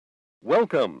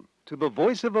Welcome to the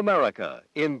Voice of America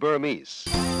in Burmese. ။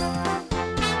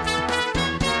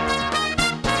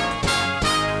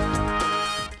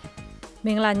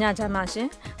မင်္ဂလာညချမ်းပါရှင်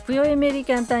။ VOA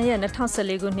American တန်ရဲ့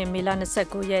2014ခုနှစ်မေလ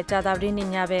29ရက်ကြာသပတေးနေ့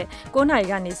ညဘက်9နာရီ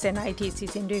ကနေ10နာရီထိ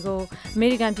အစီအစဉ်တွေကို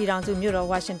American ပြည်ထောင်စုမြို့တော်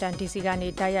Washington DC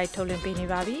ကနေတိုက်ရိုက်ထုတ်လွှင့်ပေးနေ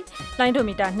ပါပြီ။လိုင်း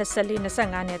ဒိုမီတာ24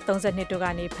 25နဲ့32တို့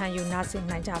ကနေဖန်ယူနားဆင်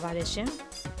နိုင်ကြပါတယ်ရှင်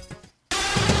။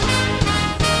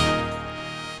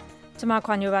ကျွန်မ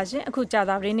ခွန်ညိုပါရှင်အခု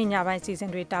ကြာသပတေးနေ့ညပိုင်းအစီအ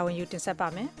စဉ်တွေတာဝန်ယူတင်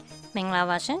ဆက်ပါမယ်မင်္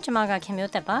ဂလာပါရှင်ကျွန်မက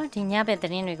ခင်မျိုးသက်ပါဒီညဘက်သ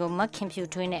တင်းတွေကိုမခင်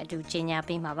ဖြူထွေးနဲ့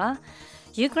အတူကြီးညာပေး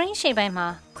မှာပါယူကရိန်းရှေ့ပိုင်းမှာ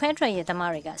ခွဲထွက်ရေး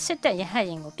သမားတွေကစစ်တပ်ရဟတ်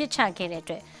ယာဉ်ကိုပစ်ချခဲ့တဲ့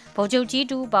အတွက်ဗိုလ်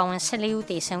ချုပ်ကြီးတူပါဝင်14ဦး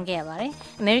သေဆုံးခဲ့ရပါ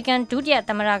တယ်အမေရိကန်ဒုတိယ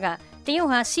သမ္မတက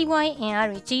တရုတ်ဟာစီးပွားရေးအင်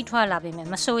အားတွေကြီးထွားလာပေ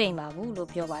မဲ့မစိုးရိမ်ပါ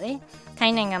ဘူးလို့ပြောပါတယ်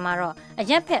ထိုင်းနိုင်ငံမှာတော့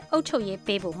အရက်ဖက်အုပ်ချုပ်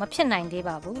ရေးပေးဖို့မဖြစ်နိုင်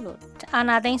သေးပါဘူးလို့အာ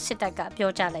ဏာသိမ်းစစ်တပ်က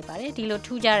ပြောကြားလိုက်ပါတယ်ဒီ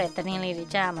လိုထူးခြားတဲ့သတင်းလေးတွေ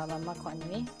ကြားရမှာပါ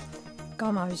မခွန်ကြီးကော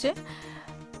င်းပါပြီရှင်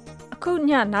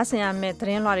အခုညနားဆင်ရမယ့်သ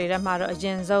တင်းလွှာတွေထဲမှာတော့အရ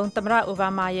င်ဆုံးသမ္မတအို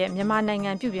ဘားမားရဲ့မြန်မာနိုင်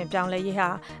ငံပြုပြင်ပြောင်းလဲ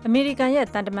ရေးဟာအမေရိကန်ရဲ့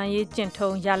တန်တမာရေးကျင့်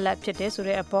ထုံးရလဒ်ဖြစ်တယ်ဆို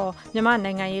တဲ့အပေါ်မြန်မာ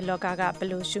နိုင်ငံရေးလောကကဘယ်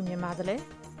လိုရှုမြင်ပါ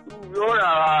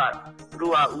သလဲပြောတာကသူ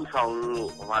တို့ကဥ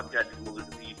ဆောင်လို့ဗမာပြတ်ဒီမိုကရေ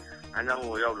စီ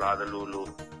အနာကိုရောက်လာသလိုလို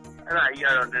အဲ့ဒါကြီးက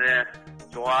တော့နည်းနည်း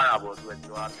ကြွားတာပေါ့သူက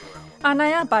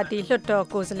ကြွားပြောတာအာဏာရပါတီ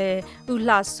လွှတ်တော်ကိုယ်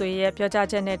စားလှယ်ဦးလှဆွေ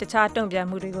ရဲ့ပြောကြားချက်နဲ့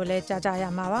တခြားတုံ့ပြန်မှုတွေကိုလည်းကြားကြ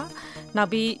ရမှာပါ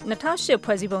နောက်ပြီး2008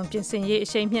ဖွဲ့စည်းပုံပြင်ဆင်ရေးအ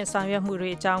ရှိန်မြင့်ဆောင်ရွက်မှု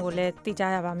တွေအကြောင်းကိုလည်းသိကြ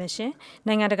ရပါမယ်ရှင်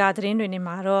နိုင်ငံတကာသတင်းတွေ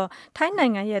နဲ့မှာတော့ထိုင်း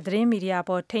နိုင်ငံရဲ့သတ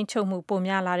င်းမီဒီယာပေါ်ထိန်းချုပ်မှု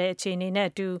ပိုများလာတဲ့အခြေအနေနဲ့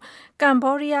အတူကမ်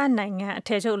ဘောဒီးယားနိုင်ငံအထ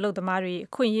က်ချုပ်အလုပ်သမားတွေအ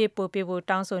ခွင့်အရေးပို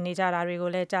ပေးဖို့တောင်းဆိုနေကြတာတွေကို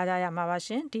လည်းကြားကြရမှာပါရှ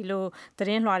င်ဒီလိုသ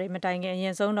တင်းလွှာတွေမတိုင်ခင်အရ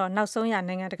င်ဆုံးတော့နောက်ဆုံးရ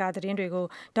နိုင်ငံတကာသတင်းတွေ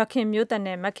ကိုဒေါက်ခင်မျိုး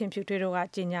သက်နဲ့မက်ခင်ဖြူထွေးတို့က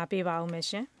ကြီးညာပေးပါဦးမယ်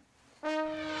ရှင်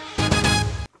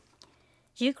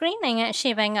ယူကရိန်းနိုင်ငံအ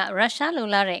ရှေ့ပိုင်းကရုရှားလို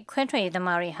လားတဲ့ခွဲထွက်ရေး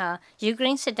သမားတွေဟာယူကရိ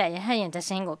န်းစစ်တပ်ရဟတ်ယာဉ်တစ်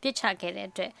စင်းကိုပစ်ချခဲ့တဲ့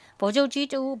အတွက်ဗိုလ်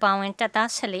ချုပ်ကြီးတဦးပါဝင်တပ်သား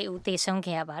14ဦးသေဆုံး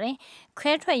ခဲ့ရပါတယ်။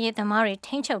ခွဲထွက်ရေးသမား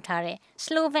တွေထိန်းချုပ်ထားတဲ့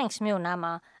Slovensk မြို့နား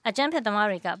မှာအကြမ်းဖက်သမား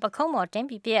တွေကပခုံးပေါ်တင်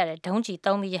ပြီးပြရတဲ့ဒုံးကျည်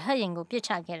သုံးပြီးရဟတ်ယာဉ်ကိုပစ်ချ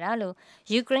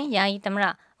ခဲ့တာလို့ယူကရိန်းယာယီသမ္မတ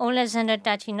Oleksandr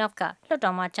Turchinov ကလွှတ်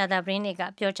တော်မှာကြာသပတေးနေ့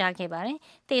ကပြောကြားခဲ့ပါတယ်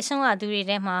။သေဆုံးရသူတွေ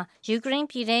ထဲမှာယူကရိ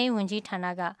န်းပြည်ထောင်စုဝန်ကြီးဌာန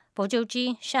ကဗိုလ်ချုပ်ကြီး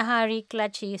Shahari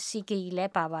Klatchytsky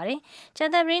လည်းပါပါတယ်။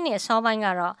ကြာသပတေးနေ့အစောပိုင်းက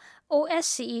တော့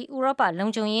OSCE ဥရောပလုံ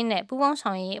ခြုံရေးနဲ့ပူးပေါ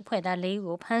င်းဆောင်ရွက်ရေးအဖွဲ့သား4ဦး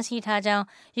ကိုဖမ်းဆီးထားကြောင်း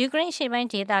ယူကရိန်းရှေ့ပိုင်း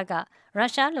ဒေသကရု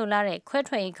ရှားလိုလားတဲ့ခွဲ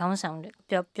ထွက်ရေးခေါင်းဆောင်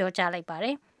ပြောကြားလိုက်ပါတ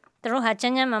ယ်။သူတို့ဟာကျ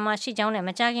န်းကျန်းမာမာရှိကြောင်းနဲ့မ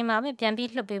ကြခင်မှာပဲပြန်ပြီး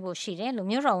လွှတ်ပေးဖို့ရှိတယ်လို့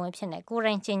မြို့တော်ဝန်ဖြစ်တဲ့ကိုယ်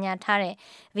တိုင်ကြေညာထားတဲ့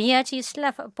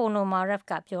Vyacheslav Ponomarev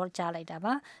ကပြောကြားလိုက်တာပါ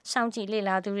။စောင့်ကြည့်လေ့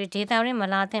လာသူတွေဒေသရင်း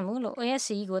မလာသင့်ဘူးလို့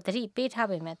OSCE ကိုသတိပေးထား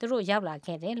ပေမဲ့သူတို့ရောက်လာ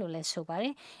ခဲ့တယ်လို့လည်းဆိုပါတ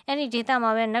ယ်။အဲ့ဒီဒေသ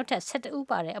မှာပဲနောက်ထပ်17ဦး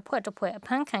ပါတဲ့အဖွဲ့တစ်ဖွဲ့အ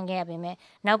ဖမ်းခံခဲ့ရပေ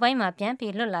မဲ့နောက်ပိုင်း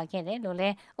မှာပြန်ပြီးလွတ်လာခဲ့တယ်လို့လ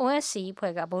ည်း OSCE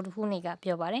အဖွဲ့ကဗုဒ္ဓဟူးနေ့က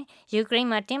ပြောပါတယ်။ယူကရိန်း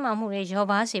မှာတင်းမာမှုတွေလျော့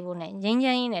ပါးစေဖို့နဲ့ငြိမ်းချ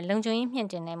မ်းရေးနဲ့လုံခြုံရေးမြှ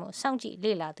င့်တင်နိုင်မှုစောင့်ကြ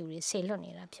ည့်လေ့လာသူ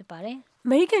တွေဆေလွတ်နေတာဖြစ်ပါတယ်။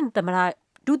အမေရိကန်သမ္မ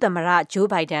တဒုသမ္မတ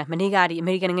ဂျိုးဘိုင်ဒန်မနေ့က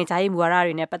အမေရိကန်နိုင်ငံသားရေးမူဝါဒ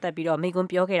တွေနဲ့ပတ်သက်ပြီးတော့မိန့်ခွန်း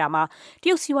ပြောခဲ့တာမှာ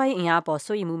တရုတ်စီးပွားရေးအင်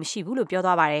အားပေါ်စိုးရိမ်မှုမရှိ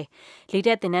ဘူးလို့ပြောသွားပါတယ်။လေ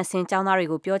တက်တင်တဲ့ဆင်ကျောင်းသား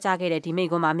တွေကိုပြောကြားခဲ့တဲ့ဒီမိ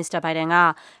န့်ခွန်းမှာမစ္စတာဘိုင်ဒန်က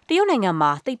တရုတ်နိုင်ငံ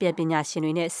မှာသိပ္ပံပညာရှင်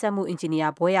တွေနဲ့စက်မှု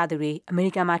အင်ဂျင်နီယာဘွဲရသူတွေ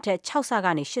အမေရိကန်မှာထက်6ဆက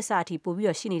နေ8ဆအထိ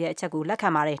ပိုပြီးရှိနေတဲ့အချက်ကိုလက်ခံ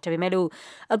ပါတယ်။ဒါပေ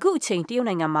မဲ့လို့အခုအချိန်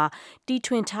တရုတ်နိုင်ငံ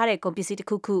မှာတီထွင်ထားတဲ့ကုန်ပစ္စည်း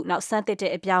တစ်ခုခုနောက်စမ်း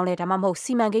သစ်တဲ့အပြောင်းလဲဒါမှ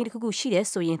မဟုတ်စီမံကိန်းတစ်ခုခုရှိ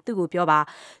တယ်ဆိုရင်သူ့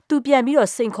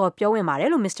ကိုပြောပါသူပြန်ပြီးတော့စိန်ခေါ်ပြောဝင်ပါ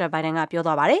တယ်လို့မစ္စတာဘိုင်ဒန်ကပြော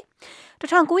သွားပါတယ်။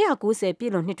1990ပြ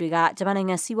ည့်လွန်နှစ်တွေကဂျပန်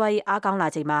နိုင်ငံစီးပွားရေးအားကောင်းလာ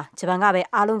ချိန်မှာဂျပန်ကပဲ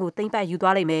အားလုံးကိုသိမ်းပိုက်ယူ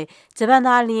သွားလိမ့်မယ်ဂျ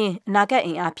ပန်သားလျင်အနာဂတ်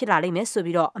အင်အားဖြစ်လာလိမ့်မယ်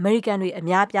ဆိုပြီးတော့အမေရိကန်တွေ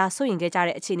အများပြားစိုးရိမ်ခဲ့ကြ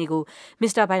တဲ့အခြေအနေကိုမ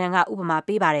စ္စတာဘိုင်ဒန်ကဥပမာ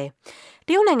ပေးပါတယ်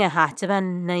တရုတ်နိုင်ငံဟာဂျ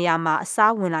ပန်နေရာမှာ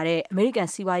အစားဝင်လာတဲ့အမေရိကန်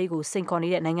စီးပွားရေး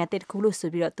ကိုစိန်ခေါ်နေတဲ့နိုင်ငံတစ်ခုလို့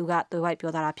ဆိုပြီးတော့သူကသွေး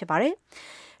ဝိုက်ပြောထားတာဖြစ်ပါ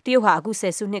တယ်တရုတ်ဟာအခုဆ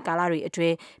ယ်စုနှစ်ကာလတွေ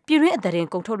အတွင်းပြည်တွင်းအသတ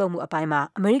င်းကုန်ထုတ်လုပ်မှုအပိုင်းမှာ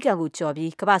အမေရိကန်ကိုကျော်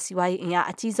ပြီးကမ္ဘာစီးပွားရေးအင်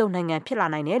အားအကြီးဆုံး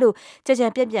နိုင်ငံဖြစ်လာနိုင်တယ်လို့ကြကြံ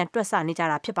ပြန့်ပြန့်တွက်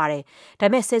ဆနေကြတာဖြစ်ပါတယ်။ဒါပေ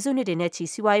မဲ့ဆယ်စုနှစ်တွေနဲ့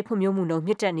ချီစီးပွားရေးဖွံ့ဖြိုးမှုနှု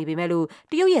န်းမြင့်တက်နေပေမဲ့လို့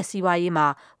တရုတ်ရဲ့စီးပွားရေး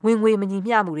မှာဝင်ငွေမညီ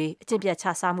မျှမှုတွေအကျ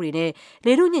င့်ပြတ်ခြစားမှုတွေ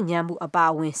နဲ့လေထုညစ်ညမ်းမှုအပါ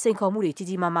အဝင်စိန်ခေါ်မှုတွေကြီး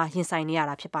ကြီးမားမားရင်ဆိုင်နေ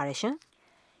ရတာဖြစ်ပါတယ်ရှင်။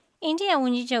အိန္ဒိယဝ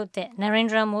န်ကြီးချုပ်တဲ့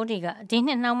နရိန်ဒရာမိုဒီကဒီနှ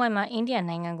စ်နှောင်းပိုင်းမှာအိန္ဒိ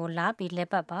ယနိုင်ငံကိုလာပြီးလက်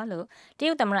ပတ်ပါလို့တ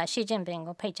ရုတ်သမ္မတရှီကျင့်ပင်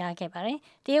ကိုဖိတ်ကြားခဲ့ပါတယ်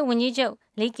။တရုတ်ဝန်ကြီး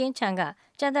ချုပ်လီကင်းချန်က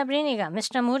ကြာသပတေးနေ့ကမစ္စ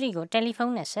တာမိုဒီကို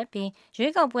တယ်လီဖုန်းနဲ့ဆက်ပြီး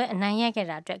ရွေးကောက်ပွဲအနိုင်ရခဲ့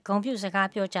တာအတွက်ဂုဏ်ပြုစကား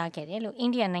ပြောကြားခဲ့တယ်လို့အိ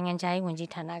န္ဒိယနိုင်ငံခြားရေးဝန်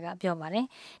ကြီးဌာနကပြောပါတယ်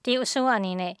။တရုတ်အစိုးရအ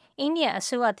နေနဲ့အိန္ဒိယ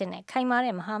အစိုးရတင်တဲ့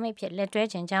ခိုင်မာတဲ့မဟာမိတ်ဖြစ်လက်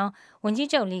တွဲခြင်းကြောင့်ဝန်ကြီး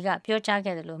ချုပ်လီကပြောကြား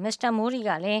ခဲ့တယ်လို့မစ္စတာမိုဒီက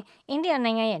လည်းအိန္ဒိ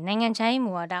ယနိုင်ငံရဲ့နိုင်ငံခြား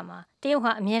ရေးမူဝါဒမှာတရုတ်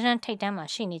ဟာအမြဲတမ်းထိပ်တန်း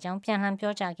မှာရှိနေကြော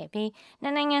င်းပြန်လှန်ပြောကြားခဲ့ပြီး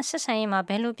နိုင်ငံဆက်ဆံရေးမှာ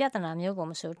ဘယ်လိုပြဿနာမျိုး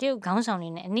ကိုမဆိုတရုတ်ခေါင်းဆောင်တွေ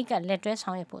နဲ့အနိကလက်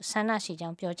တွဲဆောင်ရွက်ဖို့ဆန္ဒ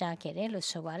ရှိကြောင်းပြောကြားခဲ့တယ်လို့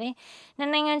ဆိုပါတယ်။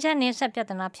နိုင်ငံခြားနေဆက်ပြ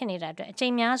ဿနာဖြစ်နေတာအတွက်အချိ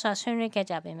န်များစွာဆွေးနွေးခဲ့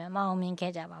ကြပေမဲ့မ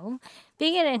အောင်မြင်ခဲ့ကြပါဘူး။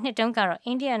ပြီးခဲ့တဲ့နှစ်တုန်းကတော့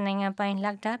အိန္ဒိယနိုင်ငံပိုင်လ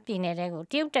က်ဒါပြည်နယ်တွေ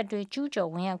ကိုတရုတ်တပ်တွေကျူး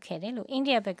ကျော်ဝင်ရောက်ခဲ့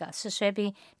တယ်လို့အိန္ဒိယဘက်ကဆွ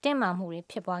ဆွဲပြီးတင်းမာမှု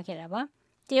တွေဖြစ်ပွားခဲ့တာပါ။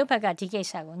တရုတ်ဘက်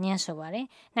ကဒီကိစ္စကိုညှင်းဆိုပါတယ်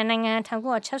။နိုင်ငံ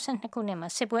1962ခုနှစ်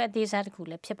မှာစစ်ပွဲအသေးစား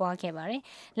တစ်ခုလည်းဖြစ်ပွားခဲ့ပါတယ်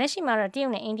။လက်ရှိမှာတော့တရု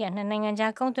တ်နဲ့အိန္ဒိယနှစ်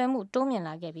နိုင်ငံကြားကုန်သွယ်မှုတိုးမြ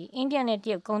င့်လာခဲ့ပြီးအိန္ဒိယနဲ့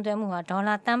တရုတ်ကုန်သွယ်မှုဟာဒေါ်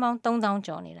လာတန်ပေါင်း3000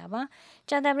ကျော်နေတာပါ။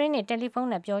ကြာသပတေးနေ့တယ်လီဖု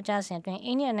န်းနဲ့ပြောကြားစဉ်အတွ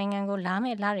င်းအိန္ဒိယနိုင်ငံကိုလာ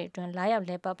မယ့်လတွေအတွင်းလာ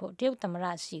ရောက်လည်ပတ်ဖို့တရုတ်သမ္မ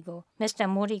တစီကိုမစ္စတာ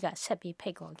မိုဒီက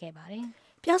ဆက်ပြီးဖိတ်ခေါ်ခဲ့ပါတယ်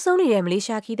။ပျောက်ဆုံးနေတဲ့မ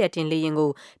လေးရှားခီးတဲ့တင်လေရင်ကို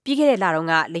ပြီးခဲ့တဲ့လတုန်း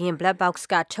ကလေရင် Black Box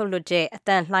ကထုတ်လွှတ်တဲ့အ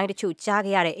တန်လှိုင်းတချို့ကြား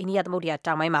ခဲ့ရတဲ့အိန္ဒိယသမုဒ္ဒရာ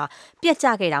တောင်ပိုင်းမှာပြက်ကျ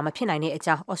ခဲ့တာမဖြစ်နိုင်တဲ့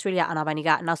အကြောင်းဩစတြေးလျအာဏာပိုင်တွေ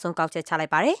ကနောက်ဆုံးကောက်ချက်ချလို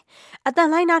က်ပါတယ်။အတန်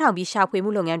လှိုင်းနားထောင်ပြီးရှာ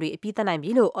ဖွေမှုလုပ်ငန်းတွေအပြီးသတ်နိုင်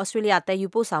ပြီလို့ဩစတြေးလျတည်ယူ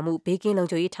ပို့ဆောင်မှုဘေးကင်းလုံ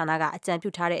ခြုံရေးဌာနကအကြံပြု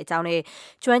ထားတဲ့အကြောင်း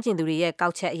နဲ့ကျွမ်းကျင်သူတွေရဲ့ကော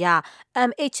က်ချက်အရ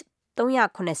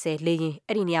MH370 လေ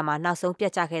ရင်အဲ့ဒီနေရာမှာနောက်ဆုံးပြ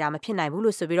တ်ကျခဲ့တာမဖြစ်နိုင်ဘူး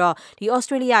လို့ဆိုပြီးတော့ဒီဩ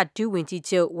စတြေးလျဒူး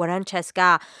ဝင်ကြီးချုပ် Warren Truss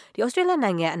ကဒီဩ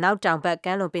စတြေးလျနိုင်ငံအနောက်တောင်ဘက်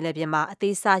ကမ်းလွန်ပင်လယ်ပြင်မှာအ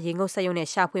သေးစားရေငုပ်စက်ရုံ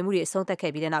နဲ့ရှာဖွေမှုတွေအဆုံး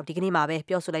သတ်ခဲ့ပြီးတဲ့နောက်ဒီကနေ့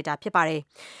မှာပဲပြောဆိုလိုက်တာဖြစ်ပါတယ်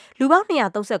။လူပေါင်း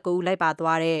239ဦး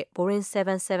လိုက်ပါသွားတဲ့ Boeing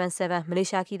 777မလေး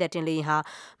ရှားခီးတဲ့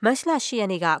တင်လေယာဉ်ဟာမတ်လ10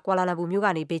ရက်နေ့ကကွာလာလမ်ပူမြို့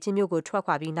ကနေဘေကျင်းမြို့ကိုထွက်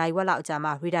ခွာပြီးနိုင်ဝက်လောက်အကြာ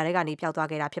မှာရေဒါထဲကနေပျောက်သွား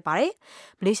ခဲ့တာဖြစ်ပါတယ်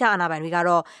။မလေးရှားအာဏာပိုင်တွေ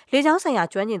ကတော့လေကြောင်း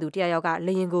ဆိုင်ရာကျွမ်းကျင်သူတယောက်က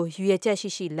လေယာဉ်ကိုယူရချက်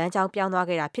ရှိလမ်းကြောင်းပြော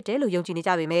င်းသွားခဲ့တာဖြစ်တယ်လို့ယုံကြည်နေကြ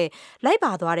ပေမဲ့လိုက်ပါ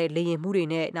သွားတဲ့လေယာဉ်မှု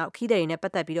တွေနဲ့နောက်ခီးတဲ့တွေနဲ့ပ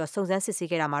တ်သက်ပြီးတော့စုံစမ်းစစ်ဆေး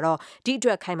ခဲ့တာမှာတော့ဒီ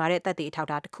အတွက်ခိုင်မာတဲ့သက်သေအထောက်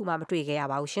အထားတစ်ခုမှမတွေ့ခဲ့ရ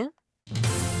ပါဘူးရှင်။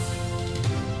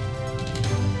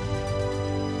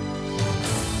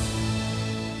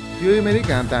 VOA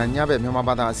American တန်ည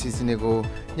ဘက်မြန်မာဘာသာအစီအစဉ်တွေကို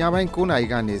ညပိုင်း9:00နာရီ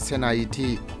ကနေ10:00နာရီထိ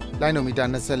လိုင်းနိုမီတာ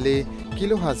24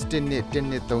 kHz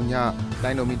 1.123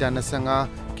ညလိုင်းနိုမီတာ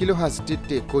25 kHz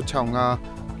 1.665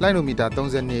လိုင်းနိုမီတာ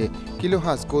32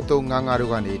 kHz 9355တို့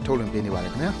ကနေထုတ်လွှင့်ပေးနေပါ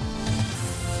တယ်ခင်ဗျာ။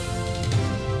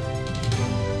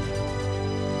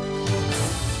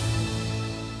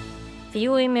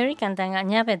 VOA American တန်က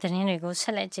ညဘက်သတင်းတွေကိုဆ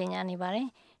က်လက်ကြေညာနေပါတယ်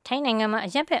။ထိုင်းနိုင်ငံမှာ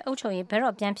အရက်ဖက်အုပ်ချုပ်ရေးဘယ်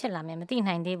တော့ပြန်ဖြစ်လာမယ်မသိ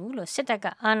နိုင်သေးဘူးလို့စစ်တပ်က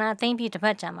အာဏာသိမ်းပြီးတ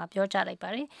ပတ်ကြာမှပြောကြား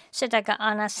လိုက်ပါတယ်။စစ်တပ်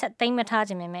ကအာဏာဆက်သိမ်းမ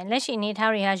ထားခြင်းပဲလက်ရှိအနေအ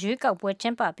ထားတွေဟာရွေးကောက်ပွဲကျ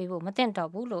င်းပပေးဖို့မသင့်တော်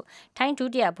ဘူးလို့ထို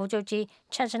င်းဒုတိယဗိုလ်ချုပ်ကြီး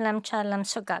Chalermchai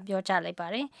Sot ကပြောကြားလိုက်ပါ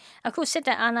တယ်။အခုစစ်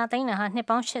တပ်အာဏာသိမ်းတာဟာနှစ်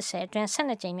ပေါင်း80အတွင်း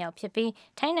12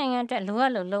ကြိမ်မြောက်ဖြစ်ပြီးထိုင်းနိုင်ငံအတွက်လို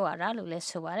အပ်လို့လုပ်ရတာလို့လည်း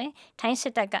ဆိုပါတယ်။ထိုင်း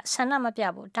စစ်တပ်ကဆန္ဒမပြ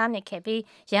ဖို့တားမြစ်ခဲ့ပြီး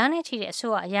ရာနဲ့ချီတဲ့အ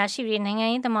စိုးရအရာရှိတွေ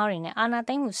နိုင်ငံရေးသမားတွေနဲ့အာဏာ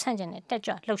သိမ်းမှုဆန့်ကျင်တဲ့တက်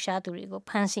ကြွလှုပ်ရှားသူတွေကို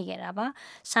ဖမ်းဆီးခဲ့တာပါ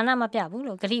။ဆန္ဒမပြဘူး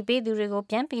လို့ဂရိပေးသူတွေကို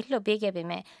ပြန်ပြီးလွှတ်ပေး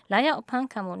ခဲ့ပေမဲ့လာရောက်အဖမ်း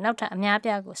ခံမှုနောက်ထပ်အများ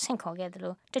ပြားကိုဆင့်ခေါ်ခဲ့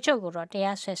တယ်လို့တချို့ကိုတော့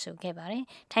တရားစွဲဆိုခဲ့ပါတယ်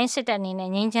။ထိုင်းစစ်တပ်အနေနဲ့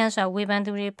ငြိမ်းချမ်းစွာဝေ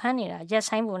ဖန်သူတွေဖမ်းနေတာ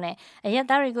ရက်ဆိုင်ဖို့နဲ့အ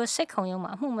ရက်သားတွေကိုစစ်ခုံရုံး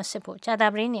မှာအမှုမစစ်ဖို့ကြာ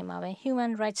သပတေးနေ့မှာပဲ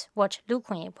Human Rights Watch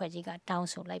လူ့ခွင့်ရေးအဖွဲ့ကြီးကတော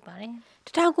င်းဆိုလိုက်ပါတယ်။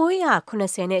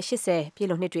1980နဲ့80ပြည်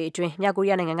လွန်နှစ်တွေအတွင်းမြောက်ကို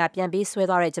ရီးယားနိုင်ငံကပြန်ပြီး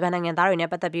ဆွဲသွားတဲ့ဂျပန်နိုင်ငံသားတွေ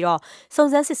နဲ့ပတ်သက်ပြီးတော့စုံ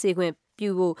စမ်းစစ်ဆေးခွင့်ပြု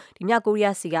ဖို့ဒီမြောက်ကိုရီး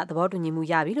ယားစီကသဘောတူညီ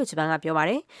မှုရပြီလို့ဂျပန်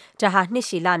ကပြောပါတယ်။ဒါဟာနှစ်ရှ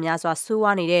ည်လများစွာဆိုး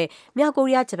ဝါးနေတဲ့မြောက်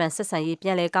ကိုရီးယားဂျပန်ဆက်ဆံရေးပြ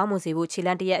န်လည်ကောင်းမွန်စေဖို့ခြေ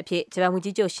လှမ်းတစ်ရပ်အဖြစ်ဂျပန်ဝန်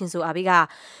ကြီးချုပ်ရှင်ဇိုအာဘေးက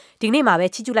ဒီကနေ့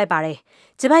မှာပဲချီးကျူးလိုက်ပါတယ်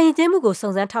။ဂျပန်ယဉ်ကျေးမှုကို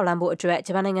စုံစမ်းထောက်လှမ်းဖို့အတွက်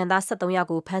ဂျပန်နိုင်ငံသား73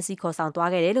ယောက်ကိုဖမ်းဆီးခေါ်ဆောင်သွား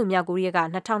ခဲ့တယ်လို့မြောက်ကိုရီးယားက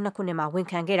2002ခုနှစ်မှာဝန်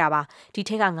ခံခဲ့တာပါ။ဒီ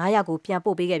ထက်က9ယောက်ကိုပြန်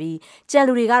ပို့ပေးခဲ့ပြီး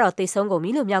ကြံလူတွေကတော့သေဆုံးကုန်ပြီ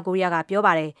လို့မြောက်ကိုရီးယားကပြောပါ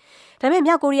တယ်။ဒါပေ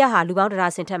မဲ့မြောက်ကိုရီးယားဟာလူပေါင်း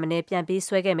100ဆင်ထက်မနည်းပြန်ပေး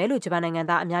ဆွဲခဲ့မယ်လို့ဂျပန်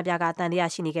နိုင်ငံသားအများပြားကတန်တ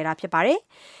ရားရှိနေကြတာဖြစ်ပါတယ်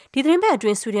။ဒီသတင်းပတ်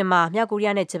အတွင်းဆွီဒင်မှာမြောက်ကို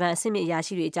ရီးယားနဲ့ဂျပန်အဆင့်မြင့်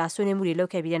အရာရှိတွေအကြားဆွေးနွေးမှုတွေလုပ်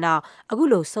ခဲ့ပြီးတဲ့နောက်အခု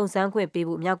လိုစုံစမ်းခွင့်ပေး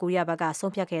ဖို့မြောက်ကိုရီးယားဘက်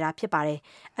ကဆုံးဖြတ်ခဲ့တာဖြစ်ပါတယ်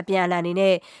။အပြန်အလှန်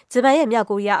အနေနဲ့ဂျပန်ရဲ့မြောက်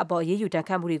ကိုရီးယားအပေါ်ရေးယူတန်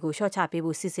ခတ်မှုတွေကိုလျှော့ချ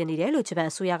ပေးဖို့စီစဉ်နေတယ်လို့ဂျပန်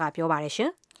အစိုးရကပြောပါတယ်ရှ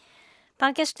င်။ပါ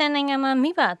ကစ္စတန်နိုင်ငံ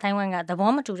မှာမိဘအတိုင်းဝိုင်းကသဘော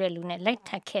မတူတဲ့လူနဲ့လိုက်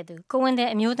ထပ်ခဲ့သူကိုဝင်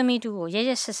တဲ့အမျိုးသမီးတူကိုရဲ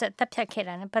ရဲဆက်ဆက်တပ်ဖြတ်ခဲ့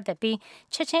တာနဲ့ပတ်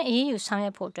သက်ပြီးချက်ချင်းအရေးယူ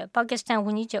ဆောင်ရွက်ဖို့အတွက်ပါကစ္စတန်ဝ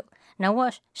န်ကြီးချုပ်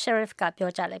Nawaz Sharif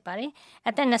ကပြောကြားလိုက်ပါတယ်။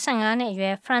အသက်25နှစ်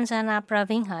အရွယ် Franzana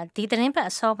Praveen ဟာဒီသတင်းပတ်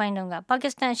အစောပိုင်းတုန်းကပါ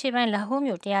ကစ္စတန်ရှေ့ပို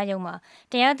င်းလာဟိုးမြို့တရားရုံး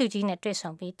မှာတရားသူကြီးနဲ့တွေ့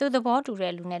ဆုံပြီးသူ့သဘောတူ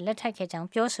တဲ့လူနဲ့လက်ထပ်ခဲ့ကြောင်း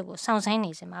ပြောဆိုဖို့စောင့်ဆို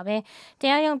င်းနေစဉ်မှာပဲတ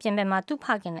ရားရုံးပြင်ပမှာသူ့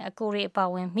ဖခင်နဲ့အကိုတွေ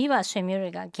အပါအဝင်မိဘဆွေမျိုး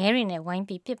တွေကဂဲရီနဲ့ဝို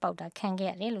င်းပြီးပြစ်ပေါက်တာခံ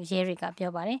ခဲ့ရတယ်လို့ရဲတွေ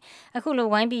ကပြောပါတယ်။အခုလို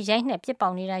ဝိုင်းပြီးရိုက်နှက်ပြစ်ပေါ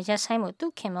က်နေတာရက်ဆိုင်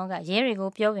မှုသူ့ခင်မောင်ကရဲတွေ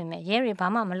ကိုပြောပေမဲ့ရဲ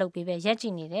တွေဘာမှမလုပ်ပြီးပဲ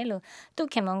ရက်ကြည့်နေတယ်လို့သူ့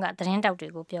ခင်မောင်ကသတင်းတောက်တွေ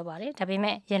ကိုပြောပါတယ်ဒါပေ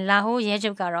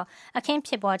မဲ့လာဟိုးရဲချုပ်ကတော့အခင်းဖြ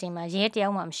စ်ပွားချိန်မှာရဲတယော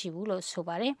က်မှမရှိဘူးလို့ဆို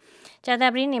ပါတယ်ကြာ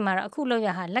သပတေးနေ့မှာတော့အခုလောက်ရ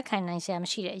ဟာလက်ခံနိုင်စရာမ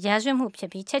ရှိတဲ့ရာဇဝတ်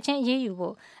မှုဖြစ်ပြီးချက်ချင်းအေးအေးယူ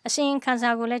ဖို့အစီရင်ခံ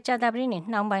စာကိုလည်းကြာသပတေးနေ့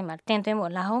နှောင်းပိုင်းမှာတင်သွင်းဖို့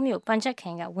လာဟိုးမြို့ပန်ချက်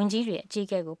ခင်ကဝန်ကြီးတွေအကြီးအ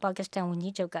ကဲကိုပါကစ္စတန်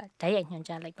ဝန်ကြီးချုပ်ကဓာတ်ရိုက်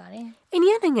ညွှန်ကြားလိုက်ပါ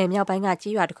တယ်အိန္ဒိယနိုင်ငံမြောက်ပိုင်းက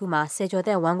ကြေးရွာတစ်ခုမှာဆယ်ကျော်သ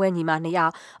က်ဝမ်းကွဲညီမ2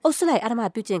ယောက်အုပ်စုလိုက်အဓမ္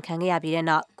မပြုကျင့်ခံခဲ့ရပြီးတဲ့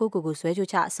နောက်ကိုဆွဲကြိုး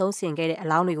ချအဆုံးစင်ခဲ့တဲ့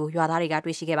အလောင်းတွေကိုရွာသားတွေ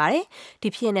ကတွေ့ရှိခဲ့ပါတယ်။ဒီ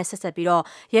ဖြစ်ရပ်နဲ့ဆက်ဆက်ပြီးတော့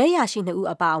ရဲအရာရှိ2ဦး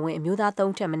အပါအဝင်အမျိုးသား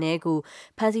3ထက်မနည်း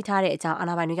ကိုဖမ်းဆီးထားတဲ့အကြောင်းအာ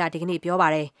ဏာပိုင်တွေက ဒီကနေ့ပြောပါ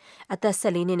တယ်။အသက်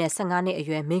14နှစ်နဲ့15နှစ်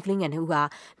အရွယ်မိန်းကလေးငယ်2ဦးဟာ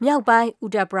မြောက်ပိုင်း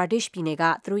Uttar Pradesh ပြည်နယ်က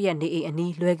သူတို့ရဲ့နေအိမ်အ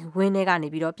နီးလွယ်ဝင်းထဲကနေ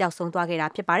ပြီးတော့ပျောက်ဆုံးသွား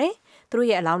ခဲ့တာဖြစ်ပါတယ်။သူတို့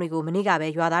ရဲ့အလောင်းတွေကိုမနေ့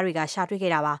ကပဲရွာသားတွေကရှာတွေ့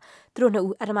ခဲ့တာပါ။သူတို့2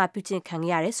ဦးအဓမ္မပြုကျင့်ခံခဲ့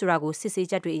ရတယ်ဆိုတာကိုစစ်ဆေး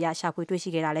ချက်တွေအရရှာ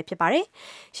ဖွေတွေ့ရှိခဲ့တာလည်းဖြစ်ပါတယ်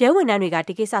။ရဲဝန်ထမ်းတွေ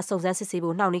ကဒီကိစ္စစုံစမ်းစစ်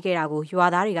ဆေးဖို့နှောင့်နှေးခဲ့တာကို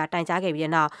ရွာသားတွေကတိုင်ကြားခဲ့ပြီး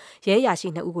တဲ့နောက်ရဲအရာရှိ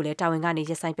2ဦးကိုလည်းတာဝန်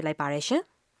ကနေရပ်ဆိုင်းပစ်လိုက်ပါတယ်ရှင်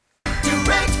။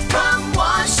 Direct from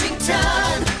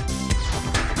Washington,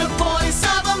 the voice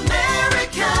of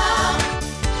America,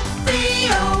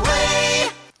 VOA.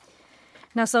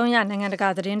 နောက်ဆုံးရနိုင်ငံတ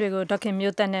ကာသတင်းတွေကိုဒေါ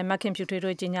ခင်မျိုးသက်နဲ့မခင်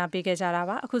ဖြူထွေးတို့ကြီးညာပေး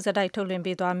ခဲ့ကြတာပါအခုစတိုက်ထုတ်လွှင့်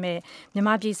ပေးသွားမယ်မြန်မာ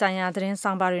ပြည်ဆိုင်ရာသတင်း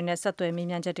ဆောင်ပါတွေနဲ့ဆက်သွယ်မိ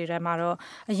မြန်ချက်တွေထဲမှာတော့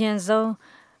အရင်ဆုံး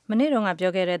မနေ့တုန်းက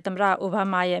ပြောခဲ့တဲ့သမ္မတအို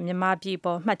ဘားမား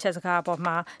ရဲ့မြန်မာပြည်ပေါ်မှတ်ချက်စကားအပေါ်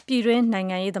မှာပြည်တွင်း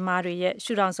နိုင်ငံရေးသမားတွေရဲ့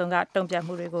ရှုထောင့်ဆုံးကတုံ့ပြန်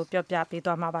မှုတွေကိုပြောပြပေး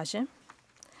သွား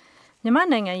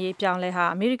မှာပါရှင်မြန်မာနိုင်ငံရေးပြောင်းလဲဟာ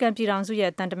အမေရိကန်ပြည်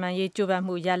ထောင်စုရဲ့တန်တမာရေးကြိုးပမ်း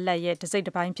မှုရလဒ်ရဲ့တစ်စိတ်တ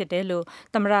စ်ပိုင်းဖြစ်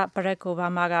တယ်လို့သမ္မတဘရက်အိုဘား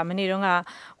မားကမနေ့တုန်းက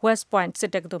West Point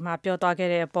စစ်တက္ကသိုလ်မှာပြောသွားခဲ့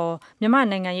တဲ့အပေါ်မြန်မာ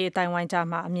နိုင်ငံရေးအတိုင်းဝို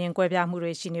င်းကြားမှာအမြင်ကွဲပြား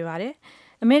မှုတွေရှိနေပါတယ်။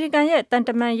အမေရိကန်ရဲ့တန်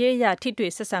တမာရေးအရထိ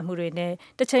တွေ့ဆက်ဆံမှုတွေနဲ့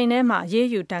တစ်ချိန်တည်းမှာရေး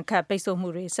ယူတန်ခတ်ပိတ်ဆို့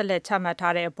မှုတွေဆက်လက်ချမှတ်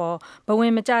ထားတဲ့အပေါ်ဘ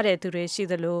ဝင်မကျတဲ့သူတွေ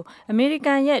ရှိသလိုအမေရိ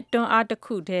ကန်ရဲ့တွန်းအား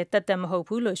တစ်ခုတည်းတသက်မဟုတ်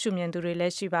ဘူးလို့ရှုမြင်သူတွေလ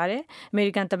ည်းရှိပါတယ်။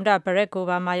အမေရိကန်သမ္မတဘရက်အို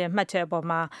ဘားမားရဲ့မှတ်ချက်အပေါ်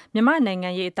မှာမြန်မာနိုင်ငံ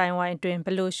ရေးအတိုင်းဝိုင်းအတွင်း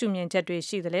ဘယ်လိုရှုမြင်ချက်တွေ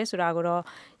ရှိသလဲဆိုတာကိုတော့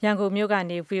ရန်ကုန်မြို့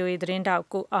ကနေ VOA သတင်းတောက်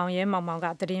ကိုအောင်ရဲမောင်မောင်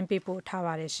ကသတင်းပေးပို့ထားပါ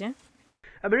တယ်ရှင်။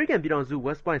အမေရိကန်ပြည်ထောင်စု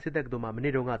West Point စစ်တက္ကသိုလ်မှာမ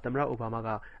နေ့တုန်းကသမ္မတအိုဘားမားက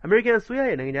အမေရိကန်အစိုးရ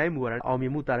ရဲ့နိုင်ငံခြားရေးမူဝါဒ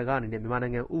အောင်မြင်မှုတာရကအနေနဲ့မြန်မာ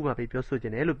နိုင်ငံဥပမာပေးပြော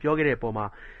ဆိုခြင်းတယ်လို့ပြောခဲ့တဲ့အပေါ်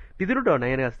မှာပြည်သူ့တော်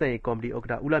နိုင်ငံတကာစက်ရေးကော်မတီဥက္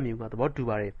ကဋ္ဌဦးလမြင့်ဦးကသ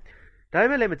ဘောတူပါတယ်။ဒါပေ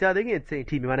မဲ့လည်းမကြသေးခင်အချိန်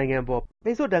အထိမြန်မာနိုင်ငံပေါ်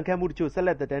ပိတ်ဆို့တန်ခတ်မှုတချို့ဆက်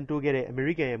လက်သက်တမ်းတိုးခဲ့တဲ့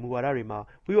အမေရိကန်ရဲ့မူဝါဒတွေမှာ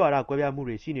ဝိဝါဒကွဲပြား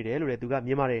မှုတွေရှိနေတယ်လို့လည်းသူ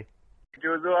ကမြင်ပါတယ်။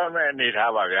ကျိုးစိုးရမယ့်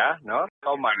အနေထားပါဗျာနော်။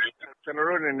ကောင်းပါလေ။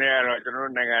ကျွန်တော်တို့အနေနဲ့ကတော့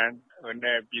ကျွန်တော်တို့နိုင်ငံ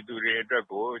နဲ့ပြည်သူတွေ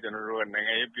အတွက်ကိုကျွန်တော်တို့နိုင်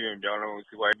ငံရေးပြည်ပြောင်းလဲ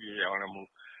မှုစီးပွားရေးပြည်ပြောင်းလဲ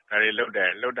မှုဒါတွေလု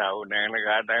ပ်တာကိုနိုင်ငံ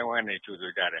တကာအတိုင်းအဝို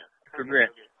င်းနေကြိုဆိုကြတယ်။သူတို့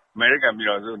အမေရိကန်ပြည်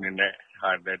တော်စုအနေနဲ့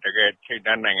တကယ်ထိပ်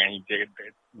တန်း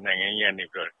နိုင်ငံကြီးကနေ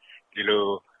ပြီးတော့ဒီ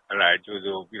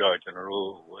လိုကြိုဆိုပြီးတော့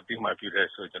ကျွန်တော်တို့အတိမတ်ပြု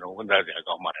တဲ့ဆိုကျွန်တော်ဝန်သားစရာ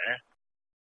ကောင်းပါတယ်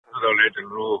။ဆိုတော့လေကျွန်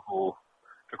တော်တို့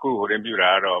တခုတင်ပြတာ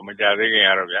ကတော့မကြသေးခင်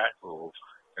ကတော့ဗျာ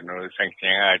ကျွန်တော်တို့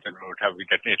sanction ကကျွန်တော်တို့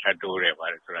ထပ်ပြီးတစ်နှစ်ထပ်တိုးတယ်ပါ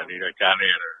တယ်ဆိုတာလေးတော့ကြားလို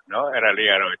က်ရတယ်နော်အဲ့ဒါလေး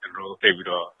ကတော့ကျွန်တော်တို့သိပြီး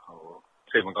တော့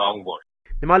စိတ်မကောင်းဘူးပေါ့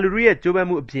မြန်မာလူထုရဲ့ကြိုးပမ်း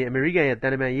မှုအပြင်အမေရိကန်ရဲ့တ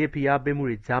န်တမာရေးဖိအားပေး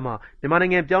မှုတွေကြားမှာမြန်မာနို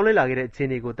င်ငံပြောင်းလဲလာခဲ့တဲ့အခြေအ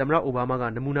နေကိုသမ္မတအိုဘားမားက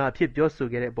နမူနာအဖြစ်ပြော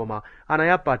ဆိုခဲ့တဲ့အပေါ်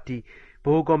မှာအာဏာရပါတီ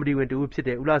ဗဟိုကော်မတီဝင်တူဖြစ်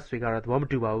တဲ့ဦးလှဆွေကတော့သဘောမ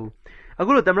တူပါဘူး။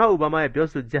အခုလိုသမ္မတအိုဘားမား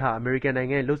ရဲ့ပြောဆိုချက်ဟာအမေရိကန်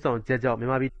နိုင်ငံရဲ့လှုပ်ဆောင်ချက်ကြော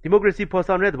င့်မြန်မာပြည်ဒီမို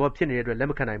ကရေစီဖော်ဆောင်တဲ့သဘောဖြစ်နေတဲ့အတွက်လက်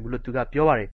မခံနိုင်ဘူးလို့သူကပြော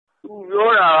ပါတယ်။သူပြော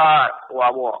တာ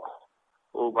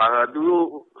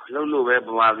ကဘာလဲသူတို့လှုပ်လို့ပဲ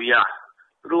ဗမာပြည်က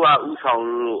သူတို့ကဥ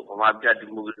ဆောင်လို့ဗမာပြည်ဒီ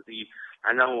မိုကရေစီ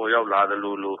အကြောင်းကိုရောက်လာ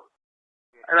သလို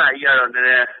လိုအဲ့ဒါကြီးကတော့နည်းန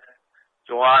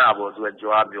ည်းကြွားတာပေါ့သူ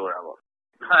ကကြွားပြောတာပေါ့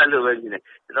အဲ့လိုပဲကြီးနေ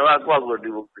ကျွန်တော်ကကိုယ့်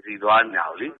ကိုဒီမို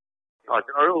ကရေစီသွားနေအောင်လေ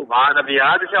ဟောကျွန်တော်တို့ဘာ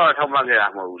တရားတစ်ချက်ထောက်မှတ်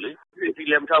ခဲ့တာမဟုတ်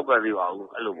ဘူးလေဒီလည်းမထောက်ပံ့သေးပါဘူး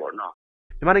အဲ့လိုပေါ့နော်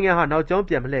မြန်မာနိုင်ငံဟာနောက်ကျော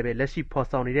င်းပြန်မလှည့်ပဲလက်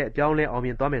ရှိဖော်ဆောင်နေတဲ့အပြောင်းလဲအောင်မြ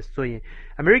င်သွားမယ်ဆို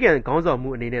ရင်အမေရိကန်ခေါင်းဆောင်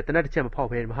မှုအနေနဲ့တနက်တစ်ချက်မဖောက်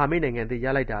ဘဲမဟာမိတ်နိုင်ငံတွေရ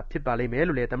လိုက်တာဖြစ်ပါလိမ့်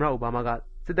မယ်လို့လည်းသမ္မတအိုဘားမားက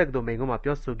စစ်တပ်ကတော်မိန်ကုန်း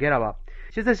မှာပြောဆိုခဲ့တာပါ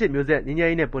88မျိုးဆက်ငင်း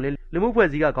ငယ်ရေးနဲ့ပွန်လင်းလူမှုဖွဲ့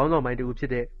စည်းကခေါင်းဆောင်ပိုင်းတူဖြစ်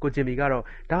တဲ့ကိုဂျင်မီ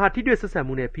ကတော့ဒါဟာထိတွေ့ဆက်ဆံ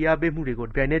မှုနဲ့ဖိအားပေးမှုတွေ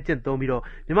ကိုပြိုင်နဲ့ကျ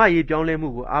င့်သုံးပြီးတော့မြန်မာရေးပြောင်းလဲမှု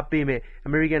ကိုအားပေးမဲ့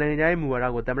အမေရိကန်နိုင်ငံသားရဲ့မူဝါဒ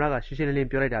ကိုသမ္မတကရှင်းရှင်းလင်းလ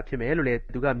င်းပြောလိုက်တာဖြစ်မယ်လို့လ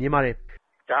ည်းသူကမြင်ပါ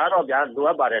တယ်ဒါကတော့ဗျာလို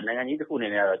အပ်ပါတယ်နိုင်ငံကြီးတစ်ခု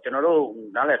အနေနဲ့ကတော့ကျွန်တော်တို့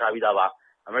နားလည်ထားပြီးသားပါ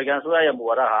အမေရိကန်ဆိုရ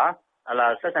ရဲ့မူဝါဒဟာ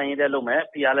ဆက်ဆံရေးတဲ့လုပ်မယ်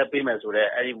ဖိအားလည်းပေးမယ်ဆိုတော့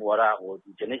အဲ့ဒီမူဝါဒ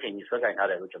ဟိုဒီနေ့ချိန်ကြီးဆွဲကင်ထား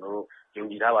တယ်လို့ကျွန်တော်တို့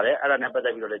ယုံကြည်ထားပါတယ်အဲ့ဒါနဲ့ပတ်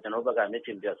သက်ပြီးတော့လည်းကျွန်တော်တို့ဘက်ကမျက်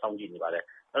ခြေပြတ်စောင့်ကြည့်နေပါ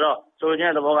တယ်အဲ့တော့ဆိုလိုချင်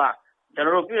တဲ့သဘောက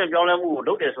ကျွန်တော်တို့ပြည်ပြောင်းလဲမှုကို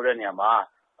လုပ်တယ်ဆိုတဲ့နေရာမှာ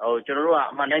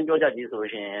ကျွန်တော်တို့ကအမှန်တိုင်းပြောကြကြည့်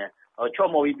ဆိုလို့ရှိရင်ချော့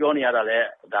မော်ပြီးပြောနေရတာလ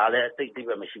ည်းဒါလ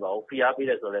ည်းသိသိပဲမရှိပါဘူးဖိအားပေး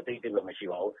တယ်ဆိုလည်းသိသိပဲမရှိ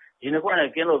ပါဘူးဒီနှစ်ခုနဲ့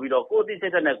ကင်းလို့ပြီးတော့ကိုယ်အသိစိ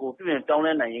တ်သက်နဲ့ကိုယ်ပြည်ပြောင်း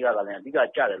လဲနိုင်ရေးကလည်းအဓိ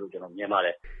ကကျတယ်လို့ကျွန်တော်မြင်ပါတ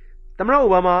ယ်သမ္မတအို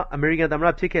ဘားမားအမေရိကန်သမ္မ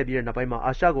တဖြစ်ခဲ့ပြီးတဲ့နောက်ပိုင်း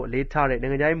မှာအာရှကိုအလေးထားတဲ့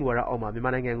နိုင်ငံခြားရေးမူဝါဒအောက်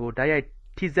မှာမြန်မာနိုင်ငံကိုတိုက်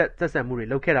ရိုက်ထိစက်ဆက်ဆံမှု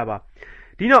တွေလုပ်ခဲ့တာပါ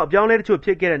ဒီနောက်အပြောင်းလဲတ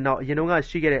ချို့ဖြစ်ခဲ့တဲ့နောက်အရင်တုန်းက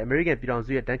ရှိခဲ့တဲ့အမေရိကန်ပြည်ထောင်စု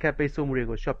ရဲ့တန်ခတ်ပိတ်ဆို့မှု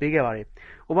တွေကိုရှော့ပေးခဲ့ပါတယ်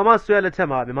အိုဘားမားဆွဲလက်ထက်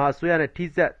မှာမြန်မာအစိုးရနဲ့ထိ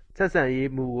စက်ဆက်ဆံ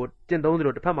ရေးမှုကိုကျင့်သုံး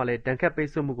သလိုတစ်ဖက်မှာလည်းတန်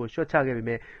ခတ်ပိတ်ဆို့မှုကိုရှော့ချ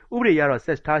ခဲ့ပေမဲ့ဥပဒေရတော့ဆ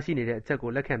က်ထားရှိနေတဲ့အချက်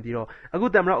ကိုလက်ခံပြီးတော့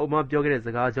အခုသမ္မတအိုဘားမားပြောခဲ့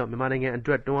တဲ့စကားကြောင့်မြန်မာနိုင်ငံအ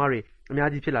တွက်တွန်းအားတွေအများ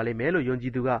ကြီးဖြစ်လာလိမ့်မယ်လို့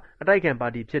ယုံကြည်သူကအတိုက်ခံပါ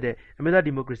တီဖြစ်တဲ့အမျိုးသား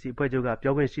ဒီမိုကရေစီအဖွဲ့ချုပ်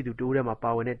ကပြောခွင့်ရှိသူတူဦးထဲမှာ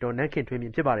ပါဝင်တဲ့ဒေါ်နန်း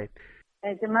ခင်ထွေးမြင့်ဖြစ်ပါ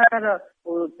တယ်ကျွန်မကတော့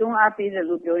တွန်းအားပေးတယ်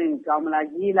လို့ပြောရင်ကောင်းမ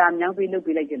လားကြီးလာမြောင်း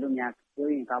ပေးလုပ်ပေးလိုက်တယ်လို့များပြော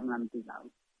ရင်ကောင်းမလားမသိပါ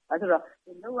ဘူးအဲဆိုတော့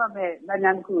လုပ်ရမယ့်လ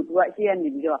မ်းကြောင်းတစ်ခုသူကအရှိ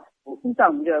ရနေပြီးတော့ဥ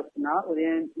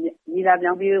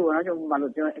ဆောင်ပြီးတော့နော်ကြီးလာမြောင်းပေးလို့ကျွန်တော်မှလို့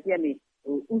ပြောအရှိ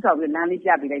ရနေဥဆောင်ပြီးလမ်းလေးပြ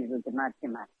ပေးလိုက်တယ်လို့ကျွန်မထ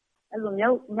င်ပါတယ်အဲ့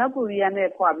လိုမြောက်ကိုရီးယား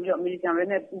နဲ့ခွာပြီးတော့အမေရိကန်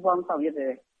တွေနဲ့ပူးပေါင်းဆောင်ရွက်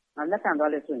တယ်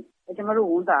လက်ခံသွားလဲဆိုရင်ကျွန်တော်တို့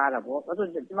ဝန်တာရတာပေါ့ဘာလို့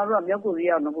ကျွန်တော်တို့ကမြောက်ကိုရီး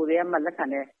ယားနော်ကိုရီးယားမှာလက်ခံ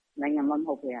တဲ့နိုင်ငံမှ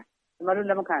မဟုတ်ဘူး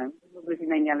ကျွန်တော်တို့လက်မခံဘူးဒီ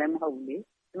နိုင်ငံလည်းမဟုတ်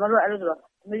ဘူးလေကျွန်တော်တို့အဲ့လို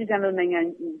ဆိုတော့အမေရိကန်လို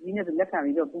နိုင်ငံကြီးနဲ့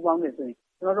လက်ခံပြီးတော့ပူးပေါင်းနေဆိုရင်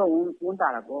ကျွန်တော်တို့ဝန်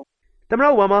တာတာပေါ့သမ္မ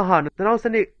တအိုဘားမားဟာ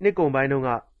2012နှစ်ကုန်ပိုင်းတုန်းက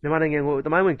မြန်မာနိုင်ငံကို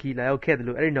သမိုင်းဝင်ခီးလာရောက်ခဲ့တယ်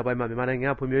လို့အဲ့ဒီနောက်ပိုင်းမှာမြန်မာနိုင်ငံ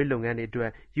ကဖွံ့ဖြိုးရေးလုပ်ငန်းတွေအတွက်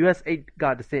USAID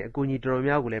ကတဆင့်အကူအညီတော်တော်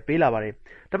များကိုလည်းပေးလာပါတယ်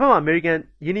။တစ်ဖက်မှာ American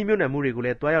ယင်းနှိမ့်မြုပ်နှံမှုတွေကိုလ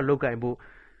ည်းတွားရောက်လုပ်ကိုင်ဖို့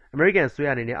American ဆွေး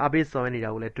ရအနေနဲ့အားပေးဆောင်ရွက်နေတာ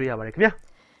ကိုလည်းတွေ့ရပါတယ်ခင်ဗျာ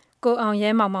။ကိုအောင်ရဲ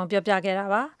မောင်ပြောပြခဲ့တာ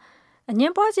ပါ။အင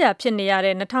င်းပွားစရာဖြစ်နေ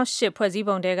ရတဲ့2008ဖွဲ့စည်း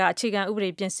ပုံတဲကအခြေခံဥပ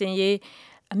ဒေပြင်ဆင်ရေး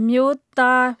အမျိုး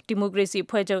သားဒီမို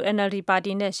ကရေစီဖွဲ့ချုပ် NLD ပါတီ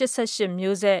နဲ့88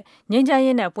မျိုးဆက်ငြိမ်းချ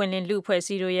မ်းရေးနဲ့ပွင့်လင်းလူအဖွဲ့အ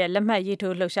စည်းတို့ရဲ့လက်မှတ်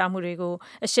ရေးထိုးလှုပ်ရှားမှုတွေ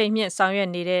ကိုအရှိန်မြင့်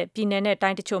ဆောင်ရွက်နေတဲ့ပြည်내နဲ့တို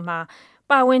င်းတချို့မှာ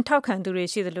ပါဝင်ထောက်ခံသူ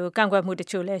တွေရှိသလိုကန့်ကွက်မှုတ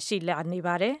ချို့လည်းရှိလာနေပါ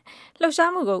တယ်။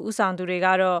လှုပ်ရှားမှုကိုဦးဆောင်သူတွေက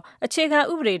တော့အခြေခံ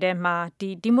ဥပဒေထဲ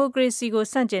မှာဒီမိုကရေစီကို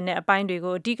ဆန့်ကျင်တဲ့အပိုင်း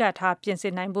တွေကိုအဓိကထားပြင်ဆ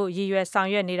င်နိုင်ဖို့ရည်ရွယ်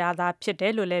ဆောင်ရွက်နေတာသာဖြစ်တ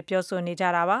ယ်လို့လည်းပြော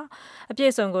ဆိုနေကြတာပါ။အပြည့်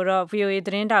အစုံကိုတော့ VOA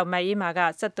သတင်းတောက်မတ်အေးမာ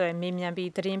ကဆက်သွယ်မေးမြန်းပြီး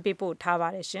သတင်းပေးပို့ထားပါတ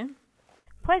ယ်ရှင်။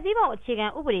ဖွဲ့စည်းပုံအ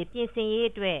ခြေခံဥပဒေပြင်ဆင်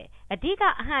ရေးအတွက်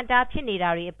အဓိကအဟန့်အ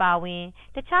တားဖြစ်နေတာတွေအပါအ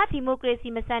ဝင်တခြားဒီမိုကရေ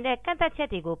စီမဆန်တဲ့ကန့်သတ်ချက်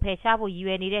တွေကိုဖယ်ရှားဖို့ရည်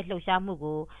ရွယ်နေတဲ့လှုပ်ရှား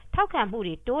မှုကိုထောက်ခံမှု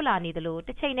တွေတိုးလာနေသလိုတ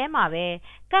စ်ချိန်တည်းမှာပဲ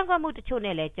ကန့်ကွက်မှုတ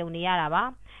ချို့နဲ့လည်းကြုံနေ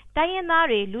ရတာပါ။တိုင်းရင်း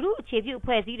သားတွေလူမှုအခြေပြု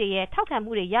အဖွဲ့အစည်းတွေရဲ့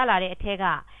ထောက်ခံမှုတွေရလာတဲ့အထက်က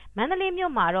မန္တ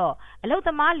လေးမြို့မှာတော့အလုပ်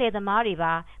သမားလယ်သမားတွေ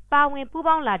ပါဝင်ပူး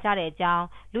ပေါင်းလာကြတဲ့အကြော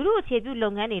င်းလူမှုအခြေ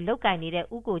ပြုလုပ်ငန်းတွေလုပ်ကိုင်နေတဲ့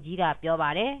ဦးကိုကြီးကပြောပါ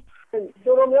တယ်။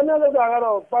တော်တော်များများလောက်တာက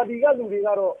တော့ပါတီကလူတွေ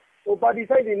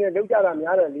ကတော့ပါတီဆိုင်တွေနဲ့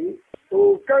လောက်ကြတာများတယ်လေ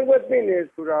ကန့်ကွက်တင်တယ်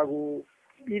ဆိုတာကို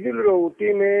ပြည်သူလူထုကိုတ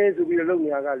င်မယ်ဆိုပြီးတော့လုပ်နေ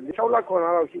တာက6လ9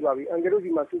လလောက်ရှိပါပြီအန်ကယ်တို့ဒီ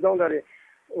မှာစုဆောင်းထားတဲ့ဥ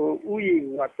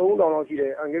ယျာဉ်က3000လောက်ရှိ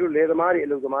တယ်အန်ကယ်တို့လယ်သမားတွေအ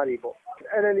လုပ်သမားတွေပေါ့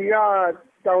NLD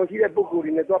ကတောင်းရှိတဲ့ပုဂ္ဂိုလ်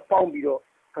တွေနဲ့တော့ပေါင်းပြီးတော့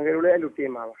အန်ကယ်တို့လည်းအဲ့လို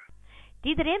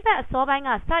တင်ပါပါဒီသတင်းပတ်အစောပိုင်းက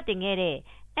စတင်ခဲ့တဲ့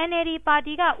NLD ပါ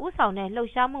တီကဦးဆောင်တဲ့လှု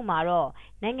ပ်ရှားမှုမှာတော့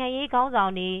နိုင်ငံရေးခေါင်း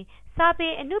ဆောင်တွေစာပေ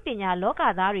အမှုပညာလော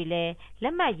ကသားတွေလည်းလ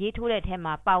က်မှတ်ရေးထိုးတဲ့ထဲ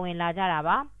မှာပါဝင်လာကြတာ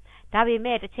ပါဒါပေ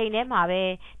မဲ့တစ်ချိန်တည်းမှာ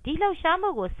ပဲဒီလှုပ်ရှားမှု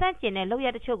ကိုစန့်ကျင်တဲ့လုပ်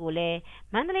ရတချို့ကိုလည်း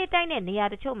မန္တလေးတိုင်းနဲ့နေရာ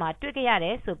တချို့မှာတွေ့ကြရ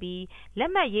တယ်ဆိုပြီး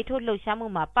လက်မှတ်ရေးထိုးလှုပ်ရှားမှု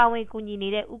မှာပါဝင်ကူညီနေ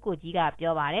တဲ့ဦးကိုကြီး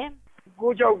ကပြောပါတယ်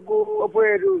969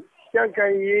အဖွဲ့တို့ကြံ့ခို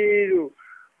င်ရေးတို့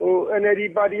NLD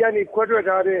ပါတီကနေခွဲထွက်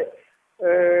ထားတဲ့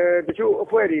တချို့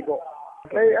အဖွဲ့တွေပေါ့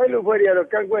အဲ့လိုဖွဲ့တွေကတော့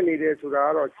ကန့်ကွက်နေတယ်ဆိုတာ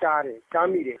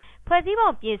ကတော့ကြားမိတယ်ဖွဲ့စည်း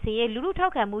ပုံပြင်ဆင်ရေးလူထုထော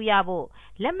က်ခံမှုရဖို့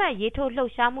လက်မှတ်ရေးထိုး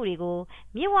လှုပ်ရှားမှုတွေကို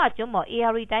မြစ်ဝကျွန်းပေါ်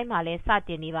AR တိုင်းမှာလည်းစ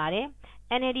တင်နေပါတယ်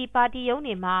။ NLD ပါတီရုံး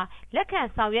တွေမှာ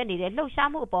လက်ခံဆောင်ရွက်နေတဲ့လှုပ်ရှား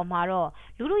မှုအပေါ်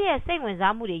မှာတော့လူထုရဲ့စိတ်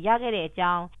ဝင်စားမှုတွေရခဲ့တဲ့အ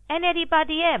ကြောင်း NLD ပါ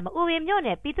တီရဲ့မအူပင်မြို့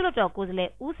နယ်ပြည်သူ့လွှတ်တော်ကိုယ်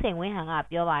စားလှယ်ဦးစိန်ဝင်းဟန်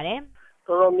ကပြောပါတယ်။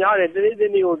တော်တော်များတယ်တ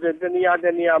နေ့ကို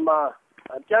တနေရာမှာ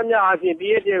ကြမ်းများအပြင်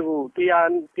တရက်ကို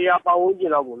100ပတ်ဝ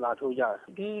န်းကျင်လောက်ကိုလာထိုးကြတယ်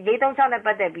ဒီ436နဲ့ပ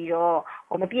တ်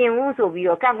သက်ပြီးတော့မပြင်ဘူးဆိုပြီး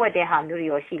တော့ကန့်ကွက်တဲ့ဟာမျိုး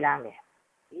တွေရောရှိလား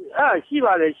မယ်ရှိပါ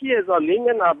တယ်ရှိရဆိုတော့4မျ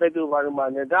က်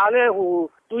နှာပဲတို့ပါလို့မှလည်းဒါလ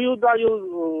ည်းတူယူသားယူ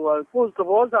ကိုယ်သ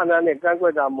ဘောဆန္ဒနဲ့ကန့်ကွ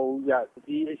က်တာမဟုတ်ဘူးကြ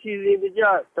ဒီအစီအစဉ်တကျ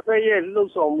တစ်ဖက်ရဲ့လှုပ်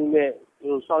ဆောင်မှု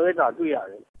နဲ့ဆောင်ရွက်တာတွေ့ရတ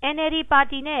ယ် NLD ပါ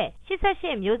တီနဲ့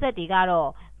88မျိုးဆက်တွေကတော့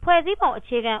ဖွဲ့စည်းပုံအ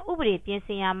ခြေခံဥပဒေပြင်ဆ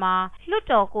င်ရာမှာလွှတ်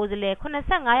တော်ကိုယ်စားလှယ်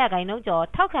85%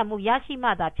ကျော်ထောက်ခံမှုရ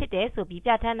ရှိမှသာဖြစ်တယ်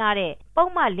ဆိုပြီးပြဋ္ဌာန်းထားတဲ့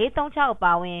ပုံမှန်436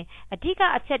အပါအဝင်အဓိ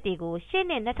ကအချက်တွေကိုရှေ့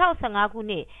နှစ်2015ခု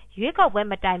နှစ်ရွေးကောက်ပွဲ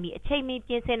မတိုင်မီအချိန်မီပြ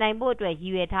င်ဆင်နိုင်ဖို့အတွက်ရ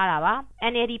ည်ရွယ်ထားတာပါ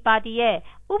NLD ပါတီ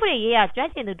ရဲ့ဥပဒေရေးရာ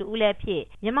ကျွမ်းကျင်သူတူဦးလည်းဖြစ်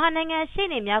မြန်မာ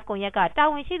နိုင်ငံရှေ့နေများကွန်ရက်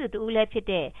ကတာဝန်ရှိသူတူဦးလ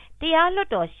ည်းဖြစ်တဲ့တရား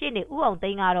လွှတ်တော်ရှေ့နေဦးအောင်သိ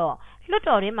န်းကတော့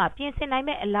လွှတ်တော်ထဲမှာပြင်ဆင်နိုင်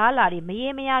မဲ့အလားအလာတွေမ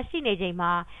ရေမရာရှိနေ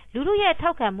ချိန်မှာလူထုရဲ့ထော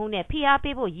က်ခံမှုနဲ့ဖိ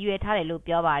အားပေးဖို့ရည်ရွယ်ထား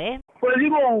တယ်လို့ပြောပါတယ်ဖွဲ့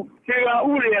စည်းပုံခြေကဥ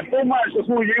ပဒေရဲ့ပုံမှန်တစ်ခု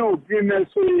ချင်းကိုပြင်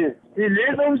မယ်ဆိုရင်ဒီ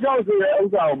436ဆိုတဲ့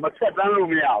ဥစ္စာကိုမဆက်တမ်းလို့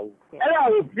မရဘူးအဲ့ဒါ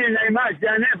ကိုပြင်နိုင်မှကျ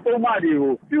န်တဲ့ပုံမှန်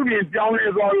တွေကိုပြုပြင်ပြောင်းလဲ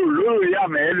သွားလို့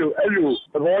ရမယ်လို့အဲ့လို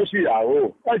သဘောရှိတာကို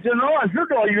ကျွန်တော်က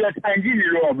လွှတ်တော်ကြီးပဲထိုင်ကြ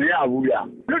ည့်နေတော့မရဘူးဗျ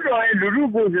လွှတ်တော်ရဲ့လူထု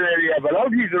ကိုယ်စားလှယ်တွေကဘယ်လောက်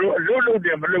ထိသူတို့အလုပ်လုပ်တ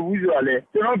ယ်မလုပ်ဘူး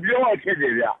ဆိုတာလဲကျွန်တော်ပြောရခက်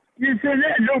တယ်ဗျပြင်ဆင်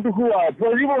တဲ့အလုပ်တစ်ခုက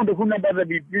ဖွဲ့စည်းပုံတစ်ခုနဲ့ပတ်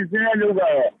သက်ပြီးပြင်ဆင်တဲ့အလုပ်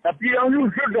ကတော့ပြည်အောင်စု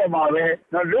လွှတ်တော်မှာပဲ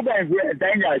လုပ်ပိုင်ခွင့်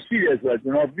အတိုင်းအတာရှိတယ်ဆိုတော့ကျွ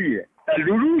န်တော်သိ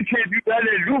တယ်လူထုခြေပြုထား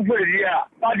တဲ့လူဖွဲ့ကြီးက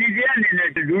ပါတီကြီးအနေနဲ့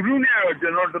လူထုနဲ့တော့ကျွ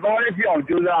န်တော်တော်တော်လေးဖြစ်အောင်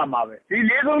ကြိုးစားရမှာပဲဒီ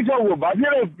436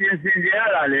ကိုဘာဖြစ်လို့ပြင်ဆင်ကြ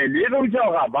ရတာလဲ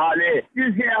436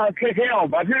ကဘာလဲပြင်ဆင်အောင်ခက်ခဲ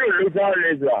အောင်ဘာဖြစ်လို့လုပ်ထား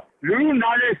လဲ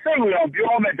ဆိုတာလူထုနားလဲစိတ်ဝင်အောင်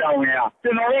ပြောမှတာဝန်က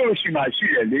ကျွန်တော်တို့ရှိမှ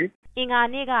ရှိတယ်လေအင်္ဂါ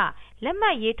နေ့က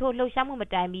လက်မှတ်ရေးထိုးလှုပ်ရှားမှု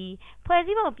မတိုင်မီဖွဲ့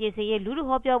စည်းပုံပြင်ဆင်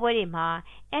ရေးလူထုဟောပြောပွဲတွေမှာ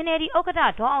NLD ဥက္ကဋ္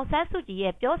ဌဒေါ်အောင်ဆန်းစုကြည်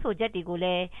ရဲ့ပြောဆိုချက်တွေကို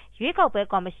လည်းရွေးကောက်ပွဲ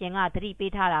ကော်မရှင်က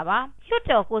သတိပေးထားတာပါလွှတ်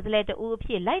တော်ကိုယ်စားလှယ်တဦးအဖြ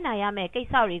စ်လိုက်နာရမယ့်ကိစ္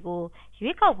စတွေ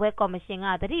ကိုရွေးကောက်ပွဲကော်မရှင်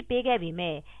ကသတိပေးခဲ့ပေ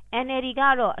မဲ့ NLD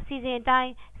ကတော့အစီအစဉ်အတို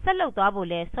င်းဆက်လုပ်သွားဖို့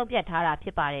လဲဆုံးဖြတ်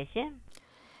ထားတာဖြစ်ပါတယ်ရှင်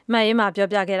မှတ်ရေးမှာပြော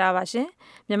ပြ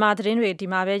ခဲ့တာပါရှင်မြန်မာသတင်း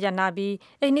တွေဒီမှာပဲ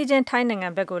ရနာပြီးအိမ်နီးချင်းထိုင်းနိုင်ငံ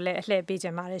ဘက်ကိုလည်းအလှည့်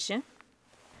ပေးကြပါရရှင်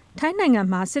ထိုင်း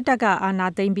နိုင်ငံမှာစစ်တပ်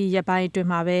ကအာဏာသိမ်းပြီးရပ်ပိုင်းအတွ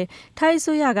င်းမှာပဲထိုင်း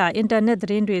အစိုးရကအင်တာနက်သ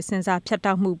တင်းတွေစင်စာဖြတ်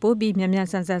တောက်မှု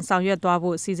ပိုပြီးမြန်မြန်ဆန်ဆန်ဆောင်ရွက်သွား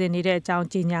ဖို့စီစဉ်နေတဲ့အကြောင်း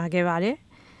ကြေညာခဲ့ပါတယ်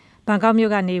။ဘန်ကောက်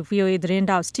မြို့ကနေ VOA သတ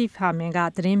င်းတောက် Steve Harman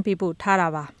ကသတင်းပေးပို့ထားတာ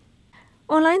ပါ။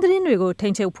 အွန်လိုင်းသတင်းတွေ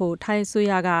ကိုထိန်းချုပ်ဖို့ထိုင်းအစိုး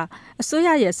ရကအစိုးရ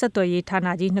ရဲ့ဆက်သွယ်ရေးဌာန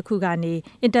ကြီးနှစ်ခု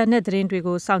ကနေအင်တာနက်သတင်း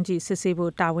တွေကိုစောင့်ကြည့်စစ်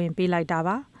ဆေးဖို့တာဝန်ပေးလိုက်တာ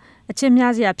ပါ။အချင်း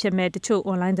များစရာဖြစ်မဲ့တချို့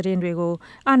အွန်လိုင်းသတင်းတွေ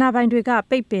ကိုအာဏာပိုင်တွေက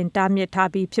ပိတ်ပင်တားမြစ်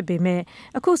ထားပြီးဖြစ်ပေမဲ့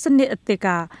အခုစနစ်အသစ်က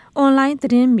အွန်လိုင်းသတ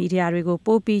င်းမီဒီယာတွေ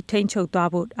ကိုပို့ပြီးထိန်း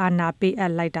ချုပ်သွားဖို့အာဏာပေး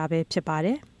အပ်လိုက်တာပဲဖြစ်ပါ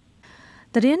တယ်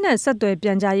။သတင်းနဲ့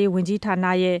ဆက်သွယ်ပြန်ကြားရေးဝန်ကြီးဌာန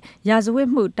ရဲ့ရာဇ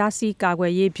ဝတ်မှုတားဆီးကာကွ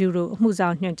ယ်ရေးဗျူရိုအမှုဆော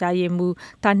င်ညွှန်ကြားရေးမှူး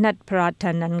Thanat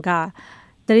Prathanan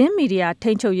ကသတင်းမီဒီယာ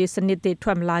ထိန်းချုပ်ရေးစနစ်သစ်ထွ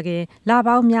က်မလာခင်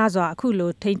လပေါင်းများစွာ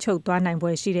အခုလိုထိန်းချုပ်သွား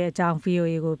နိုင်ပွဲရှိတဲ့အကြောင်း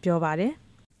VOA ကိုပြောပါတယ်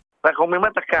แต่คงมีม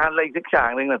าตรการอะไรสักอย่าง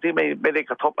นึงนะที่ไม่ได้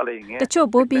กระทบอะไรอย่างเงี้ยတ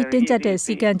ချို့ပိုပြီးတင်းကျပ်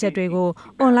တဲ့စီကံချက်တွေ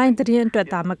ကိုအွန်လိုင်းသတင်း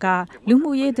အတွက်သာမ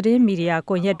ကလူမှုရေးသတင်းမီဒီယာ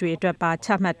ကွန်ရက်တွေ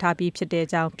အတွက်ပါချမှတ်ထားပြီးဖြစ်တဲ့အ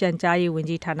ကြောင်းပြန်ကြားရေး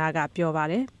ဝန်ကြီးဌာန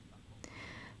ကပြောပါတယ်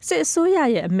စစ်အစိုး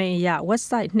ရရဲ့အမိန့်အရ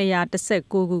website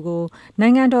 219ခုကိုနို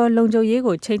င်ငံတော်လုံခြုံရေး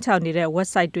ကိုချိန်ချောက်နေတဲ့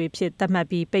website တွေဖြစ်သတ်မှတ်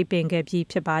ပြီးပိတ်ပင်ခဲ့ပြီး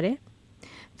ဖြစ်ပါတယ်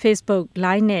Facebook,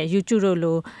 Line နဲ့ YouTube တို့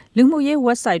လိုလူမှုရေး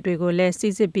website တွေကိုလည်း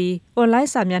စီစစ်ပြီး online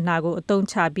စာမျက်နှာကို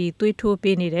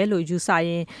အသုံးချပြီးသွေးထိုးပေးနေတယ်လို့ယူဆ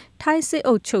ရင်ထိုင်းစစ်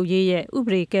အုပ်ချုပ်ရေးရဲ့ဥ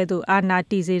ပဒေကဲ့သို့အာဏာ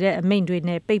တည်စေတဲ့အမိန့်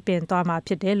တွေနဲ့ပိတ်ပင်သွားမှာ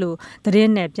ဖြစ်တယ်လို့သ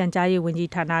တင်းနဲ့ပြန်ကြားရေး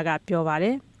ဝန်ကြီးဌာနကပြောပါတ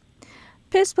ယ်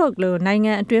။ Facebook လိုနိုင်ငံ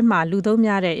အတွင်း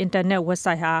မှာလူသုံးများတဲ့ internet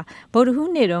website ဟာဗုဒ္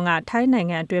ဓဟူးနေ့တုန်းကထိုင်းနိုင်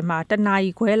ငံအတွင်းမှာတနာ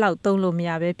ရီခွဲလောက်သုံးလို့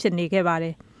မရဘဲဖြစ်နေ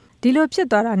ခဲ့ပါတယ်။ဒီ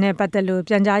လိုဖြစ်သွားတာနဲ့ပတ်သက်လို့ပြ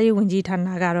န်ကြားရေးဝန်ကြီးဌာ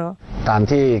နကတော့ตา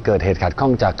มที่เกิดเหตุขัดข้อ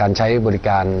งจากการใช้บริก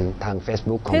ารทาง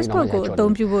Facebook ของพี่น้องประชาชนကို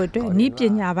အသုံးပြုဖို့အတွက်နည်းပ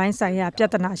ညာပိုင်း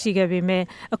ဆိုင်ရာပြဿနာရှိခဲ့ပေ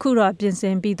မဲ့အခုတော့ပြင်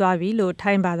ဆင်ပြီးသွားပြီလို့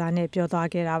ထိုင်းဘာသာ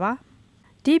နဲ့ပြောသွားခဲ့တာပါ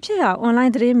ဒီဖြစ်ဟာအွန်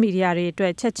လိုင်းသတင်းမီဒီယာတွေ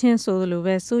အတွက်ချက်ချင်းဆိုလို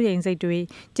ပဲစိုးရိမ်စိတ်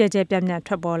တွေကြဲကြဲပြန့်ပြ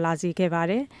န့်ထွက်ပေါ်လာစေခဲ့ပါ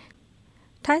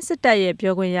တယ်ထိုင်းစစ်တပ်ရဲ့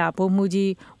ပြောခွင့်ရ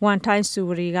ဗိုလ်မှူးကြီးဝန်ထိုင်းစု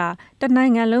ဝရီကတနိုင်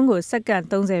ငံလုံးကိုစက္ကန့်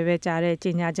30ပဲကြာတဲ့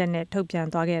ကြေညာချက်နဲ့ထုတ်ပြန်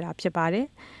သွားခဲ့တာဖြစ်ပါတယ်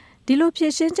ဒီ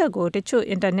လိုဖြည့်ရှင်းချက်ကိုတချို့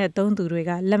အင်တာနက်သုံးသူ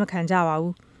တွေကလက်မခံကြပါ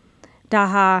ဘူး။ဒါ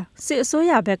ဟာစစ်အစိုး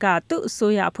ရဘက်ကသူ့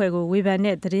အစိုးရအဖွဲ့ကိုဝေ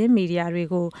ဖန်တဲ့သတင်းမီဒီယာတွေ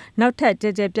ကိုနောက်ထပ်ကြဲ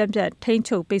ကြဲပြန့်ပြန့်ထိန်း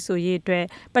ချုပ်ပိတ်ဆို့ရေး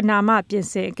အတွက်ပဏာ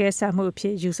မပြင်ဆင်အကဲဆတ်မှုအဖြ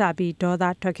စ်ယူဆပြီးဒေါ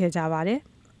သထွက်ခဲ့ကြပါတယ်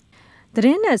။သတ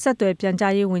င်းနဲ့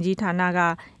ဆက်သွယ်ပြန်ကြားရေးဝန်ကြီးဌာန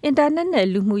ကအင်တာနက်နဲ့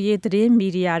လူမှုရေးသတ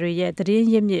င်းမီဒီယာတွေရဲ့သတင်း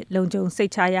ရင်းမြစ်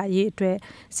လုံခြုံစိတ်ချရရေးအတွက်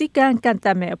စီကံကန့်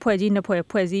သက်မဲ့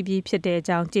အဖွဲ့ကြီးနှစ်ဖွဲ့ဖွဲ့စည်းပြီးဖြစ်တဲ့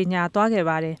အကြောင်းကြေညာသွားခဲ့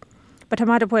ပါတယ်။ပထ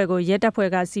မတစ်ဖွဲ့ကိုရဲတပ်ဖွဲ့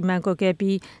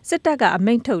ကစီမံကွပ်ကဲပြီးစစ်တပ်က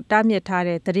အမိန့်ထုတ်တားမြစ်ထား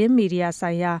တဲ့သတင်းမီဒီယာ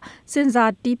ဆိုင်ရာစင်စာ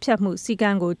တီးဖြတ်မှုစီ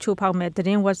ကံကိုချိုးဖောက်မဲ့သတ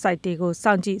င်း website တွေကို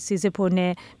စောင့်ကြည့်စစ်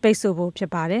ဆေးဖို့နဲ့ပိတ်ဆို့ဖို့ဖြစ်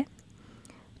ပါတယ်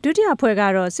။ဒုတိယဖွဲ့က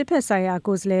တော့စစ်ဖက်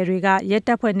ဆိုင်ရာကိုယ်စားလှယ်တွေကရဲတ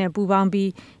ပ်ဖွဲ့နဲ့ပူးပေါင်းပြီး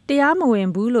တရားမဝင်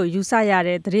ဘူးလို့ယူဆ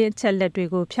ရတဲ့သတင်းအချက်လက်တွေ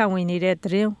ကိုဖြန့်ဝေနေတဲ့သ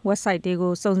တင်း website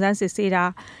တွေကိုစုံစမ်းစစ်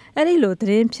ဆေးတာအဲဒီလိုသတ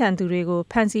င်းဖြန့်သူတွေကို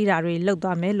ဖမ်းဆီးတာတွေလုပ်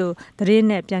သွားမယ်လို့သတင်း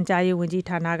နဲ့ပြန်ကြားရေး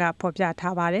ဝန်ကြီးဌာန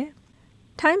ကဖော်ပြထားပါတယ်။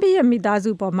ထိုင်းပြည်ရဲ့မိသား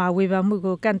စုပေါ်မှာဝေဖန်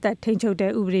မှုကိုကန့်သက်ထိန်းချုပ်တဲ့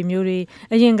ဥပဒေမျိုးတွေ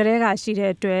အရင်ကတည်းကရှိတဲ့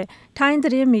အတွက်ထိုင်းသ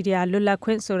တင်းမီဒီယာလွတ်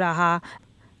လပ်ခွင့်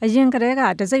ဆိုတာဟာအရင်ကတည်း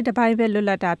ကတစိမ့်တစ်ပိုင်းပဲလွတ်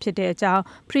လပ်တာဖြစ်တဲ့အကြောင်း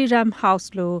Freedom House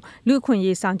လို့လူ့အခွင့်အ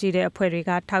ရေးဆောင်ကြည့်တဲ့အဖွဲ့တွေ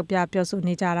ကထောက်ပြပြော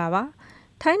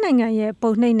ဆိုနေကြတာပါထိုင်းနိုင်ငံ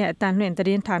ရဲ့ပုံနှိပ်နဲ့အတန်လွှင့်သတ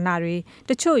င်းဌာန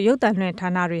တွေတချို့ရုပ်သံလွှ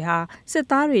င့်ဌာနတွေဟာစစ်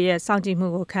သားတွေရဲ့စောင့်ကြည့်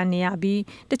မှုကိုခံနေ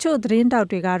ရပြီးတချို့သတင်း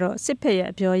တောက်တွေကတော့စစ်ဖက်ရဲ့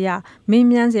အပြောအရမ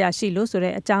င်းမြန်းစရာရှိလို့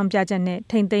ဆိုတဲ့အကြောင်းပြချက်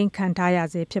နဲ့ထိမ့်သိမ်းခံထား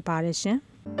ရစေဖြစ်ပါတယ်ရှင်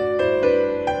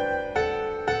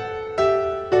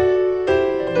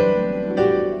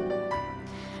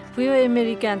VOA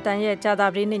American တန်ရဲ့ကြာသ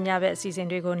ပတေးနေ့ညဘက်အစီအစဉ်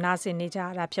တွေကိုနားဆင်နေကြ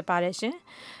ရတာဖြစ်ပါတယ်ရှင်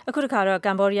။အခုတစ်ခါတော့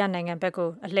ကမ္ဘောဒီးယားနိုင်ငံဘက်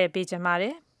ကိုအလှည့်ပေးကြပါ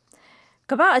မယ်။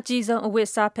ကမ္ဘာအကြီးဆုံးအဝတ်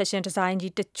အစားဖက်ရှင်ဒီဇို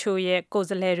င်းကြီးတချို့ရဲ့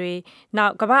ကိုယ်စားလှယ်တွေနောက်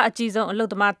ကမ္ဘာအကြီးဆုံး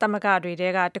အလုပ်သမားသမဂ္ဂ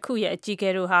တွေတဲကတခုရဲ့အကြီးအကဲ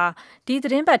တို့ဟာဒီ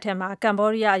သတင်းပတ်ထဲမှာကမ္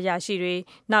ဘောဒီးယားအရာရှိတွေ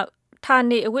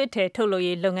နောက်ဌာနေအဝတ်အ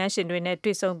ထည်ထုတ်လုပ်ရေးလုပ်ငန်းရှင်တွေနဲ့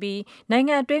တွေ့ဆုံပြီးနိုင်ငံ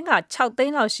အတွင်းက6သိ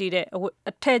န်းလောက်ရှိတဲ့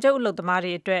အထည်ချုပ်အလုပ်သမား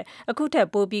တွေအတွက်အခုထက်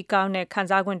ပိုပြီးကောင်းတဲ့ခံ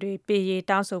စား권တွေပေး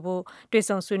ရေးတောင်းဆိုဖို့တွေ့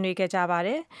ဆုံဆွေးနွေးခဲ့ကြပါ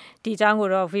တယ်။ဒီအကြောင်း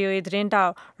ကိုတော့ VOA သတင်းတော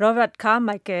က် Robert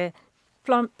Carmichael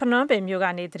ဖနွမ်းပင်မြို့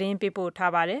ကနေသတင်း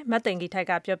ပေးပို့ထားပါတယ်။မတ်သိင်ကြီးထိုက်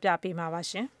ကပြောပြပေး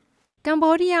မှာပါရှင်။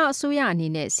ကမ္ဘောဒီးယားအစိုးရ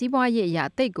အနေနဲ့စီးပွားရေး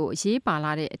အရာတိတ်ကိုအရေးပါလာ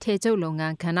တဲ့အထည်ချုပ်လုပ်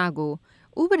ငန်းကဏ္ဍ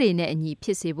ကိုဥပဒေနဲ့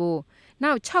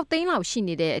အညီဖြစ်စေဖို့နောက်6သိန်းလောက်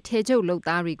ရှိနေတဲ့အထည်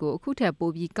ချုပ်လုပ်သားတွေကိုအခုထက်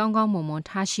ပိုပြီးကောင်းကော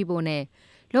င်းမွန်မွန်ထားရှိဖို့နဲ့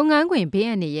လုပ်ငန်းခွင်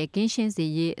ဘေးအန္တရာယ်ကင်းရှင်းစေ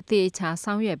ရေးအသေးအ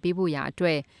ချာဆောင်ရွက်ပေးဖို့ရာအတွ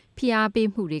က်ဖိအားပေး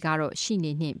မှုတွေကတော့ရှိ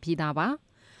နေနှင့်ပြီးသားပါ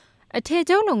။အထည်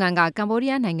ချုပ်လုပ်ငန်းကကမ္ဘော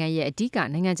ဒီးယားနိုင်ငံရဲ့အဓိက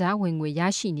နိုင်ငံခြားဝင်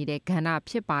ငွေရရှိနေတဲ့ကဏ္ဍ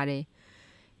ဖြစ်ပါတယ်။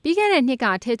 ပြီးခဲ့တဲ့နှစ်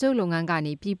ကအထည်ချုပ်လုပ်ငန်း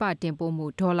ကနေပြည်ပတင်ပို့မှု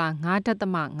ဒေါ်လာ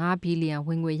 9.5 ဘီလီယံ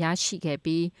ဝင်ငွေရရှိ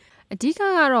ခဲ့ပြီးအဓိ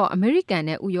ကကတော့အမေရိကန်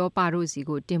နဲ့ဥရောပတို့စီ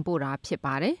ကိုတင်ပို့တာဖြစ်ပါ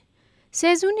တယ်။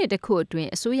ဆယ်စုနှစ်တစ်ခုအတွင်း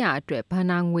အစိုးရအတွက်ဘဏ္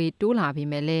ဍာငွေတိုးလာပြီ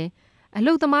မဲ့လည်းအ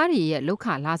လုပ်သမားတွေရဲ့လုပ်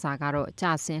ခလစာ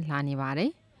ကတော့ကျဆင်းလာနေပါတယ်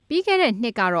။ပြီးခဲ့တဲ့နှ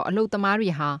စ်ကတော့အလုပ်သမား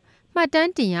တွေဟာမှတ်တ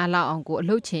မ်းတင်ရလောက်အောင်ကို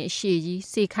အလုပ်ချိန်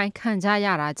အရှည်ကြီးစေခိုင်းခံကြရ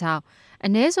တာကြောင့်အ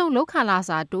ਨੇ ဆုံးလောက်ခလာ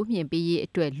စာတိုးမြင့်ပေးရေးအ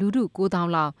တွက်လူထု9000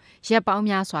လောက်ရက်ပေါင်း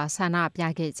များစွာဆန္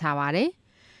ဒပြခဲ့ကြပါတယ်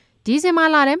။ဒီ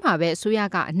ဇင်ဘာလထဲမှာပဲအစိုး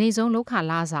ရကအနည်းဆုံးလောက်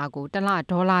ခလာစာကိုတစ်လ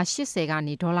ဒေါ်လာ80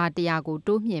ကနေဒေါ်လာ100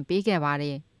ကိုတိုးမြင့်ပေးခဲ့ပါ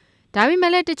တယ်။ဒါပေ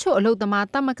မဲ့လည်းတချို့အလုပ်သမား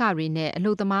သမဂ္ဂတွေနဲ့အ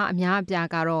လုပ်သမားအများအပြား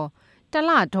ကတော့တစ်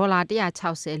လဒေါ်လာ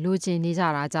160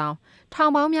လိုချင်နေကြတာကြောင့်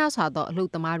ထောင်ပေါင်းများစွာသောအလုပ်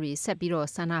သမားတွေဆက်ပြီးတော့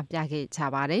ဆန္ဒပြ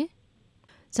ခဲ့ကြပါတယ်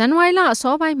။ဇန်နဝါရီလအ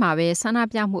စောပိုင်းမှာပဲဆန္ဒ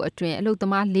ပြမှုအတွင်းအလုပ်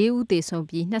သမား4ဦးသေဆုံး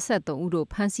ပြီး23ဦးတို့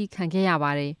ဖမ်းဆီးခံခဲ့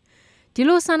ရပါတယ်။ဒီ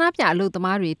လိုဆန္ဒပြအလုပ်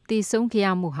သမားတွေသေဆုံးခဲ့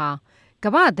ရမှုဟာ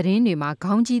ကမ္ဘာသတင်းတွေမှာ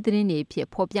ခေါင်းကြီးသတင်းတွေဖြစ်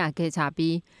ဖော်ပြ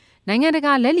ခဲ့ကြပြီးနိုင်ငံ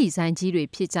တကာလက်လီဆိုင်ကြီးတွေ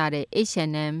ဖြစ်ကြတဲ့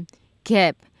H&M,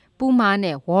 Gap, Puma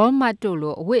နဲ့ Walmart တို့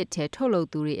လိုအဝတ်အ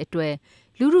ထည်ထုတ်လုပ်သူတွေ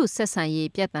အတွက်လူထုဆက်ဆံ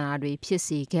ရေးပြဿနာ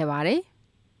တွေဖြစ်စေခဲ့ပါတယ်။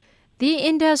 The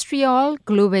Industrial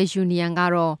Global Union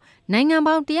ကတော့နိုင်ငံ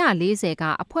ပေါင်း140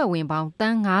ကအဖွဲ့ဝင်ပေါင်းတ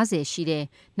န်း90ရှိတဲ့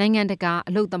နိုင်ငံတကာ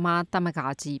အလုပ်သမားသမဂ္ဂ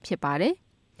ကြီးဖြစ်ပါတယ်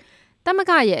။သမဂ္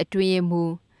ဂရဲ့အတွင်း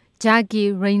ရေးမှူး Jackie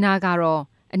Rayner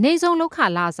ကတော့အနည်းဆုံးလောက်ခ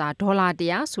လာစာဒေါ်လာ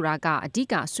100ဆိုတာက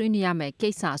အဓိကဆွေးနွေးရမ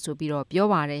ယ့်ကိစ္စ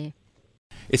ဆိုပြီးတော့ပြောပါတယ်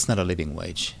။ It's not a living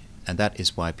wage and that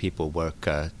is why people work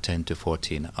 10 to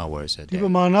 14 hours a day. ဒီ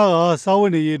ပမာဏကစား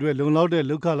ဝတ်နေရေးအတွက်လုံလောက်တဲ့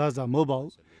လောက်ခလာစာမဟုတ်ပါဘူး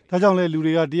။ဒါကြော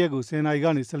င့်လဲလူတွေကတရက်ကို10နာရီ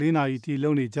ကနေ14နာရီထိ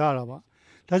လုပ်နေကြရတာပါ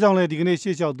။ဒါကြောင့်လဲဒီက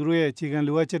နေ့ရှေ့လျှောက်သူတို့ရဲ့အ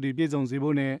ခြေခံလိုအပ်ချက်တွေပြည့်စုံစေ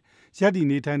ဖို့နဲ့ရပ်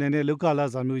တည်နေထိုင်နိုင်တဲ့လောက်ခလာ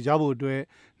စာမျိုးရဖို့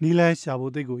အတွက်နီးလန်း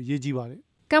ရှာဖို့သိကိုအရေးကြီးပါ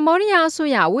တယ်ကမ္ဘောဒီးယားအ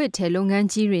စိုးရဝစ်ထဲလုပ်ငန်း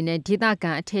ကြီးတွေနဲ့ဒေ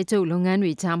သခံအထည်ချုပ်လုပ်ငန်း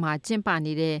တွေကြားမှာကျင်းပ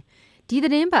နေတဲ့ဒီသ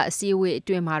တင်းပတ်အစည်းအဝေး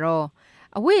အတွင်း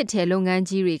မှာတော့အဝစ်ထဲလုပ်င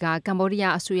န်းကြီးတွေကကမ္ဘောဒီး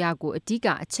ယားအစိုးရကိုအဓိက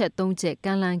အချက်၃ချက်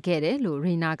ကမ်းလှမ်းခဲ့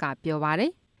တယ်လို့ရီနာကပြောပါတယ်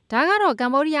။ဒါကတော့က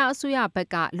မ္ဘောဒီးယားအစိုးရဘက်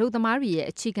ကလူသမားတွေ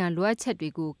ရဲ့အခြေခံလိုအပ်ချက်တွေ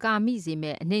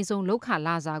ကိုကာမိစေမဲ့အနေဆုံးလောက်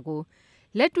ခလာစာကို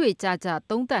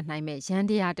လက်တွေ့ကြကြသုံးသပ်နိုင်မဲ့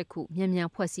ရန်တရားတစ်ခုမြန်မြန်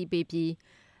ဖွဲ့စည်း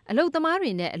ပေးပြီးအလုပ်သမား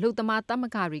တွေနဲ့အလုပ်သမားသ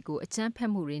မဂ္ဂတွေကိုအကြမ်း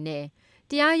ဖက်မှုတွေနဲ့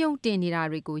တရားရုံး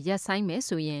တင်နေတာတွေကိုရပ်ဆိုင်း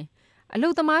မယ်ဆိုရင်အလု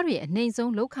ပ်သမားတွေအ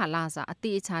နှိမ်ဆုံးလောက်ခလာစာအ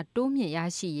သေးအချာတိုးမြင့်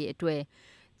ရရှိရေးအတွက်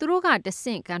သူတို့ကတ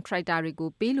ဆင့်ကန်ထရိုက်တာတွေ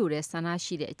ကိုပေးလိုတဲ့ဆန္ဒ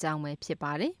ရှိတဲ့အကြောင်းပဲဖြစ်ပါ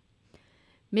တယ်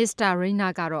။ Mr. Reina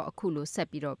ကတော့အခုလိုဆက်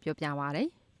ပြီးတော့ပြောပြပါတယ်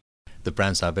။ The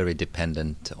brands are very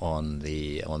dependent on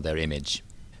their image.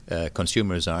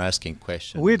 Consumers are asking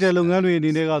questions. ဝိတဲ့လုပ်ငန်းတွေ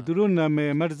အနေနဲ့ကသူတို့နာမည်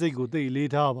အမှတ်တစိတ်ကိုသိလေး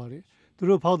ထားပါတယ်။သူ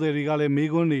တို့ဖောက်သည်တွေကလည်း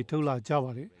မေးခွန်း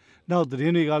တွေထုတ်လာကြပါတယ်။နောက်သ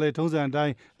တင်းတွေကလည်းထုံးစံအတို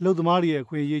င်းအလုပ်သမားတွေရဲ့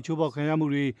အခွင့်အရေးချိုးဖောက်ခံရမှု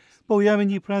တွေပုံရမ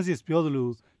င်းကြီး Francis ပြောသလို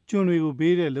ကျွန်းတွေကို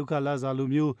ဘေးတဲ့လောက်ခလာစာ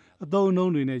လိုမျိုးအသုံးအ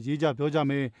နှုန်းတွေနဲ့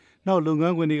ရေးကြပြောကြမယ်။နောက်လုပ်င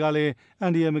န်းခွင်တွေကလည်းအ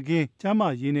န်ဒီယမကင်းကျ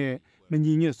မ်းမာရေးနဲ့မ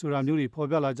ညီညွတ်ဆိုတာမျိုး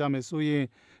တွေဖော်ပြလာကြမယ်ဆိုရင်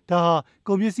ဒါဟာ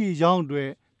ကုန်ပစ္စည်းရောင်းအတွက်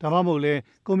ဒါမှ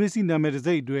မဟုတ်လဲကုန်ပစ္စည်းနာမည်တစ်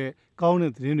စိတ်အတွက်ကော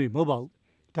င်းတဲ့သတင်းတွေမဟုတ်ပါဘူး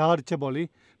။ဒါကတစ်ချက်ပေါ့လေ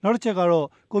။နောက်တစ်ချက်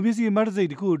ကတော့ကုန်ပစ္စည်းအမှတ်တစ်စိတ်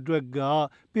တစ်ခုအတွက်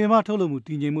ကပင်မထုတ်လုပ်မှု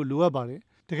တည်ငြိမ်မှုလိုအပ်ပါတယ်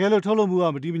။တကယ်လို့ထုတ်လုပ်မှုက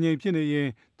မတည်မငြိမ်ဖြစ်နေ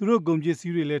ရင်သူတို့ကုန်ပစ္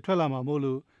စည်းတွေလည်းထွက်လာမှာမို့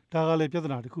လို့ဒါကလည်းပြဿ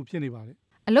နာတစ်ခုဖြစ်နေပါတယ်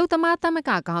။အလုတ်သမားသ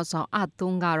မဂ္ဂခေါင်းဆောင်အသွ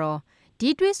န်းကတော့ဒီ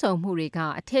တွဲဆုံမှုတွေကအ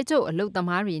ထည်ချုပ်အလုတ်သ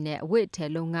မားတွေနဲ့အဝတ်အ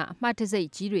ထည်လုပ်ငန်းအမှတ်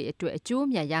တစိတ်ကြီးတွေအတွက်အကျိုးအ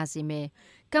မြတ်ရစေမယ်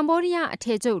။ကမ္ဘောဒီးယားအထ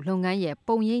ည်ချုပ်လုပ်ငန်းရဲ့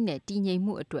ပုံရိပ်နဲ့တည်ငြိမ်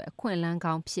မှုအတွက်အခွင့်အလ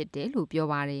မ်းကောင်းဖြစ်တယ်လို့ပြော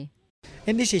ပါတယ်။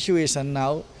 In this situation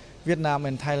now Vietnam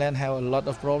and Thailand have a lot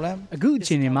of problem. အခုအ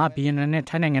ချိန်မှာဗီယက်နမ်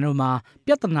နဲ့ထိုင်းနိုင်ငံတို့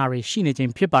မှာပြဿနာတွေရှိနေခြ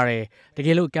င်းဖြစ်ပါတယ်။တက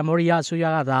ယ်လို့ကမ္ဘောဒီးယားအစိုးရ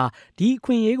ကသာဒီအ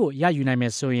ခွင့်အရေးကိုရယူနိုင်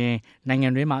မယ်ဆိုရင်နိုင်ငံ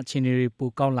တွင်းမှာအခြေအနေတွေ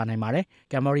ပိုကောင်းလာနိုင်ပါတယ်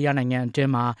။ကမ္ဘောဒီးယားနိုင်ငံအတွ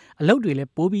င်းမှာအလုပ်တွေလည်း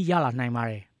ပိုပြီးရလာ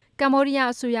နိုင်ပါတယ်။ကမ္ဘောဒီးယား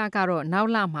အစိုးရကတော့နောက်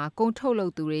လမှာကုန်ထုတ်လု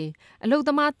ပ်သူတွေအလုပ်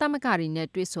သမားသမဂ္ဂတွေ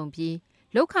နဲ့တွေ့ဆုံပြီး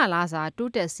လောက်ခလာစာ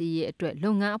တိုးတက်စီရေး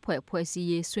အတွက်လုပ်ငန်းအဖွဲ့ဖွဲ့စည်း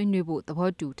ရေးဆွေးနွေးဖို့သ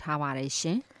ဘောတူထားပါ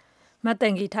တယ်ရှင်။မတ်တ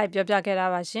န်ကြီးထိုက်ပြောပြခဲ့တာ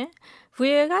ပါရှင်။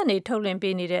 VOA ကနေထုတ်လွှင့်ပေး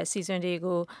နေတဲ့အစီအစဉ်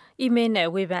တွေကိုအီးမေးလ်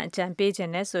နဲ့ဝေဖန်အကြံ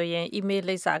ပေးခြင်းနဲ့ဆိုရင်အီး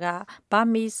မေးလ်လိပ်စာက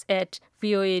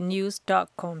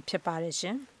burmese@voanews.com ဖြစ်ပါ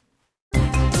တယ်ရှင်။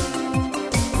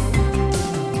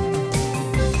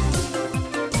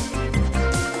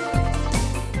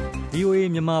 VOA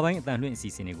မြန်မာပိုင်းအတန်လွှင့်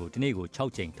အစီအစဉ်တွေကိုဒီနေ့ကို6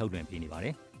ချိန်ထုတ်လွှင့်ပေးနေပါ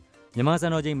တယ်။မြန်မာစံ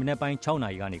တော်ချိန်မနက်ပိုင်း6နာ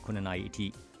ရီကနေ9နာရီ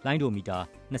အထိလိုင်းဒိုမီတာ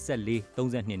24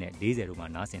 32နဲ့40တို့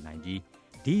မှာနားဆင်နိုင်ပြီး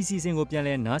ဒီအစီအစဉ်ကိုပြန်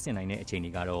လည်နားဆင်နိုင်တဲ့အ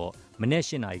ချိန်တွေကတော့မနက်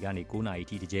8နာရီကနေ9နာရီ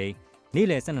ထိတစ်ချိန်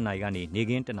နေ့လယ်12နာရီကနေနေ့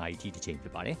ခင်း1နာရီထိတစ်ချိန်ဖြ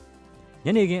စ်ပါတယ်။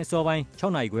ညနေခင်းအစောပိုင်း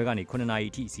6နာရီခွဲကနေ9နာရီ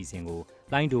ထိအစီအစဉ်ကို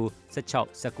လိုင်းဒို16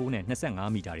 19နဲ့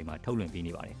25မီတာတွေမှာထုတ်လွှင့်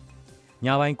ပေးနေပါတယ်။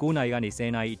ညပိုင်း9နာရီကနေ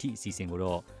10နာရီအထိအစီအစဉ်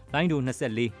ကိုတော့လိုင်းဒို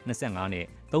24 25နဲ့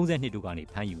32တို့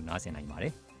ကနေဖမ်းယူနားဆင်နိုင်ပါ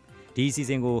တယ်။ ဒီအစီအ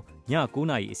စဉ်ကိုည9:00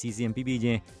နာရီအစီအ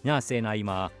စဉ်ပြီးချင်းည10:00နာရီ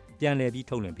မှာပြန်လည်ပြီး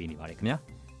ထုတ်လွှင့်ပေးနေပါတယ်ခင်ဗျာ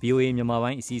VOA မြန်မာ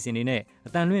ပိုင်းအစီအစဉ်တွေနဲ့အ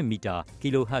တန်လွင့်မီတာ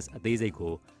kHz အသေးစိတ်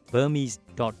ကို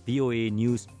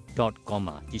burmese.voanews.com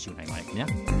မှာကြည့်ရှုနိုင်ပါတယ်ခင်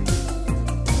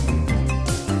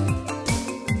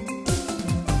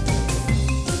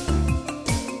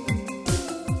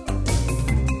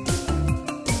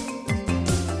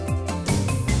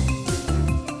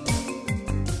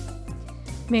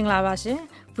င်္ဂလာပါရှင်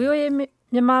VOA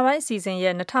မြန်မာပိုင်းအစီအ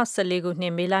စဉ်ရဲ့2014ခုနှ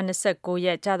စ်မေလ29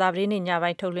ရက်ကြာသပတေးနေ့ညပို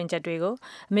င်းထုတ်လွှင့်ချက်တွေ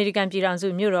ကိုအမေရိကန်ပြည်ထောင်စု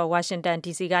မြို့တော်ဝါရှင်တန်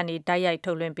DC ကနေတိုက်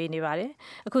ရိုက်ထုတ်လွှင့်ပေးနေပါတယ်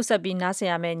။အခုဆက်ပြီးနားဆင်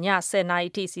ရမယ့်ည10:00နာရီ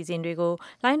အထိအစီအစဉ်တွေကို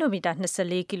လိုင်းဒိုမီတာ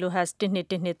24 kHz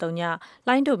 12123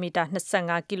ညလိုင်းဒိုမီတာ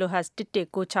25 kHz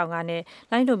 11965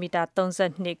နဲ့လိုင်းဒိုမီတာ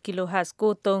32 kHz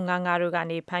 9355တို့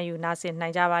ကနေဖမ်းယူနားဆင်နို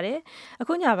င်ကြပါတယ်။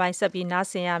အခုညပိုင်းဆက်ပြီးနား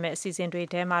ဆင်ရမယ့်အစီအစဉ်တွေ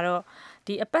ထဲ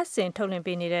မှာတော့ဒီအပတ်စဉ်ထုတ်လွှင့်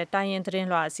ပေးနေတဲ့တိုင်းရင်းသတ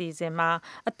င်းလွှာအစီအစဉ်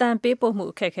မှာအတန်ပေးပို့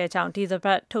မှုအခက်အခဲကြောင့်ဒီတစ်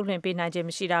ပတ်ထုတ်လွှင့်ပေးနိုင်ခြင်း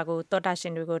မရှိတာကိုသောတာရှ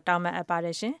င်တွေကိုတောင်းပန်အပ်ပါ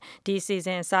တယ်ရှင်ဒီအစီအစ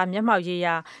ဉ်အစားမျက်မှောက်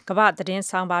ရေးရာကမ္ဘာသတ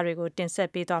င်းဆောင်ပါတွေကိုတင်ဆက်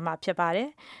ပေးသွားမှာဖြစ်ပါ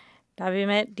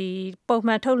တယ်ဒါပေမဲ့ဒီ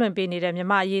ပုံမှန်ထုတ်လွှင့်ပေးနေ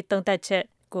တဲ့မြမအရေးသုံး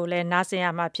သက်ချက်ကိုလည်းနားဆင်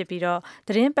ရမှာဖြစ်ပြီးတော့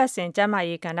သတင်းပတ်စဉ်ကျမ်းမာ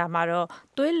ရေးကဏ္ဍမှာတော့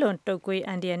သွေးလွန်တုပ်ကွေး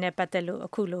အန်ဒီယန်နဲ့ပတ်သက်လို့အ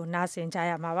ခုလိုနား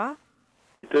ဆင်ကြရ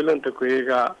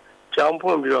မှာပါသွေးလွန်တုပ်ကွေးကကြော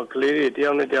င်းဖွင့်ပြီးတော့ကလေးတွေတ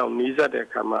ယောက်နဲ့တယောက်နီးစပ်တဲ့အ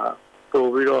ခါ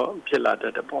မှာပို့ပြီးတော့ဖြစ်လာတ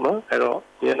တ်တယ်ပေါ့နော်အဲ့တော့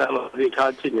ညနေမှာဒီ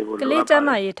ထားကြည့်နေဖို့လိုပါတယ်ကလေးကျ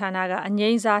မ်းမာရေးဌာနက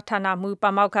အငိမ့်စားဌာနမှူးပါ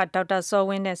မောက္ခဒေါက်တာစော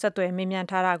ဝင်းနဲ့ဆက်သွယ်မေးမြန်း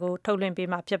ထားတာကိုထုတ်လွှင့်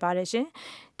ပေးမှာဖြစ်ပါ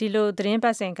တယ်ရှင်ဒီလိုသတင်းပ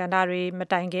တ်စဉ်ကဏ္ဍတွေ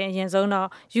မတိုင်ခင်အ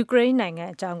ရင်ဆုံးတော့ယူကရိန်းနိုင်ငံ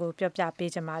အကြောင်း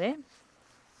ကိုပြောပြပေးချင်ပါ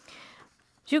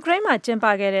တယ်ယူကရိန်းမှာကျင်းပ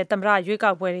ခဲ့တဲ့သမ္မ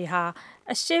တရွေးကောက်ပွဲတွေဟာ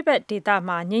အရှေ့ဘက်ဒေ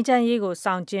သမှာငြိမ်းချမ်းရေး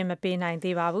ကိုဆောင်ကျဉ်မပေး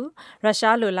နိုင်သေးပါဘူး။ရု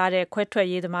ရှားလိုလားတဲ့ခွဲထွက်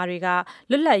ရေးသမားတွေ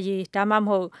ကလွတ်လပ်ရေးဒါမှမ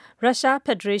ဟုတ်ရုရှား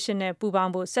ဖက်ဒရေးရှင်းနဲ့ပူး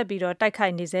ပေါင်းဖို့ဆက်ပြီးတော့တိုက်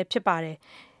ခိုက်နေဆဲဖြစ်ပါတယ်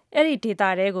။အဲ့ဒီဒေသ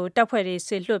တွေကိုတပ်ဖွဲ့တွေ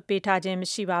ဆေလွတ်ပေးထားခြင်းမ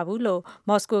ရှိပါဘူးလို့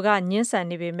မော်စကိုကညှင်း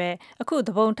ဆန်နေပေမဲ့အခုသ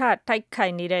ဘုံထတိုက်ခို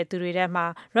က်နေတဲ့သူတွေထဲ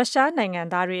မှာရုရှားနိုင်ငံ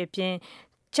သားတွေ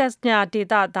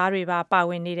အပြင်ချက်ညာဒေသသားတွေပါပါ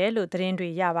ဝင်နေတယ်လို့သတင်းတွေ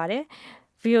ရပါတယ်။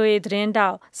 VOA သတင်းတော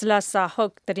က်ဇလဆာဟု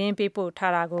တ်သတင်းပေးပို့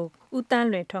ထားတာကိုဦးတန်း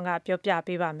လွင်ထွန်းကပြောပြ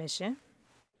ပေးပါမယ်ရှင်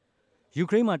။ယူ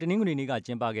ကရိန်းမှာတနင်္ဂနွေနေ့ကကျ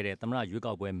င်းပခဲ့တဲ့သမ္မ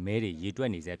တရွေးကောက်ပွဲမဲတွေရေတွက်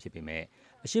နေဆဲဖြစ်ပေ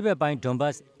မဲ့အရှေ့ဘက်ပိုင်းဒွန်ဘ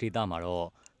တ်ဒေသမှာတော့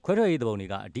ခွဲထွက်ရေးသူပုန်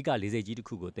တွေကအဓိကလေးစိတ်ကြီးတစ်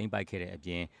ခုကိုသိမ်းပိုက်ခဲ့တဲ့အပြ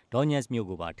င်ဒေါညက်စ်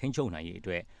မြို့ကိုပါထိန်းချုပ်နိုင်ရေး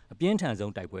အတွက်အပြင်းထန်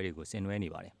ဆုံးတိုက်ပွဲတွေကို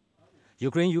ဆင်နွှဲနေပါတယ်။ယူ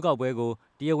ကရိန်းရွေးကောက်ပွဲ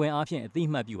ကိုတရားဝင်အားဖြင့်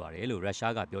အသိအမှတ်ပြုပါတယ်လို့ရု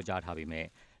ရှားကပြောကြားထားပေ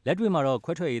မဲ့လက်တွေ့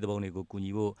မှာတော့ခွဲထွက်ရေးသူပုန်တွေ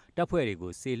ကိုကူညီဖို့တပ်ဖွဲ့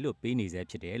တွေကိုဆေလွတ်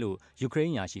ပေးနေဆဲဖြစ်တယ်လို့ယူ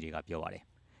ကရိန်းအရာရှိတွေကပြောပါတယ်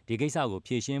။ဒီကိစ္စကို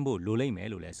ဖြေရှင်းဖို့လိုလိမ့်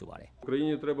မယ်လို့လည်းဆိုပါတယ်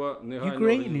။ယူ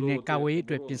ကရိန်းအနေနဲ့ကာ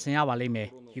ဝေးအတွက်ပြင်ဆင်ရပါလိမ့်မယ်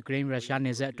။ယူကရိန်းရုရှား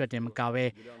နယ်စပ်အတွက်တင်မကဘဲ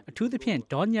အထူးသဖြင့်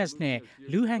ဒေါညက်စ်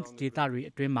နဲ့လူဟန့်စ်ဒေသ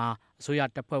တွေအတွင်းမှာအစိုးရ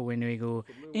တပ်ဖွဲ့ဝင်တွေကို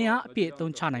အင်အားအပြည့်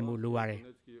အသုံးချနိုင်ဖို့လိုပါတယ်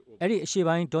။အဲ့ဒီအရှေ့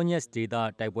ပိုင်းဒေါညက်စ်ဒေ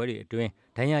သတိုက်ပွဲတွေအတွင်း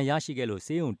ဒဏ်ရာရရှိခဲ့လို့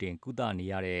ဆေးရုံတင်ကုသနေ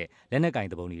ရတဲ့လက်နက်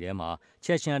ကင်သူပုန်တွေထဲ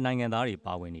မှာချက်ချန်နိုင်ငံသားတွေ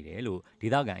ပါဝင်နေတယ်လို့ဒေ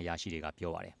သခံအရာရှိတွေ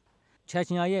ကပြောပါတယ်။ချက်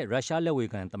ချန်ရဲ့ရုရှားလက်ဝေ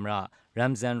ခံသမ္မတရ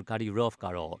မ်ဇန်ကာဒီရော့ဖ်က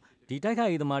တော့ဒီတိုက်ခို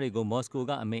က်ရေးသမားတွေကိုမော်စ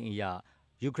ကိုကအမိန့်အရ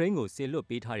ယူကရိန်း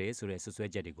ကိုဆေလွတ်ပေးထားတယ်ဆိုတဲ့ဆွ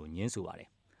ဆွဲချက်တွေကိုညှင်းဆိုပါတယ်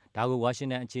။ဒါ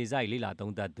ကိုဝါရှင်တန်အခြေစိုက်လေ့လာ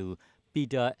သုံး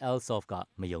သပ်သူပီတာအယ်ဆော့ဖ်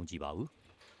ကမယုံကြည်ပါဘူး။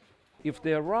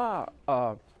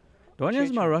ဒေါညက်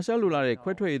စ်မှာရုရှားလိုလားတဲ့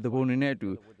ခွဲထွက်ရေးသူပုန်တွေနဲ့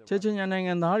အတူချက်ချင်ညာနိုင်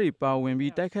ငံသားတွေပါ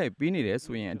ဝင်ပြီးတိုက်ခိုက်ပေးနေ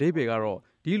တယ်ဆိုရင်အဓိပ္ပာယ်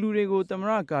ကတော့ဒီလူတွေကိုသမ္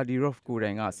မတကာဒီရော့ဖ်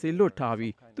ကိုယ်တိုင်ကဆေလွတ်ထား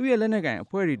ပြီးသူ့ရဲ့လက်နက်ကိုင်အ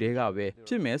ဖွဲ့တွေထဲကပဲ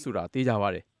ဖြစ်မယ်ဆိုတာသိကြပါ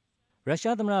တယ်။ရု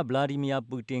ရှားသမ္မတဗလာဒီမီယာ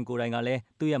ပူတင်ကိုယ်တိုင်ကလည်း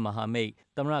သူ့ရဲ့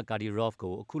မဟာမိတ်သမ္မတကာဒီရော့ဖ်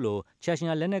ကိုအခု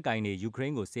လိုချက်ချင်ညာလက်နက်ကိုင်တွေယူကရိ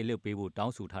န်းကိုဆေလွတ်ပေးဖို့တော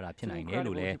င်းဆိုထားတာဖြစ်နိုင်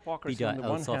တယ်လို့လည်းပီတာအ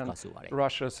ယ်ဆော့ဖ်ကဆိုပါ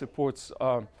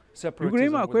တယ်ယူကရိ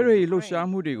န်းမှာခွဲထွက်ရေး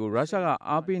လှုပ်ရှားမှုတွေကိုရုရှား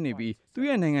ကအားပေးနေပြီးသူ့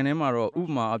ရဲ့နိုင်ငံထဲမှာတော့ဥ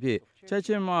ပမာအဖြစ်ချက်ချ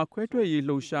င်းမှာခွဲထွက်ရေး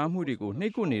လှုပ်ရှားမှုတွေကို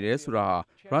နှိပ်ကွပ်နေတယ်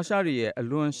ဆိုတာဟာရုရှားတွေရဲ့အ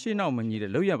လွန်ရှေ့နောက်မညီ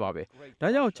တဲ့လုပ်ရပါပဲ။ဒါ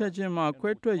ကြောင့်ချက်ချင်း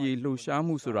မှာခွဲထွက်ရေးလှုပ်ရှား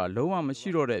မှုဆိုတာလုံးဝမ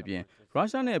ရှိတော့တဲ့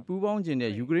အပြင်ရုရှားနဲ့ပူးပေါင်းခြင်း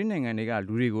တဲ့ယူကရိန်းနိုင်ငံတွေကလူ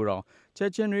တွေကိုတော့ချ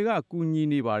က်ချင်းတွေ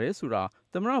ကကူညီနေပါတယ်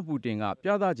ဆိုတာသမ္မတပူတင်က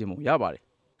ပြသခြင်းပုံရပါတယ်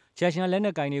။ချက်ချင်းလက်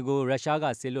နက်ကိုင်တွေကိုရုရှား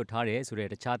ကဆေလွတ်ထားတယ်ဆို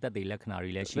တဲ့တခြားသက်သေလက္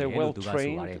ခဏာတွေလည်းရှိတယ်လို့သူကဆို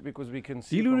ပါတယ်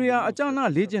။ဒီလူတွေဟာအကြ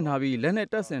မ်းနာလေ့ကျင့်ထားပြီးလက်နက်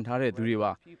တပ်ဆင်ထားတဲ့သူ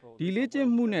တွေပါ။ဒီလေ့ကျင့်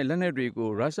မှုနဲ့လက်နက်တွေကို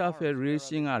ရုရှားဖက်ဒ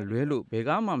ရေးရှင်းကလွဲလို့ဘယ်က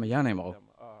မှမရနိုင်ပါဘူး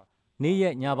။နေ့ရ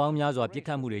က်ညပေါင်းများစွာပစ်ခ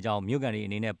တ်မှုတွေကြောင့်မြို့ကန်တွေ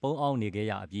အနေနဲ့ပုံအောင်နေ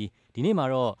ခဲ့ရပြီးဒီနေ့မှာ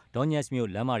တော့ဒေါညက်စ်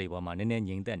မြို့လမ်းမတွေပေါ်မှာနည်းနည်း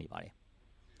ငြိမ်သက်နေပါတယ်။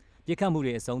ပြစ်ခတ်မှု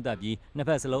တွေအဆုံးသတ်ပြီးနှစ်ဖ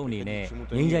က်စလုံးအနေ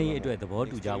နဲ့ငြိမ်းချမ်းရေးအတွက်သဘော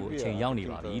တူကြဖို့အချိန်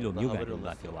ရောက်နေပါပြီလို့မြို့ကန်တို့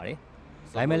ကပြောပါတယ်။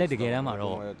ဒါပေမဲ့လည်းတကယ်တမ်းမှာ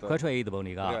တော့ခွဲထွက်ရေးသူပုန်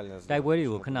တွေကတိုက်ပွဲ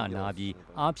တွေကိုခဏ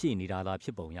နားပြီးအားဖြ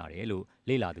ည့်နေတာသာဖြစ်ပုံရတယ်လို့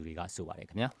လေ့လာသူတွေကဆိုပါ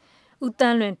တယ်ခင်ဗျာ။ဦး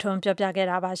တန်းလွင်ထွန်းပြောပြခဲ့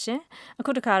တာပါရှင်။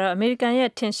အခုတခါတော့အမေရိကန်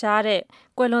ရဲ့ထင်ရှား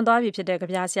တဲ့ကွယ်လွန်သွားပြီဖြစ်တဲ့က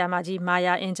ဗျာဆရာ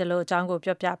မကြီးမာယာအင်ဂျလိုအကြောင်းကို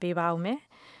ပြောပြပေးပါဦးမယ်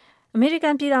။ အမေရိက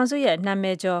န်ပြည်ထောင်စုရဲ့နာမ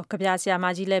ည်ကျော်ကဗျာဆရာမ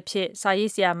ကြီးလည်းဖြစ်စာ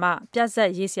ရေးဆရာမပြဇာ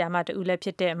တ်ရေးဆရာမတူလည်းဖြ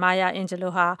စ်တဲ့မာယာအင်ဂျ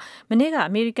လိုဟာမနေ့က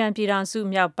အမေရိကန်ပြည်ထောင်စု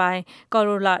မြောက်ပိုင်းကယ်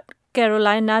ရို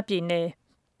လိုင်းနားပြည်နယ်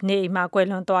နေမှာကွယ်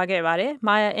လွန်သွားခဲ့ပါတယ်။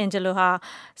မာယာအင်ဂျလိုဟာ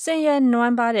ဆင်းရဲနွ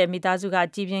မ်းပါးတဲ့မိသားစုက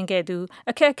ကြီးပြင်းခဲ့သူ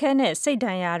အခက်အခဲနဲ့စိတ်ဒ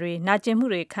ဏ်ရာတွေနာကျင်မှု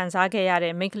တွေခံစားခဲ့ရ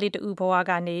တဲ့မိန်းကလေးတူဘဝ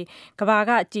ကနေကဘာ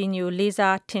ကကြည်ညိုလေး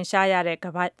စားထင်ရှားရတဲ့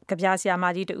ကဗျာဆရာမ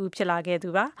ကြီးတူဖြစ်လာခဲ့သူ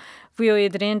ပါ။ VOA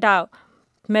သတင်းတောက်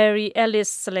Mary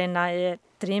Alice Selena ရဲ့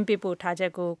သတင်းပေးပို့ထားချ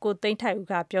က်ကိုသိန်းထိုက်ဦး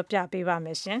ကပြောပြပေးပါမ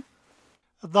ယ်ရှင်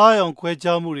။အသားရောင်ခွဲ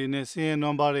ခြားမှုတွေနဲ့ဆင်းရဲနွ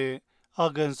မ်းပါးတဲ့အာ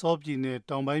ဂန်ဆော့ပြည်နယ်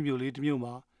တောင်ပိုင်းမြို့လေးတစ်မြို့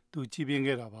မှာသူကြီးပြင်း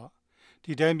ခဲ့တာပါ။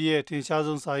ဒီတိုင်းပြည်ရဲ့ထင်ရှား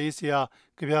ဆုံးစာရေးဆရာ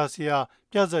ကဗျာဆရာ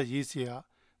ပြဇာတ်ရေးဆရာ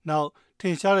နောက်ထ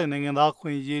င်ရှားတဲ့နိုင်ငံသားခွ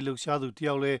င့်ရေးလှုပ်ရှားသူတ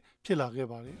ယောက်လည်းဖြစ်လာခဲ့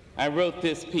ပါတယ်။ I wrote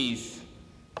this piece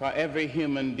for every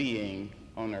human being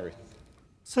on earth.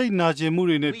 စိတ်နာကျင်မှု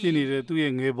တွေနဲ့ပြည်နေတဲ့သူ့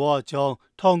ရဲ့ငယ်ဘဝအကြောင်း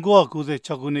1996ခု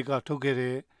နှစ်ကထုတ်ခဲ့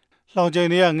တဲ့လှောင်ကြိုင်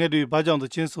တွေကငှက်တွေဘာကြောင့်သ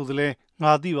ချင်းဆိုသလဲ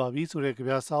ငါသိပါပြီဆိုတဲ့ကြ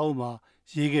ပြစာအုပ်မှာ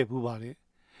ရေးခဲ့ပူပါတယ်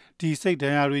။ဒီစိတ်ဒ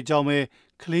ဏ်ရာတွေကြောင့်ပဲ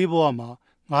ကလေးဘဝမှာ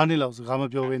9နှစ်လောက်စကားမ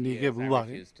ပြောဘဲနေခဲ့ပူပါတ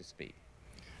ယ်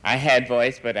I had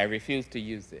voice but I refused to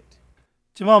use it.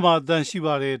 ကျမမှာအတန်ရှိ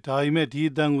ပါတယ်ဒါပေမဲ့ဒီ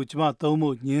အတန်ကိုကျမသုံး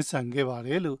ဖို့ညှင်းဆန်ခဲ့ပါတ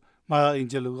ယ်လို့မာယာအင်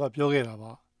ဂျလိုကပြောခဲ့တာ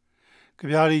ပါ။ကြ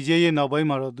ပြားရေးရဲ့နောက်ပိုင်း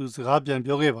မှာတော့သူစကားပြန်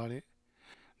ပြောခဲ့ပါတယ်။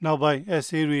နောက်ပိုင်း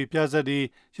essay တွေပြဇာတ်တွေ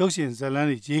ရုပ်ရှင်ဇာတ်လမ်း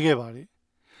တွေရေးခဲ့ပါတယ်။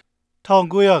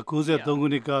1993ခု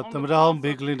နှစ်ကသမ္မတဟောင်း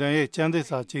ဘီကလင်တန်ရဲ့ကျမ်းသစ္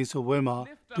စာကျိန်ဆိုပွဲမှာ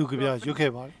သူကြပြရွတ်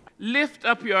ခဲ့ပါတယ်။ Lift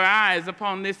up your eyes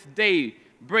upon this day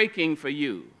breaking for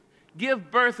you. Give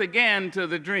birth again to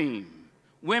the dream.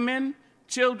 Women,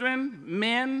 children,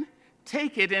 men,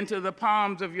 take it into the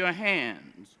palms of your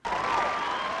hands.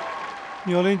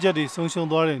 မျောလင်းချက်တွေဆုံးရှုံး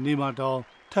သွားတဲ့နေ့မှာတောင်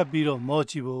ထပ်ပြီးတော့မော့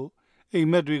ချီဖို့အိမ်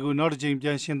မက်တွေကိုနောက်တစ်ချိန်ပြ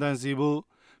န်ရှင်သန်စေဖို့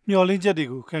မျောလင်းချက်တွေ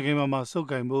ကိုခိုင်ခိုင်မာမာစုပ်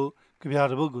ကိုင်ဖို့ကြပြ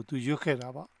တစ်ပုဒ်ကိုသူရွတ်ခဲ့တာ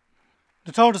ပါ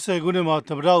2010ခုနှစ်မှာသ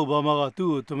မ္မတအိုဘားမားကသူ့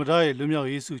ကိုသမ္မတရဲ့လွတ်မြောက်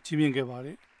ရေးဆုချီးမြှင့်ခဲ့ပါတ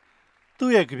ယ်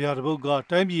သူ့ရဲ့ကြပြတစ်ပုဒ်က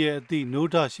တိုင်းပြည်ရဲ့အသည့်နိုး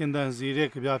ထရှင်သန်စေတဲ့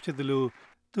ကြပြဖြစ်တယ်လို့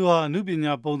သူဟာအမှုပ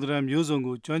ညာပုံသဏ္ဍာန်မျိုးစုံ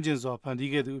ကိုကျွမ်းကျင်စွာဖန်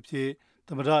တီးခဲ့သူအဖြစ်သ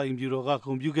မ္မတအိမ်ဖြူတော်က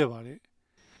ဂုဏ်ပြုခဲ့ပါတယ်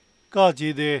က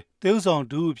ကြေးတဲ့တေးဥဆောင်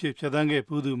ဒူးအဖြစ်ဖြတ်သန်းခဲ့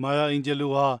ဘူးသူမာယာအင်ဂျ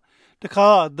လိုဟာတခါ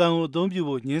အတန်ကိုအသုံးပြု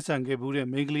ဖို့ညှင်းဆန်ခဲ့ဘူးတဲ့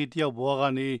မိန်းကလေးတယောက်ဘဝက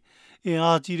နေအင်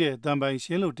အားကြီးတဲ့အတန်ပိုင်ရှ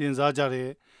င်းလို့တင်စားကြတဲ့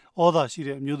ဩဇာရှိ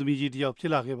တဲ့အမျိုးသမီးကြီးတယောက်ဖြ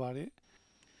စ်လာခဲ့ပါတယ်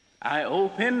I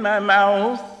open my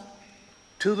mouth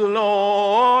to the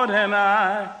Lord and I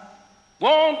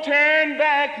won't turn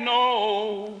back no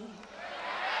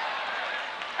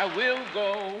I will go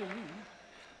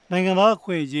နိုင်ငံသား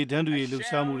ခွင့်ရေးတန်းတူရေးလှုပ်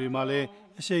ရှားမှုတွေမှာလည်း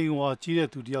အရှိန်အဝါကြီးတဲ့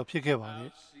သူတယောက်ဖြစ်ခဲ့ပါတ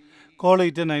ယ်ကောလိ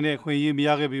ပ်တက်နိုင်တဲ့ခွင့်ရေးမရ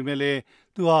ခဲ့ပေမဲ့လည်း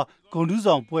သူဟာဂုဏ်ထူး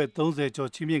ဆောင်ပွဲ30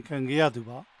ကျော်ချီးမြှင့်ခံခဲ့ရသူ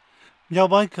ပါမြော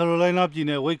က်ပိုင်းကယ်ရိုလိုင်းနားပြည်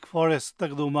နယ် Wake Forest တ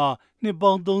က္ကသိုလ်မှာနှစ်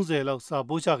ပေါင်း30လောက်စာ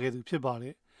ပို့ချခဲ့သူဖြစ်ပါတ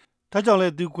ယ်ဒါကြောင့်လ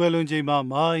ည်းသူကွယ်လွန်ချိန်မှာ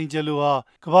မာအင်ဂျလိုဟာ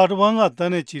ကမ္ဘာတစ်ဝန်းကတ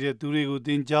န်းနဲ့ချီတဲ့သူတွေကိုသ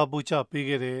င်ကြားပို့ချပေး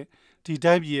ခဲ့တဲ့ဒီ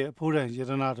တိုင်းပြည်ရဲ့အဖို့တန်ရ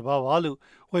တနာတစ်ပါးပါလို့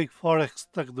Wake Forest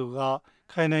တက္ကသိုလ်က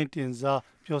ခိုင်နိုင်တင်စား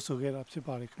ပြောဆိုခဲ့တာဖြစ်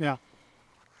ပါတယ်ခင်ဗျာ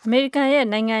အမေရိကန်ရဲ့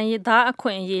နိုင်ငံရေးသားအခွ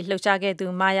င့်အရေးလှုပ်ရှားခဲ့သူ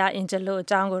မာယာအင်ဂျလိုအ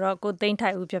ကြောင်းကိုတော့ကိုသိန်းထို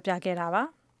က်ဦးပြောပြခဲ့တာပါ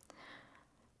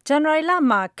ဇန်နဝါရီလ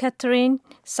မှာကက်သရင်း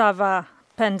ဆာဗာ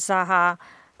ပန်ဇာဟာ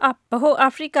ဗဟိုအာ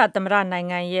ဖရိကသမ္မတနိုင်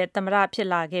ငံရဲ့သမ္မတဖြစ်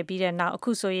လာခဲ့ပြီးတဲ့နောက်အ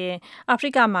ခုဆိုရင်အာဖရိ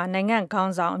ကမှာနိုင်ငံခေါ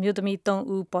င်းဆောင်အမျိုးသမီး3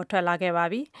ဦးပေါ်ထွက်လာခဲ့ပါ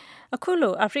ပြီ။အခု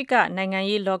လိုအာဖရိကနိုင်ငံ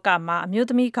ရေးလောကမှာအမျိုး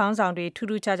သမီးခေါင်းဆောင်တွေထူး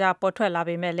ထူးခြားခြားပေါ်ထွက်လာ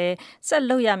ပေမဲ့လည်းဆက်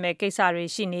လုပ်ရမယ့်ကိစ္စတွေ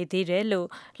ရှိနေသေးတယ်လို့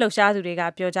လှုပ်ရှားသူတွေက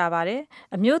ပြောကြပါတယ်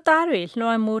။အမျိုးသားတွေ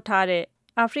လွှမ်းမိုးထားတဲ့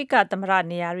အာဖရိကသမ္မတ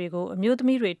နေရာတွေကိုအမျိုးသ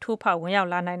မီးတွေထိုးဖောက်ဝင်ရောက်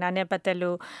လာနိုင်တာနဲ့ပတ်သက်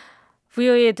လို့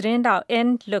VOA သတင်းတောက် N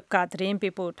Look ကသတင်း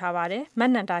ပေးပို့ထားပါတယ်။မ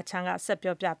နန္တာချမ်းကဆက်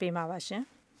ပြောပြပေးမှာပါရှင်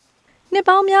။နှစ်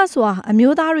ပေါင်းများစွာအ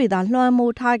မျိုးသားတွေသာလွှမ်း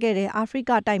မိုးထားခဲ့တဲ့အာဖရိ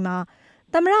ကတိုက်မှာ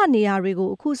သမ္မတနေရာတွေကို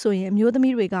အခုဆိုရင်အမျိုးသ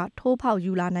မီးတွေကထိုးဖောက်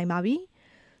ယူလာနိုင်ပါပြီ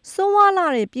။စိုးဝါးလာ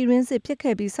တဲ့ပြည်တွင်းစစ်ဖြစ်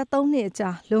ခဲ့ပြီး73နှစ်အကြာ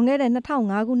လွန်ခဲ့တဲ့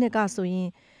2005ခုနှစ်ကဆိုရင်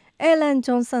အယ်လန်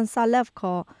ဂျွန်ဆန်ဆာလက်ဖ်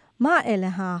ခေါ်မအယ်လ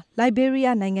န်ဟာလိုက်ဘေးရီး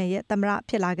ယားနိုင်ငံရဲ့သမ္မတ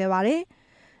ဖြစ်လာခဲ့ပါတယ်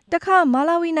။တခါမာ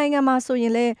လာဝီနိုင်ငံမှာဆိုရ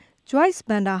င်လည်း Joyce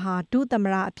Banda ဟာဒုသမ္မ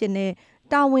တအဖြစ်နဲ့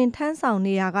တာဝန်ထမ်းဆောင်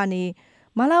နေရကနေ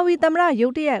မာလာဝီသမ္မတရု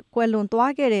တ်တရက်ကွယ်လွန်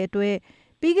သွားခဲ့တဲ့အတွက်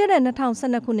ပြီးခဲ့တဲ့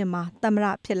2012ခုနှစ်မှာသမ္မတ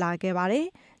ဖြစ်လာခဲ့ပါတယ်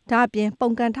။ဒါ့အပြင်ပု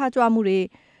န်ကန်ထကြွမှုတွေ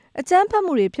အကြမ်းဖက်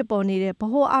မှုတွေဖြစ်ပေါ်နေတဲ့ဗ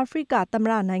ဟိုအာဖရိကသမ္မ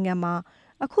တနိုင်ငံမှာ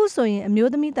အခုဆိုရင်အ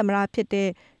မျိုးသမီးသမ္မတဖြစ်တဲ့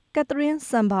ကက်သရင်း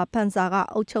ဆမ်ဘာဖန်ဆာက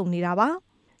အုပ်ချုပ်နေတာပါ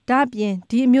။ဒါ့အပြင်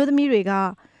ဒီအမျိုးသမီးတွေက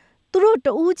သူတို့တ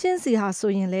ဦးချင်းစီဟာ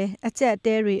ဆိုရင်လည်းအကျက်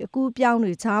တဲတွေအကူအပြောင်း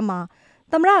တွေချားမှာ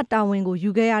သမ္မတတာဝန်ကိုယူ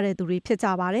ခဲ့ရတဲ့သူတွေဖြစ်ကြ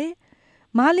ပါတယ်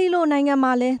။မာလီလိုနိုင်ငံ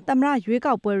မှာလည်းသမ္မတရွေး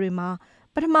ကောက်ပွဲတွေမှာ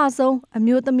ပထမဆုံးအ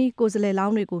မျိုးသမီးကိုယ်စားလှယ်လော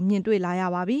င်းတွေကိုမြင်တွေ့လာရ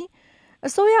ပါပြီ။အ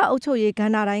စိုးရအုပ်ချုပ်ရေးက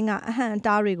ဏ္ဍတိုင်းကအဟန့်အ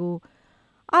တားတွေကို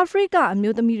အာဖရိကအ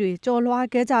မျိုးသမီးတွေကျော်လွှား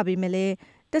ခဲ့ကြပေမဲ့လည်း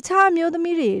တခြားမျိုးသ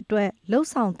မီးတွေအတွက်လှုပ်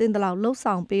ဆောင်တင်တဲ့လောက်လှုပ်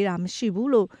ဆောင်ပေးတာမရှိဘူး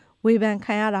လို့ဝေဖန်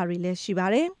ခံရတာတွေလည်းရှိပါ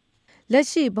တယ်။လက်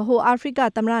ရှိဗဟိုအာဖရိက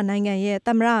သမ္မတနိုင်ငံရဲ့သ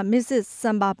မ္မတ Mrs.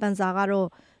 Samba Panza ကတော့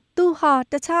သူဟာ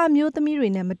တခြားမျိုးသမီးတွေ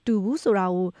နဲ့မတူဘူးဆိုတာ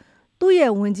ကိုသူ့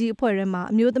ရဲ့ဝန်ကြီးအဖွဲ့ထဲမှာ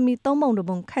အမျိုးသမီး3ပုံ2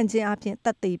ပုံခန့်ချင်းအပြင်သ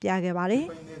က်သေပြခဲ့ပါတယ်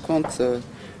။ Compte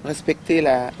respecter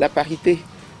la parité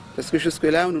parce que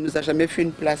jusque-là on ne nous a jamais fait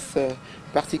une place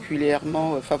particulièrement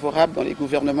favorable dans les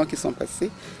gouvernements qui sont passés.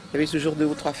 Il y avait toujours 2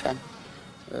 ou 3 femmes.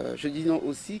 Je dis non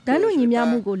aussi que တန်းတူညီမျှ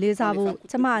မှုကိုလေးစားဖို့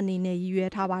ကျမအနေနဲ့ရည်ရွယ်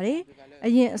ထားပါတယ်။အ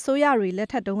ရင်အစိုးရတွေလက်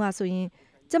ထက်တုန်းကဆိုရင်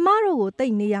ကျမတို့ကိုတိ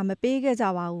တ်နေရမပေးခဲ့ကြ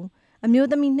ပါဘူး။အမျိုး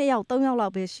သမီး2ယောက်3ယောက်လော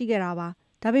က်ပဲရှိခဲ့တာပါ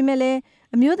။ဒါပေမဲ့လည်း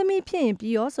အမျိုးသမီးဖြစ်ရင်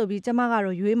ပြီးရောဆိုပြီးကျမက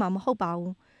တော့ရွေးမှာမဟုတ်ပါ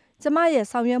ဘူး။ကျမရဲ့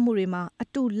ဆောင်ရွက်မှုတွေမှာအ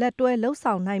တူလက်တွဲလှုပ်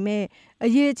ဆောင်နိုင်မဲ့အ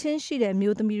ရေးချင်းရှိတဲ့အ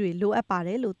မျိုးသမီးတွေလိုအပ်ပါတ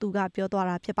ယ်လို့သူကပြောသွား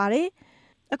တာဖြစ်ပါတယ်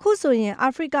။အခုဆိုရင်အာ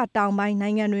ဖရိကတောင်ပိုင်း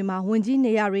နိုင်ငံတွေမှာဝင်ကြီး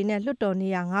နေရာတွေနဲ့လွှတ်တော်နေ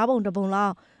ရာ9ပုံ1ပုံလော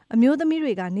က်အမျိုးသမီး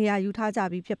တွေကနေရာယူထားကြ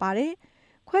ပြီးဖြစ်ပါတယ်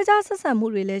။ခွဲခြားဆက်ဆံမှု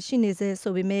တွေလည်းရှိနေစေ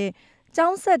ဆိုပေမဲ့ကျော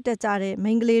င်းဆက်တက်ကြတဲ့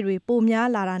မိန်းကလေးတွေပိုများ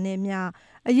လာတာနဲ့မျှ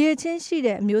အရေးချင်းရှိ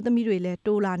တဲ့အမျိုးသမီးတွေလည်း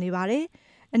တိုးလာနေပါတယ်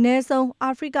။အနည်းဆုံးအာ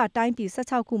ဖရိကတိုင်းပြည်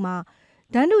16ခုမှာ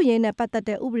ဒန်းတူရေးနဲ့ပတ်သက်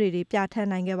တဲ့ဥပဒေတွေပြဋ္ဌာန်း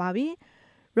နိုင်ခဲ့ပါပြီ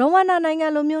။ရဝမ်ဒါနိုင်ငံ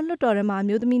လိုမျိုးလွှတ်တော်ထဲမှာအ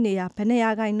မျိုးသမီးနေရာဘယ်နေရာ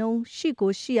ခိုင်နှုန်းရှိ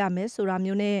ကိုရှိရမယ်ဆိုတာ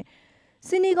မျိုးနဲ့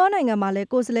စီနီဂေါနိုင်ငံမှာလည်း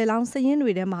ကိုယ်စားလှယ်လောင်းစည်ရင်း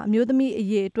တွေထဲမှာအမျိုးသမီးအ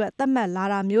ရေးအတွက်သတ်မှတ်လာ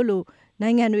တာမျိုးလို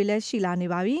နိုင်ငံတွေလည်းရှိလာနေ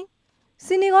ပါပြီ။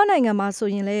စီနီဂေါနိုင်ငံမှာဆို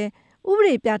ရင်လည်းဥပ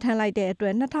ဒေပြဋ္ဌာန်းလိုက်တဲ့အတွ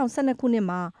က်2012ခုနှစ်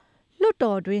မှာလွှတ်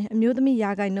တော်တွင်အမျိုးသမီးရာ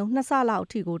ခိုင်နှုန်း2ဆလောက်အ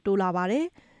ထိကိုတိုးလာပါတယ်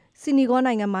။စီနီဂေါ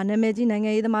နိုင်ငံမှာနာမည်ကြီးနိုင်ငံ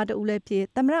ရေးသမားတဦးလည်းဖြစ်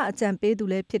သမ္မတအကြံပေးသူ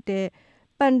လည်းဖြစ်တဲ့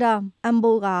ပန်ဒါအမ်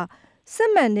ဘိုကစ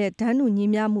စ်မှန်တဲ့ဒန်းတူညီ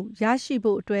မျှမှုရရှိ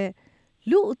ဖို့အတွက်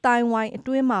လူအတိုင်းဝိုင်းအ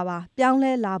တွင်းမှာပါပြောင်း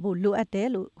လဲလာဖို့လိုအပ်တယ်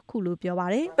လို့အခုလိုပြောပါ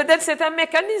တယ်။ Peut-être c'est un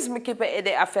mécanisme qui peut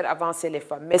aider à faire avancer les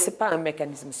femmes, mais c'est pas un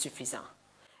mécanisme suffisant.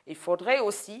 Il faudrait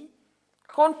aussi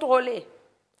contrôler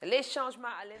les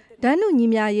changements à l'intérieur. ဒန်းတူညီ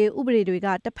မျှရေးဥပဒေတွေက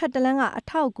တစ်ဖက်တစ်လမ်းကအ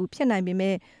ထောက်အကူဖြစ်နိုင်ပေ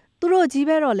မဲ့သူတို့ကြီး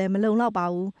ပဲတော့လည်းမလုံလောက်ပါ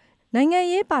ဘူး။နိုင်ငံ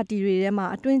ရေးပါတီတွေထဲမှာ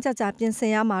အတွင်းကျကျပြင်ဆ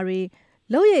င်ရမှာတွေ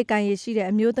လုပ်ရည်ကိုင်ရည်ရှိတဲ့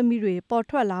အမျိုးသမီးတွေပေါ်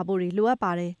ထွက်လာဖို့တွေလိုအပ်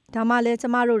ပါတယ်။ဒါမှလည်းကျ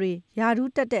မတို့တွေယာ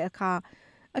ဒူးတက်တဲ့အခါ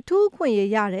အထူးခွင့်ရ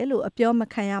ရတယ်လို့အပြောမ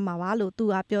ခံရမှာပါလို့သူ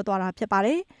ကပြောသွားတာဖြစ်ပါတ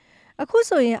ယ်။အခု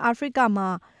ဆိုရင်အာဖရိကမှာ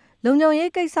လုံခြုံ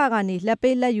ရေးကိစ္စကနေလက်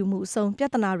ပေးလက်ယူမှုအစုံပြ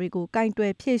ဿနာတွေကိုကင်တွ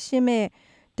ယ်ဖြေရှင်းမဲ့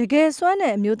တကယ်စွမ်း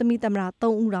တဲ့အမျိုးသမီးသမ္မတ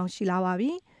3ဦးတောင်ရှိလာပါ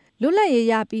ပြီ။လွတ်လပ်ရေး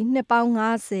ရပြီးနှစ်ပေါင်း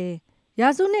50ရာ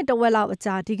စုနှစ်တဝက်လောက်အ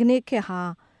ကြာဒီကနေ့ခေတ်ဟာ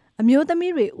အမျိုးသ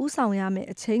မီးတွေဥဆောင်ရမယ့်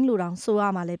အချိန်လိုတောင်ဆိုရ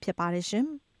မှာလည်းဖြစ်ပါတယ်ရှင်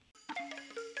။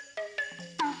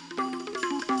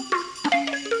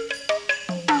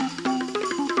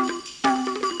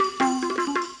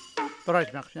တော်ရ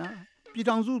ရှိမြပြည်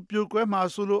ထောင်စုပြိုကွဲမှာ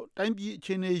ဆိုလို့တိုင်းပြည်အ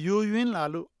ခြေအနေယိုယွင်းလာ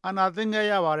လို့အာဏာသိမ်းခဲ့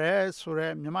ရပါတယ်ဆို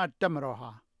တော့မြန်မာတပ်မတော်ဟာ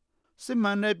စစ်မှ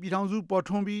န်တဲ့ပြည်ထောင်စုပေါ်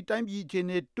ထွန်းပြီးတိုင်းပြည်အခြေအ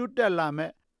နေတိုးတက်လာ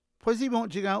မဲ့ဖွဲ့စည်းပုံ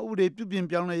အခြေခံဥပဒေပြုပြင်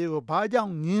ပြောင်းလဲရေးကိုဘာကြော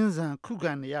င့်ငင်းဆန်ခု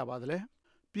ခံနေရပါသလဲ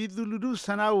ပြည်သူလူထုဆ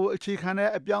န္ဒကိုအခြေခံတဲ့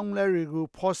အပြောင်းအလဲတွေကို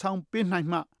ဖော်ဆောင်ပေးနိုင်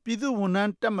မှပြည်သူဝန်ထ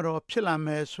မ်းတပ်မတော်ဖြစ်လာမ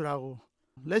ယ်ဆိုတာကို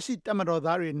လက်ရှိတပ်မတော်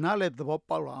သားတွေနားလည်သဘော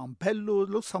ပေါက်လာအောင်ဘယ်လို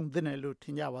လုပ်ဆောင်သင့်တယ်လို့ထ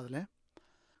င်ကြပါသလဲ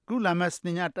ခုလာမယ့်စ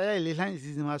နေညတိုက်ရိုက်လေလှိုင်းအစီ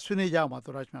အစဉ်မှာဆွေးနွေးကြအောင်ပါ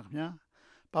သောရရှိမြခင်ဗျာ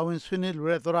ပါဝင်ဆွေးနွေးလို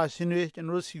တဲ့သောရရှင်တွေကျွန်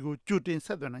တော်တို့စီကိုကြိုတင်ဆ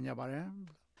က်သွယ်နိုင်ကြပါတယ်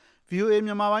VOA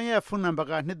မြန်မာပိုင်းရဲ့ဖုန်းနံပါတ်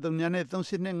က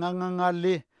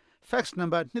2393255554 fax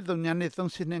number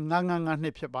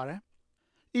 2393255552ဖြစ်ပါတယ်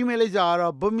email လိပ်စာက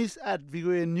တော့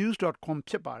burmese@voanews.com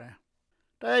ဖြစ်ပါတယ်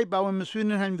တိုက်ရိုက်ပါဝင်မဆွေး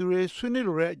နွေးနိုင်သူတွေဆွေးနွေး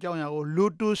လိုတဲ့အကြောင်းအရာကိုလို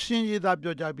တိုရှင်းရေးသား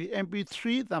ပြောကြပြီး MP3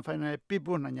 သံဖိုင်နယ်ပြ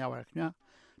ပို့နိုင်ကြပါတယ်ခင်ဗျာ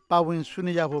ပါဝင်ဆွေး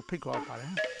နွေးကြဖို့ဖိတ်ခေါ်ပါတ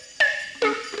ယ်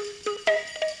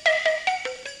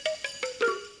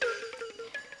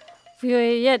VOA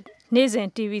ရဲ့နေ့စဉ်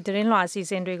TV သတင်းလွှာအစီအ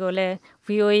စဉ်တွေကိုလည်း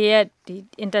VOA ရဲ့ဒီ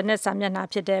internet စာမျက်နှာ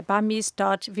ဖြစ်တဲ့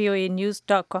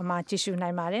burmese.voanews.com မှာကြည့်ရှု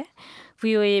နိုင်ပါတယ်။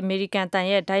 VOA American တန်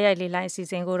ရဲ့ဓာတ်ရိုက်လေလိုင်းအစီ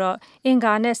အစဉ်ကိုတော့အင်္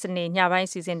ဂါနဲ့စနေညပိုင်း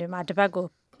အစီအစဉ်တွေမှာတစ်ပတ်ကို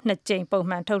2ကြိမ်ပုံ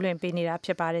မှန်ထုတ်လွှင့်ပေးနေတာဖြ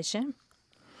စ်ပါတယ်ရှင်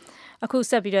။အခု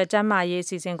ဆက်ပြီးတော့ကျန်းမာရေးအ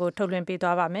စီအစဉ်ကိုထုတ်လွှင့်ပေး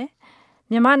သွားပါမယ်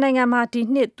။မြန်မာနိုင်ငံမှာဒီ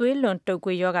နှစ်သွေးလွန်တုပ်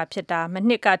ကွေးရောဂါဖြစ်တာမ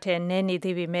နှစ်ကထက်နည်းနေ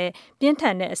သေးပေမဲ့ပြင်းထ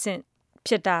န်တဲ့အဆင့်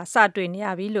ဖြစ်တာစတွေ့နေရ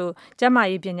ပြီလို့ကျန်းမာ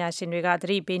ရေးပညာရှင်တွေကသ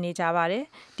တိပေးနေကြပါတယ်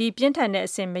။ဒီပြင်းထန်တဲ့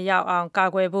အဆင့်မရောက်အောင်ကာ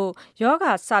ကွယ်ဖို့ယောဂ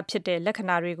စဖြစ်တဲ့လက္ခ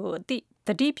ဏာတွေကိုသ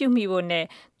တိပြုမိဖို့နဲ့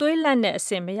သွေးလန့်တဲ့အဆ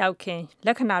င့်မရောက်ခင်လ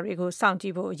က္ခဏာတွေကိုစောင့်ကြ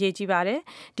ည့်ဖို့အရေးကြီးပါတယ်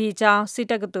။ဒီအကြောင်းစစ်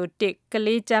တက္ကသိုလ်1က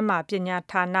လေးကျန်းမာပညာ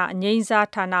ဌာနအငြိမ်းစား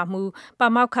ဌာနမှပါ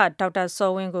မောက္ခဒေါက်တာ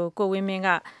စောဝင်းကိုဝင်းမင်းက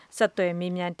ဆက်သွယ်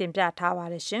မေးမြန်းတင်ပြထားပါ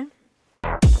တယ်ရှင်။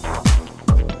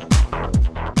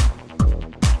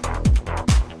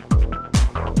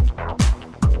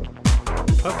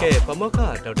ဟုတ်ကဲ့ပမောက္ခ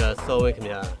ဒေါက်တာစောဝင်းခင်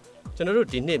ဗျာကျွန်တော်တို့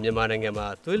ဒီနှစ်မြန်မာနိုင်ငံမှာ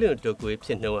သွေးလွန်တုပ်ကွေးဖြ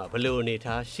စ်နှုန်းကဘယ်လိုအနေအ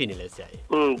ထားရှိနေလဲဆရာကြီး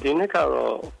ဒီနှစ်က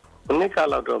တော့ နှစ်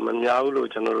ကလောက်တော့မများဘူးလို့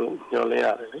ကျွန်တော်တို့ညွှန်လင်းရတ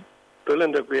ယ်လေသွေးလွ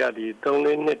န်တုပ်ကွေးကဒီ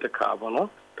3-4နှစ်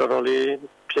တစ်ခါပေါ့နော်တော်တော်လေး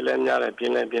ဖြစ်လဲများ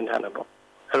တယ်ပြင်းလဲပြင်းထန်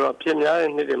တယ်ပေါ့အဲ့တော့ဖြစ်များ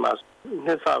တဲ့နှစ်တွေ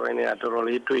မှာနှစ်စပိုင်းတွေကတော်တော်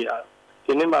လေးတွေ့ရ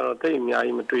တယ်ဒီနှစ်မှာတော့တိတ်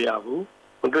အများကြီးမတွေ့ရဘူး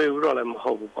မတွေ့ဘူးတော့လည်း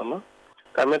မဟုတ်ဘူးပေါ့နော်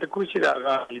ဒါပေမဲ့တခုရှိတာက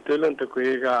ဒီသွေးလွန်တုပ်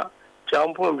ကွေး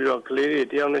ကကြောင်းဖွင့်ပြီးတော့ကလေးတွေ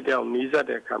တယောက်နဲ့တယောက်နီး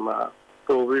စပ်တဲ့အခါမှာ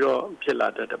ပို့ပြီးတော့ဖြစ်လာ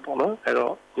တတ်တယ်ပေါ့နော်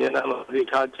အဲ့တော့ဉာဏ်နဲ့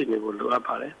သတိထားကြည့်နေဖို့လို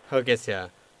အပ်ပါတယ်ဟုတ်ကဲ့ဆရာ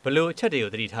ဘလို့အချက်တွေကို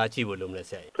သတိထားကြည့်ဖို့လို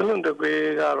မလဲဆရာသွေးလွန်တုပ်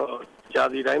ကွေးကတော့ဂျာ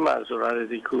တိတိုင်းမှာဆိုတာ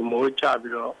ဒီခုမိုးချ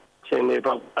ပြီးတော့ချ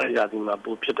င်းနေပေါ့အဲ့ဂျာတိမှာ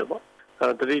ပို့ဖြစ်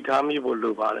တယ်ပေါ့အဲ့သတိထားမိဖို့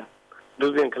လိုပါတယ်လူ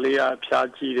စဉ်ကလေးကဖျား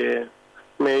ကြည့်တယ်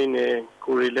မိန်းနဲ့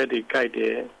ကိုယ်ရည်လက်တွေကိုက်တ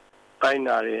ယ်တိုင်း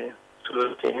နာတယ်ဆိုလို့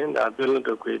ရှိရင်ဒါသွေးလွန်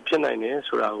တုပ်ကွေးဖြစ်နိုင်တယ်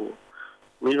ဆိုတာကို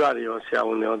မိဘတွေရောဆရာ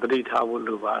ဝန်တွေရောသတိ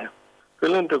ထားဖို့လိုပါ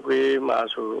တယ်သွေးလွန်တုပ်ကွေးမှာ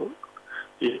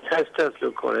ဆိုဒီ test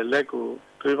လို့ခေါ်တဲ့လက်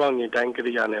ကိုသွေးပေါင်ကြီးတိုင်းကိ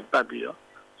ရိယာနဲ့ပတ်ပြီးတော့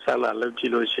ဆန္ဒလုပ်ကြ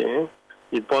ည့်လို့ရှိ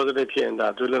ရင်ဒီ positive ဖြစ်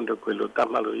ရင်ဒါသွေးလွန်တုပ်ကွေးလို့သတ်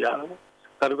မှတ်လို့ရတယ်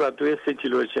နောက်တစ်ခုကသွေးစစ်ကြ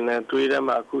ည့်လို့ရှိ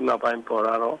ရင်သွေးထဲမှာအခုနောက်ပိုင်းပေါ်လာ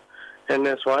တော့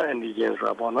NS1 antigen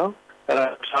ဆိုတာပေါ့နော်အဲ့ဒါ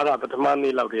ဖြားတာပထ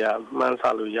မနေ့လောက်တည်းကမှန်းဆ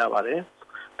လို့ရပါတယ်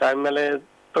ဒါပေမဲ့လ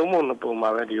ည်းသုံးပုံနှစ်ပုံမှာ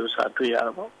ပဲဒီဥစ္စာတွေ့ရ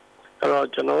တာပေါ့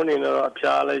အဲ့တော့ကျွန်တော်အနေနဲ့တော့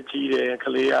အဖျားလည်းကြီးတယ်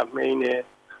ကလေးကမှိန်းတယ်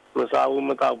မစား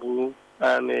ဘူးမတောက်ဘူး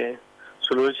အန်တယ်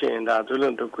ဆိုလို့ရှိ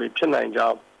ရင်ဒါသွေးလွန်တုပ်ကွေးဖြစ်နိုင်ကြော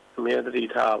င်းအမြဲတ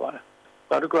မ်းထားပါ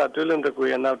တယ်နောက်တစ်ခုကသွေးလွန်တုပ်ကွေး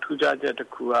ရဲ့နောက်ထူးခြားချက်တစ်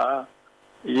ခုကအ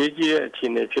ရေးကြီးတဲ့အခြေ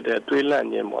အနေဖြစ်တဲ့သွေးလန့်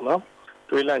ခြ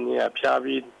င်းပေါ့နော်သွေးလန့်ခြင်း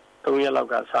ကဖျားပြီး3ရက်လောက်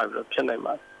ကစပြီးတော့ဖြစ်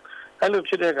နိုင်ပါတယ်အဲ့လို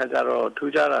ဖြစ်တဲ့အခါကျတော့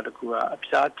ထူးခြားတာတစ်ခုကအ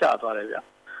ဖျားကျသွား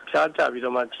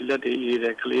တယ်ဗျဖျားကျပြီးတော့မှခြေလက်တွေအေးတ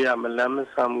ယ်ကလေးကမလန်း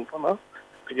မဆန်းဘူးပေါ့နော်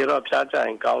တကယ်တော့ဖျားကျ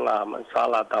ရင်ကောင်းလာမှစား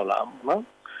လာ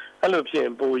တောက်လာပေါ့နော်အဲ့လိုဖြစ်ရ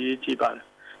င်ပိုရေးကြည့်ပါတယ်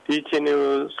ဒီအခြေ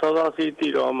အနေကိုစောစောစီးတ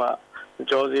ည်တော့မှ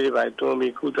ကြောစီးတွေပဲတွ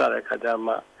န်းပြီးခုကြတဲ့ခါကျ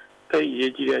မှတိတ်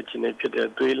ရေးကြည့်တဲ့အခြေအနေဖြစ်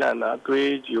တဲ့သွေးလ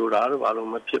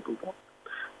န့်တာသွေးကြိုတာတော့ဘာလို့မဖြစ်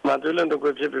ဘူးပေါ့မသွေးလန့်တော့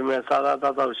ဖြစ်ပြီးမဲ့စား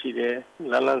တော့ရှိတယ်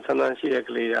လန်းလန်းဆန်းဆန်းရှိတဲ့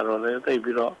ကလေးရတော့လ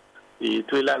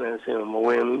ည်းတိတ်ပြီးတော့ဒီသွေးလန့်နေစဉ်မဝ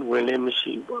င်လေးမ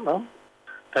ရှိဘူးပေါ့နော်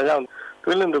ဒါကြော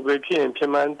င့်သွေးလန့်တော့ဖြစ်ရင်ဖြစ်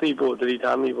မှန်းသိဖို့သတိ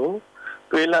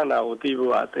ထားမိဖို့သွေးလန့်တာကိုသိ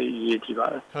ဖို့အသိရေးကြည့်ပါတ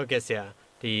ယ်ဟုတ်ကဲ့ဆရာ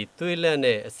ဒီသွေးလန့်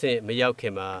တဲ့အဆင့်မရောက်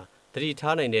ခင်မှာ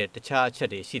သတိထားနိုင်တဲ့တခြားအချက်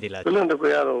တွေရှိသေးလားသွေးလန့်တော့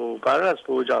ကတော့ virus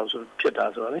ပိုးကြောင့်ဆိုဖြစ်တာ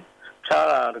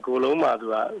ဆိုတော့လေဖြားတာဒီကိုယ်လုံး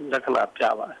မှာသူကလက္ခဏာပြ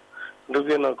ပါတယ်လူက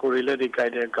င်းတော့ကိုယ်ရီလက်တွေကြို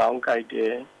က်တယ်ခေါင်းကြိုက်တ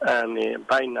ယ်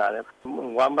အန်နေဘိုက်နာ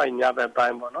တယ်ဝမ်းဘိုက်ညဘက်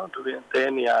ပိုင်းပေါ့နော်သူ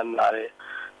ကသဲနေရနာ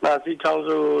တယ်နာစီချောင်း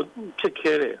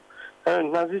ဆိုဖြစ်ခဲ့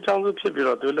တယ်အဲနာစီချောင်း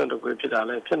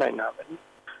ဆိုဖြစ်ပြီးတော့သွေးလွန်တုပ်ကွေးဖြစ်တာလည်းဖြစ်နိုင်တာပဲ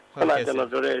ခုနက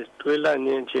ကျွန်တော်ပြောတဲ့သွေးလန့်ခြ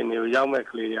င်းအခြေအနေကိုရောက်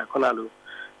မဲ့ကလေးတွေကခုန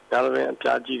လိုဒါလည်းအ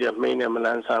ပြားကြီးတဲ့မိန်းနဲ့မ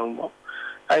လန်းဆန်း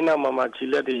ဘူးပေါ့အဲ့နောက်မှာ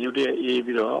ခြေလက်တွေယူတဲ့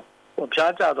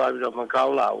အေးပြီးတော့ဖျားကျသွားပြီးတော့မ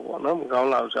ကောင်းလာဘူးပေါ့နော်မကောင်း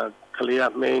လာဘူးဆိုတော့ကလေး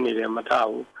ကမိန်းနေတယ်မ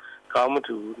ထဘူးကောင်း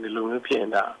မထူဒီလို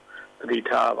မျိုးဖြစ်နေတာသတိ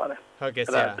ထားပါတယ်ဟုတ်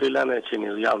ကဲ့ဆရာသွေးလန့်တဲ့အခြေအနေ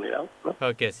ကိုရောက်နေတာနော်ဟု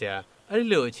တ်ကဲ့ဆရာ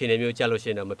အဲ့ဒီလိုအခြေအနေမျိုးကြာလို့ရှိ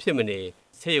ရင်တော့မဖြစ်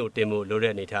မနေဆေးရုံတင်ဖို့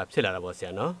လိုတဲ့အနေအထားဖြစ်လာတာပေါ့ဆ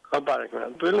ရာနော်ဟုတ်ပါတယ်ခင်ဗျ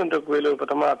သွေးလွန်တုပ်ကွေးလို့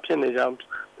ပထ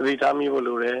မဖြစ်နေကြသတိ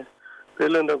ထားမိဖို့လို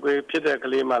တယ်သွေးလွန်တုပ်ကွေးဖြစ်တဲ့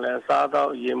ကလေးမှလည်းအစားအသော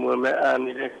က်ရေမွေးမဲ့အန်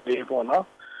နေတဲ့က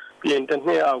လေးပေါ့နော်ပြီးရင်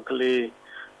တစ်နှစ်အောက်ကလေး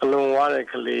အလွန်ဝါတဲ့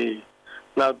ကလေး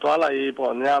နောက်သွားလာရေး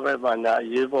ပေါ့ညဘက်ပါ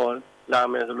ညရေးပေါ့လာ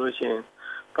မယ်ဆိုလို့ရှိရင်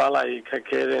သွားလာရေးခက်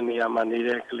ခဲတဲ့နေရာမှာနေ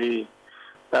တဲ့က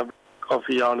လေးနောက်ကော်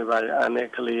ဖီအောင်နေပါလေအန်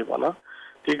တဲ့က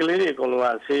လေးပေါ့နော်ဒီကလေးတွေ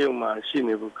အကုန်လုံးကဆေးရုံမှာရှိ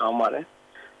နေဖို့ကောင်းပါ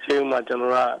တယ်ဆေးရုံမှာ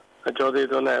ကျွန်တော်ကအကျော်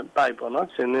သေးသွန်းတဲ့ပိုက်ပေါ့နော်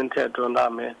စင်းနှင်းထက်တွန်းထား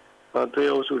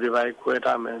မယ်သွေးအုပ်စုတွေပဲ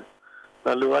ခွဲထား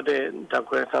မယ်လိုအပ်တဲ့ဓာတ်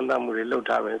ခွဲစမ်းသပ်မှုတွေလုပ်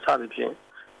ထားမယ်စသဖြ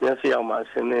င့်မျက်စိအောင်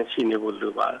မှာစင်းနှင်း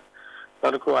ရှိနေဖို့လိုပါတယ်နော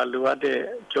က်တစ်ခုကလိုအပ်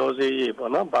တဲ့ကြောသေး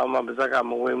ရည်ပေါ့နော်ဘာမှပါဇက်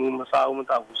ကမဝင်ဘူးမစားဘူးမ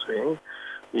တောက်ဘူးဆိုရင်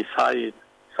ဒီစားရည်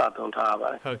စသုံးထားပါ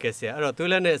တယ်ဟုတ်ကဲ့ဆရာအဲ့တော့သွေး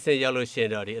လန့်တဲ့အဆင့်ရောက်လို့ရှိ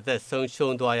ရင်တော့ဒီအ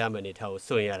သက်ဆုံးရှုံးသွားရမယ့်အနေထားကို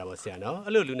စိုးရင်ရတာပေါ့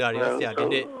ဆရာနော်အဲ့လိုလူနာတွေ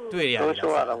ဆရာဒီနေ့တွေ့ရတာလား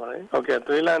ဆရာဟုတ်ကဲ့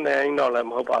သွေးလန့်နေရင်တော့လ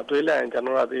ည်းမဟုတ်ပါသွေးလန့်ရင်ကျွန်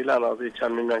တော်ကသွေးလ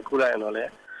န့်တော့ဒီချမ်းမြန်ကုလိုက်ရင်တော့လည်း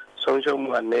ဆုံးရှုံးမှု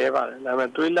ကနည်းပါတယ်ဒါပေ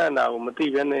မဲ့သွေးလန့်တာကို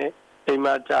မသိဘဲနဲ့အိမ်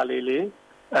မှာကြာ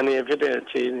လေးအနေဖြစ်တဲ့အ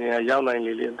ခြေအနေရောက်နိုင်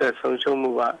လေအသက်ဆုံး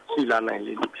ရှုံးမှုကရှိလာ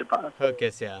နိုင်လေဖြစ်ပါတယ်ဟုတ်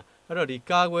ကဲ့ဆရာ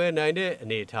အဲ့တော့ဒီကာကွယ်နိုင်တဲ့အ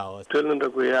နေအထား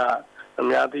ရောသွေးလွန်တုပ်ကွေးက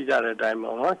အများသိကြတဲ့အတို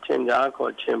င်းပေါ့နော်ချင်းကြား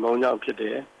ခေါ်ချင်းဘုံကြောင့်ဖြစ်တ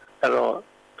ယ်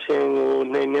အဲ့တော့ချင်း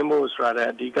ကိုနှိမ်နှင်းဖို့ဆိုတာ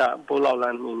တဲ့အဓိကပိုးလောက်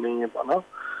လန်းနှိမ်နှင်း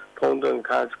ရပေါ့နော်ဖုံးသွင်း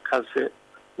ခတ်စစ်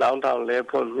လောင်း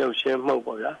ထောင်လဲဖွင့်မြုပ်ရှင်း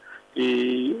မှုပေါ့ဗျာဒီ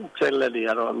ချက်လက်တွေ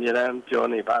ကတော့အများ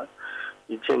အားပြောနေပါတယ်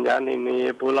ဒီချင်းကြားနှိမ်နှင်းရ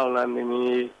ပိုးလောက်လန်းနှိမ်နှ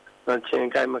င်းရချ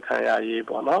င်းကြိုက်မခံရရေး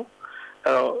ပေါ့နော်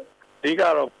အဲ့တော့အဓိ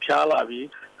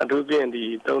ကတော့ဖျားလာပြီးအထူးဖြင့်ဒီ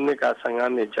3နှစ်က15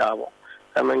နှစ်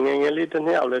ကြာပေါ့အမှငယ်ငယ်လေးတစ်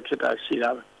နှစ်အောက်လည်းဖြစ်တာရှိတာ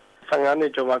ပဲ15နှ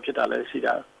စ်ကျော်မှဖြစ်တာလည်းရှိ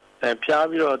တာဖျား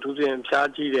ပြီးတော့အထူးဖြ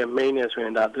င့်ဖျားကြည့်တဲ့မိန်းနေဆိုရ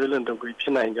င်ဒါသွေးလွန်တုပ်ကွေးဖြ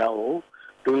စ်နိုင်ကြောင်း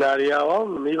ကိုလူနာတွေ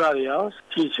ရောမိဘတွေရော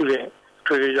ကြည့်ရှုတဲ့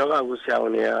ထွေထွေယောဂကိုဆရာ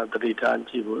ဝန်တွေကသတိ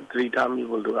ထားကြည့်ဖို့သတိထားမိ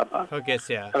ဖို့လိုအပ်ပါဟုတ်ကဲ့ဆ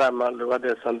ရာအဲ့ဒါမှလို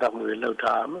အပ်တဲ့စမ်းသပ်မှု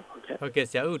တွေလုပ်ထားရမယ်ဟုတ်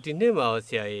ကဲ့ဆရာဒီနေ့မှာ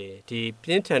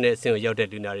ဆရာကြီးဒီပြင်းထန်တဲ့အဆင့်ကိုရောက်တဲ့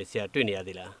လူနာတွေဆရာတွေ့နေ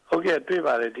ရသေးလားဟုတ်ကဲ့တွေ့ပါ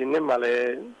တယ်ဒီနေ့မှ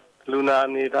လည်းလူနာ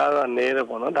နေသားတော့နေတယ်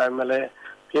ပေါ့နော်ဒါပေမဲ့လ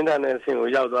ည်းပြင်းထန်တဲ့အဆင့်ကို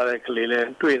ရောက်သွားတဲ့ကလေးလည်း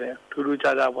တွေ့တယ်ထူး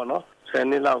ထူးခြားခြားပေါ့နော်10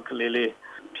နှစ်လောက်ကလေးလေး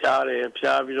ဖျား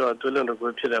ပြီးတော့သွေးလွန်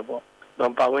တကွေးဖြစ်တယ်ပေါ့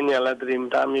တော့ပတ်ဝန်းကျင်လည်းသတိ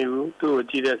မထားမိဘူးသူ့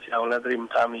ကိုကြည့်တဲ့ဆရာကလည်းသတိ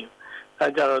မထားမိ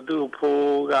ဘူးအဲကြတော့သူ့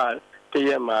ဖိုးကတ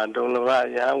ရက်မှာဒုံလ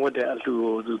ကရဟန်းဝတ်တဲ့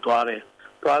အလှကိုသူသွား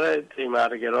တဲ့ချိန်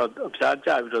မှာတကယ်တော့အဖျားကျ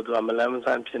ပြီးတော့သူကမလန်းမဆ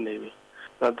န်းဖြစ်နေပြီ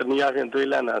တော့တနည်းအားဖြ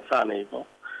င့်သွေးလန့်တာစနေပေါ့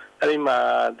အဲဒီ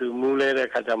မှာသူမူးလဲ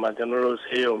တဲ့ခါကျမှကျွန်တော်တို့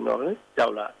ဆေးရုံတော့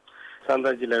ရောက်လာစမ်းသ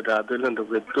ပ်ကြည့်လိုက်တာသွေးလွန်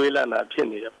တကွေးသွေးလ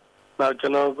န့်တာဖြစ်နေတယ်နောက်ကျွ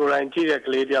န်တော်ကိုယ်တိုင်ကြည့်တဲ့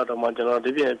ကလေးတယောက်တော့မှ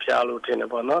ကျွန်တော်ဒီပြင်ဖျားလို့ထင်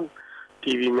တယ်ပေါ့နော်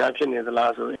TV များဖြစ်နေ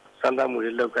သလားဆိုစမ်းသပ်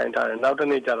မှုတွေလုပ်ခိုင်းထားတယ်နောက်တစ်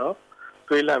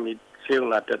နေ့ကျတော့သွေးလန့်ပြီးဆေး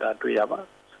ရုံလာတက်တာတွေ့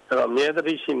ရပါအဲ့တော့အမြဲ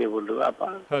တမ်းရှိနေဖို့လို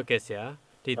အပ်ပါဟုတ်ကဲ့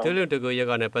ဆရာဒီသွေးလွန်တကွေး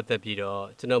ရောဂါနဲ့ပတ်သက်ပြီးတော့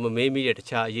ကျွန်တော်မမေးမိတဲ့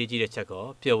တခြားအရေးကြီးတဲ့ချက်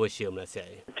ကိုပြောဖို့ရှိအောင်လား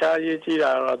ဆရာတခြားအရေးကြီးတာ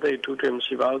တော့သိထူးထွေ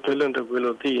မရှိပါဘူးသွေးလွန်တကွေး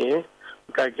လို့သိ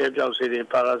ရင်ကြိုက်ကဲပြောက်ဆေး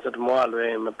တွေပါရာဆက်တမောလွ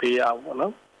ယ်မပေးရဘူးပေါ့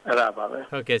နော်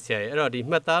အဲ့ဒါပါပဲဟုတ်ကဲ့ဆရာအဲ့တော့ဒီ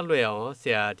မှတ်သားလွယ်အောင်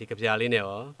ဆရာဒီကြပြလေး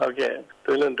နဲ့ရောဟုတ်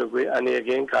ကဲ့သွေးလွန်တကွေးအနေအ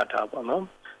ကင်းကာ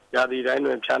ထားပေါ့နော်ရာသီတို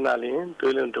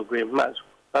င်းတွင်ဖြားနာလျင်သွေးလွန်တကွေးမှတ်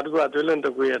နောက်တစ်ခုကသွေးလွန်တ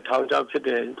ကွေးရဲ့ထောင်ချောက်ဖြစ်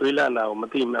တဲ့သွေးလန့်တာကို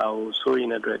မသိမှဘူးဆိုရင်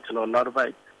လည်းကျွန်တော်နောက်တစ်ပို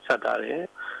က်ဆက်ထား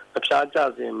တယ်အဖျားကျ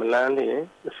စဉ်မလန်းလျင်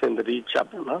အစင်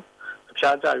တတိချက်ပေါ့နော်အ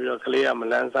ဖျားကျပြီးတော့ကလေးကမ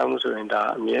လန်းဆန်းမှုဆို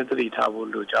ရင်ဒါအမြဲတတိ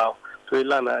ထားဖို့လိုကြော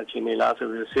င်းသွေးလန့်တာအခြေအနေလားဆို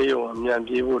ပြီးဆေးရုံ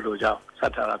အမြန်ပြေးဖို့လိုကြောင်းဆ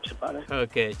က်ထားတာဖြစ်ပါတယ်ဟုတ်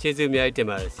ကဲ့ကျေးဇူးအများကြီးတင်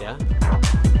ပါတယ်ဆရာ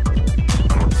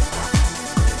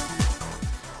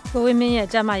ကိုဝင်းမင်းရဲ့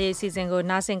ကျမရေးအစီအစဉ်ကို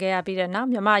နားဆင်ကြရပြီးတဲ့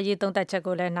နောက်မြန်မာရေးသုံး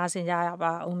သက်ချက်ကိုလည်းနားဆင်ကြ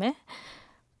ရပါဦးမယ်။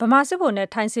ဗမာစစ်ဗိုလ်နဲ့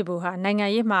ထိုင်းစစ်ဗိုလ်ဟာ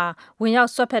နိုင်ငံရေးမှာဝင်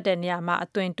ရောက်ဆွတ်ဖက်တဲ့နေရာမှာ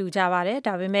အသွင်တူကြပါတယ်။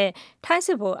ဒါပေမဲ့ထိုင်းစ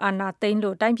စ်ဗိုလ်အာဏာသိမ်း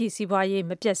လို့တိုင်းပြည်စီးပွားရေး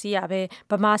မပျက်စီး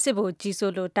ရဘဲဗမာစစ်ဗိုလ်ကြီးစိုး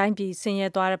လို့တိုင်းပြည်ဆင်းရဲ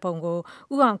သွားတဲ့ပုံ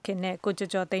ကိုဦးအောင်ခင်နဲ့ကိုကျော်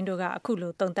ကျော်သိန်းတို့ကအခု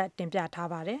လိုသုံးသပ်တင်ပြထား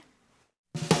ပါတယ်။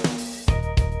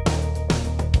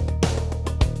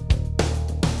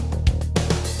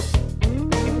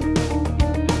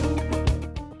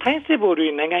ထိုင်းစစ်ဗိုလ်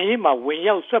တွေနိုင်ငံရေးမှာ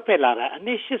ဝင်ရောက်ဆွတ်ဖက်လာတာအ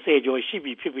နှစ်80ကျော်ရှိ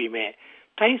ပြီဖြစ်ပေမဲ့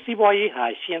ထိုင်းစီးပွားရေးဟာ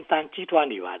ရှင်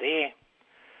သန်ကြီးထွားနေပါတယ်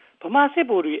။ဗမာစစ်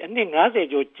ဗိုလ်တွေအနှစ်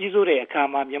90ကျော်ကြီးစိုးတဲ့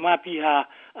အခါမှာမြန်မာပြည်ဟာ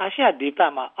အာရှဒေ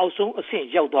သမှာအောက်ဆုံးအဆင့်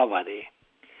ရောက်သွားပါတယ်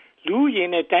။လူ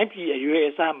ရင်းနဲ့တိုင်းပြည်အရွယ်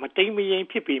အစားမတိမ်မယိ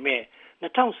မ်းဖြစ်ပေမဲ့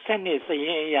2012စရ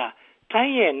င်အရ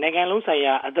ထိုင်းရဲ့နိုင်ငံလုံး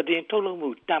ဆိုင်ရာအသားတင်ထုတ်လုပ်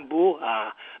မှုတန်ဖိုး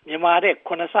ဟာမြန်မာတဲ့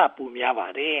9ဆပိုများပါ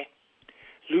တယ်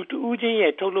။လူတဦးချင်း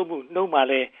ရဲ့ထုတ်လုပ်မှုနှုန်း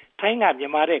မှာလည်းထိုင်းကမြန်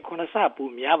မာတဲ့9ဆပို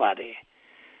များပါတယ်။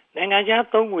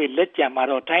နိုင်ငံခြားသုံးငွေလက်ကျန်မှာ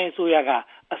တော့ထိုင်းအစိုးရ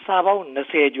ကအစာပေါင်း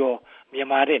20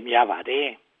ကျော်မြန်မာတဲ့များပါတယ်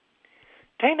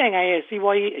။ထိုင်းနိုင်ငံရဲ့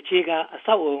စီးပွားရေးအခြေခံ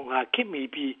အဆောက်အအုံဟာခေတ်မီ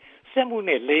ပြီးစက်မှု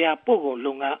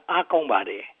နဲ့လေယာပို့ကုန်လုပ်ငန်းအားကောင်းပါ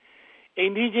တယ်။အိ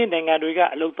န္ဒိချင်းနိုင်ငံတွေက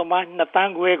အလုပ်သမား2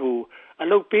သန်းခွဲကို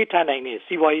အလုပ်ပေးထားနိုင်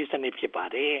တဲ့စီးပွားရေးစ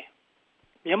နစ်ဖြစ်ပါတယ်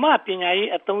။မြန်မာပညာရေး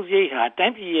အသုံးစရိတ်ဟာတိုင်း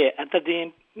ပြည်ရဲ့အသားတင်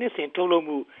နှစ်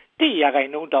စဉ်ထုတ်လုပ်မှု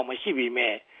1%တောင်မ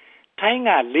ရှိပေမဲ့ထိုင်း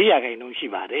က4%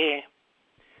ရှိပါတယ်။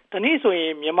တနည်းဆို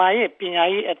ရင်မြန်မာရဲ့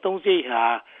ပညာရေးအသုံးစရိတ်ဟာ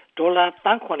ဒေါ်လာ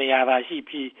သန်း900သာ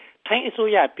ရှိပြီးထိုင်းအ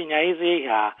စိုးရပညာရေးစရိတ်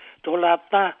ဟာဒေါ်လာ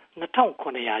သန်း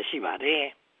2900ရှိပါတယ်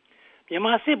။မြန်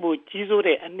မာစစ်ဗိုလ်ကြီးစိုး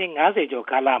တဲ့အနှစ်90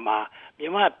ကျော်ကာလ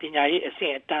မှာမြန်မာပညာရေးအ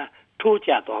ဆင့်အတ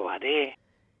န်းထိုးကျသွားပါတယ်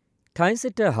။ထိုင်း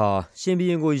စစ်တပ်ဟာရှင်ဘီ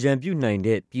ရင်ကိုရန်ပြု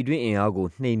နိုင်တဲ့ပြည်တွင်းအင်အားကို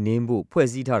နှိမ်န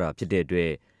င်းဖို့ဖွဲ့စည်းထားတာဖြစ်တဲ့အတွ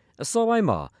က်အစောပိုင်း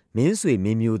မှာမင်းဆွေ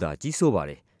မင်းမျိုးသာကြီးစိုးပါတ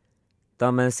ယ်။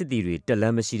တာမန်စစ်တီတွေတက်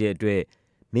လန်းမရှိတဲ့အတွက်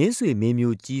မင်းဆွေမ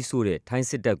င်းမျိုးကြီးစိုးတဲ့ထို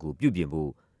င်းစစ်တပ်ကို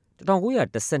ပြုပြင်ဖို့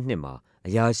1912မှာအ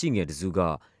ရာရှိငယ်တစုက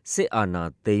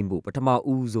စစ်အာဏာသိမ်းဖို့ပထ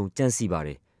မဦးဆုံးကြံစည်ပါတ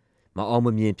ယ်။မအောင်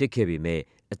မမြင်ဖြစ်ခဲ့ပေ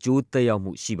မဲ့အကျိုးသက်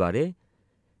ရောက်မှုရှိပါတယ်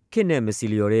။ခေတ်နဲ့မစီ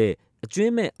လျော်တဲ့အကျွ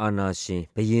င်းမဲ့အာဏာရှင်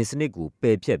ဘရင်စနစ်ကိုပ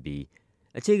ယ်ဖျက်ပြီး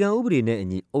အခြေခံဥပဒေနဲ့အ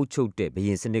ညီအုပ်ချုပ်တဲ့ဘရ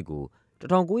င်စနစ်ကို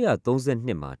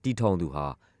1932မှာတည်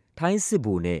ထောင်သူဟာထိုင်းစစ်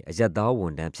ဗိုလ်နဲ့အယက်သားဝ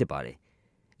န်ထမ်းဖြစ်ပါတယ်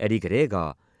။အဲဒီကတည်းက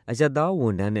အယက်သားဝ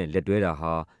န်ထမ်းနဲ့လက်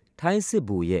တွဲတာဟာထိုင်းစစ်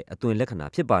ဗိုလ်ရဲ့အသွင်လက္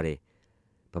ခဏာဖြစ်ပါတယ်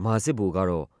။ဗမာစစ်ဗိုလ်က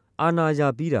တော့အာဏာ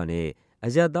ရပြီးတာနဲ့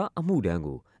အယက်သားအမှုတ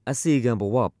န်းကိုအစေခံဘ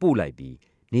ဝပို့လိုက်ပြီး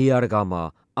နေရာတကာမှာ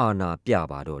အာဏာပြ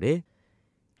ပါတော့တယ်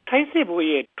။ထိုင်းစစ်ဗိုလ်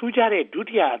ရဲ့ထူးခြား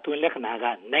တဲ့ဒုတိယအသွင်လက္ခဏာက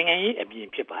နိုင်ငံရေး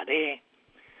အပြင်ဖြစ်ပါတယ်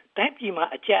။တိုင်းပြည်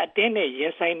မှာအကြအတဲနဲ့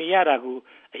ရင်ဆိုင်နေရတာကို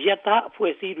အယက်သားအ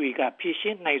ဖွဲ့အစည်းတွေကဖြေရှ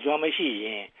င်းနိုင်စွမ်းမရှိရ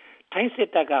င်ထိုင်း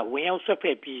စစ်တပ်ကဝင်ရောက်ဆွတ်ဖ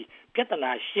က်ပြီးပြ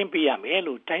ဿနာရှင်းပေးရ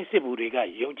မယ်လို့ထိုင်းစစ်ဗိုလ်တွေ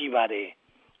ကယုံကြည်ပါတယ်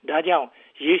။ဒါကြော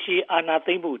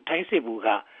င့်ရေရှည်အာဏာသိမ်းဖို့ထိုင်းစစ်ဗိုလ်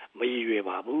ကမ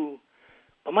ရည်ရွယ်ပါဘူး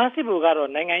။ဗမာစစ်ဗိုလ်ကတော့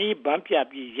နိုင်ငံရေးဗန်းပြ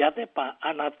ပြီးရသက်ပံ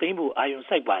အာဏာသိမ်းဖို့အာရုံ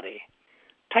စိုက်ပါတယ်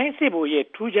။ ထိုင်းစစ်ဗိုလ်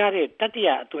ရဲ့ထူးခြားတဲ့တတိ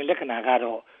ယအသွင်လက္ခဏာ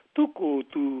ကတော့သူ့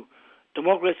ကိုယ်သူ ဒီ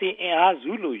မိုကရေစီအင်အား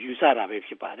စုလို့ယူ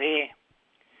ဆတာပဲဖြစ်ပါတယ်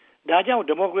။ဒါကြော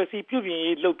င့်ဒီမိုကရေစီပြုပြင်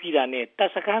ရေးလုပ်ပြီးတာနဲ့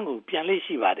တပ်စခန်းကိုပြန်လေ့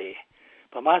ရှိပါတယ်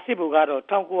။ဗမာစစ်ဗိုလ်ကတော့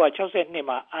1962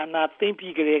မှာအာဏာသိမ်း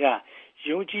ပြီးကလေး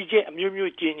ကယုံကြည်ချက်အမျိုး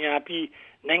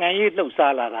မျိုးကြီးညာပြီးနိုင်ငံရေးလှုပ်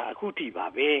ရှားလာတာ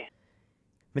အခုထိပါပဲ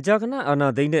။မကြာခဏအာ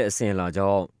ဏာသိမ်းတဲ့အစဉ်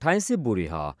အလာကြောင့်ထိုင်းစစ်ဗိုလ်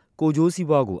တွေဟာကိုကျိုးစီး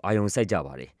ပွားကိုအာရုံ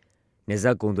စိုက်ကြပါတယ်။နေ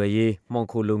ဆက်ကုန်သွယ်ရေးမှောင်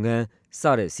ခိုလုပ်ငန်းစ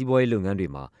တဲ့စီးပွားရေးလုပ်ငန်းတွေ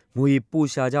မှာငွေ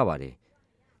ပိုရှာကြပါတယ်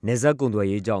။နေ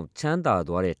ဆက်ကုန်သွယ်ရေးကြောင့်ချမ်းသာ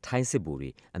သွားတဲ့ထိုင်းစစ်ဗိုလ်တွေ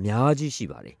အများကြီးရှိ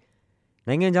ပါတယ်။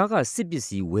နိုင်ငံခြားကစစ်ပစ္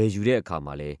စည်းဝယ်ယူတဲ့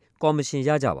အခါမှာလည်းကော်မရှင်ရ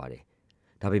ကြပါတယ်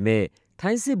။ဒါပေ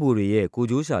မဲ့ထိုင်းစစ်ဗိုလ်တွေရဲ့ကို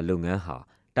ကျိုးရှာလုပ်ငန်းဟာ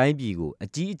တိုင်းပြည်ကိုအ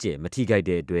ကြီးအကျယ်မထိ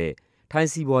ခိုက်တဲ့အတွက်ထို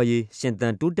င်းစီးပွားရေးရှင်သ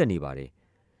န်တိုးတက်နေပါတယ်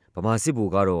။ဗမာစစ်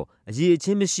ဗိုလ်ကတော့အရေး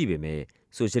အချင်းမရှိပေ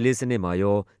မဲ့ဆိုရှယ်လစ်စနစ်မှာ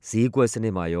ရောဈေးကွက်စန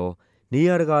စ်မှာရောနေ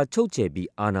ရာတကာချုပ်ချယ်ပြီး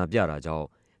အာဏာပြတာကြော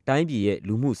င့်တိုင်းပြည်ရဲ့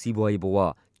လူမှုစီးပွားရေးဘ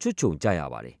ဝချွတ်ချုံကြ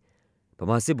ရပါတယ်။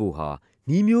ဗမာစစ်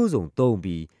ဗိုလ်ဟာနှီးမျိုး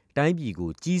စုံသုံးပြီးတိုင်းပြည်ကို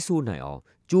ကြီးစိုးနိုင်အောင်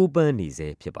ကြိုးပ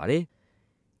မ်းနေစေဖြစ်ပါတယ်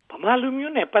။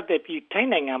ဗမာလူမျိုးနဲ့ပတ်သက်ပြီးထို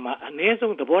င်းနိုင်ငံမှာအနည်း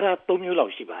ဆုံးသဘောထား၃မျိုးလော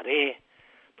က်ရှိပါတယ်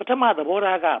။ပထမသ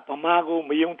ဘောထားကဗမာ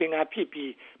ကိုမယုံတင်တာဖြစ်ပြီး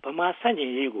ဗမာဆ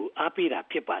န့်ကျင်ရေးကိုအား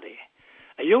ပေးတာဖြစ်ပါတယ်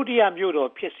။အယုဒ္ဓယမြို့တော်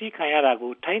ဖြစ်စည်းခံ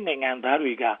ရတာကိုထိုင်းနိုင်ငံသား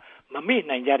တွေကမမေ့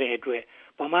နိုင်ကြတဲ့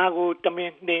အတွက်ဗမာကိုတ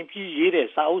မင်နှိမ်ပြီးရေးတဲ့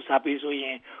စာအုပ်စာပေဆိုရ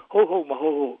င်ဟုတ်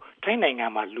မဟုတ်ထိုင်းနိုင်ငံ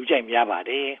မှာလူကြိုက်များပါတ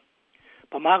ယ်။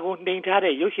ဗမာကိုနှိမ်ထား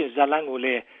တဲ့ရုပ်ရှင်ဇာတ်လမ်းကို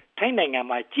လည်းထိုင်း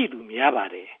နိုင်ငံမှာကြ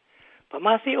ည့်သူများပါတယ်။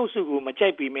ဗမာစစ်အုပ်စုကိုမကြို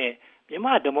က်ပေ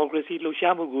မဲ့မြန်မာဒီမိုကရေစီလှုပ်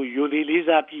ရှားမှုကိုယိုလေး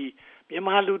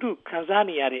စားပြီးမြန်မာလူထုခံစား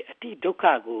နေရတဲ့အတိဒုက္ခ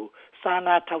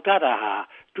ကိုစာနာထောက်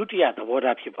ထားတာဟာဒုတိယသဘော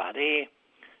ထားဖြစ်ပါတယ်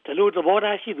။ဒီလိုသ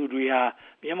ဘောထားရှိသူတွေဟာ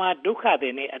မြန်မာဒုက္ခတွေ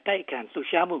နဲ့အတိုက်အခံ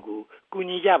လှုပ်ရှားမှု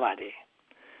ကိုကူညီကြပါတယ်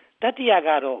။တတိယ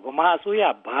ကတော့ဗမာအစိုးရ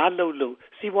ဘာလို့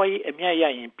စီးပွားရေးအမြတ်ရ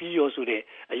ရင်ပြီးရော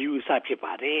ဆိုတဲ့အယူအ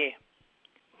ဆဖြစ်ပါတယ်။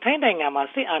ထိုင်းနိုင်ငံမှာ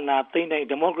စစ်အာဏာသိမ်း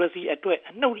တဲ့ဒီမိုကရေစီအတွက်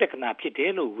အနှုတ်လက္ခဏာဖြစ်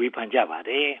တယ်လို့ဝေဖန်ကြပါ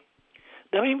တယ်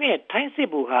။ဒါပေမဲ့ထိုင်းစစ်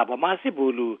ဗိုလ်ဟာဗမာစစ်ဗို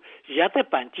လ်လိုရ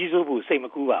သက်ပံကြီးစိုးဖို့စိတ်မ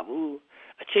ကူးပါဘူး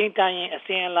။အချိန်တန်ရင်အစ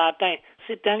ဉ်အလာတိုင်းစ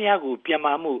စ်တမ်းများ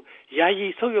ကိုပြန်မာမှုယာယီ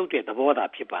ဆုပ်ယုပ်တဲ့သ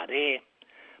ဘောသာဖြစ်ပါတယ်။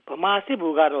ဗမာစစ်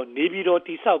ဗိုလ်ကတော့နေပြည်တော်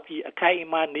တိဆောက်ပြီးအခိုင်အ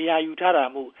မာနေရာယူ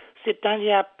ထားတာမှုစစ်တ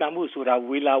မ်းများပြန်မှု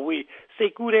ဆိုတာဝေလာဝေးစိ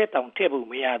တ်ကူးတဲ့တောင်ထ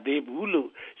ည့်ဖို့မရသေး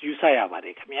ဘူးလို့ယူဆရပါတ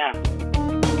ယ်ခင်ဗျာ။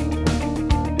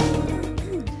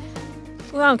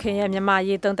ဦးအောင်ခင်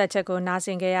ရဲ့မြန်မာရေးသုံးသပ်ချက်ကိုနားဆ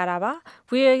င်ခဲ့ရတာပါ။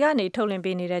 VOA ကနေထုတ်လွှ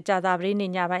င့်ပေးနေတဲ့ကြာသပတေးနေ့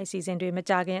ညပိုင်းအစီအစဉ်တွေမ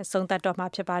ကြခင်အဆုံးသတ်တော့မှာ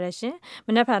ဖြစ်ပါတယ်ရှင်။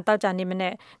မနက်ဖြန်တောက်ကြနေ့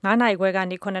မနေ့9:00 နာရီခွဲက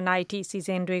နေ9:00 နာရီထိအစီအ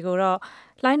စဉ်တွေ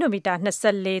ကိုတော့လိုင်းဒိုမီတာ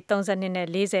24 32နဲ့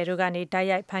40တို့ကနေတိုက်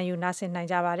ရိုက်ဖန်ယူနားဆင်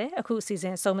နိုင်ကြပါတယ်။အခုအစီအစ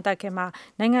ဉ်အဆုံးမသတ်ခင်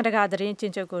မှာနိုင်ငံတကာသတင်းကျ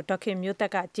ဉ်းချုပ်ကိုဒေါက်ခင်မျိုး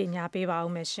သက်ကကြေညာပေးပါ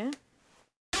ဦးမယ်ရှင်။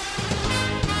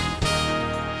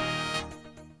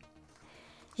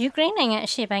ယူကရိန်းနိုင်ငံအ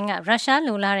ရှေ့ပိုင်း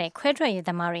ကရုရှားလိုလားတဲ့ခွဲထွက်ရေး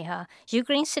သမားတွေဟာယူက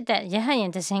ရိန်းစစ်တပ်ရ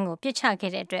ဟတ်ယာဉ်တစ်စင်းကိုပစ်ချ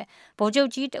ခဲ့တဲ့အတွက်ဗိုလ်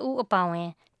ချုပ်ကြီးတဦးအပါအ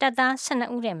ဝင်တပ်သား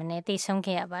12ဦးထဲမင်းသေဆုံး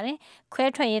ခဲ့ရပါတယ်။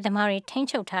ခွဲထွက်ရေးသမားတွေထိန်း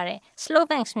ချုပ်ထားတဲ့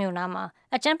Slovensk မြို့နား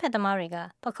မှာအကြမ်းဖက်သမားတွေက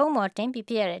ပခုံးပေါ်တင်ပြီး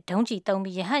ပြရတဲ့ဒုံးကျည်သုံး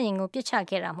ပြီးရဟတ်ယာဉ်ကိုပစ်ချ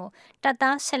ခဲ့တာမို့တပ်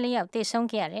သား14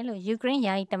ယောက်သေဆုံးခဲ့ရတယ်လို့ယူကရိန်း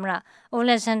ယာယီသမ္မတ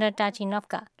Oleksandr Turchinov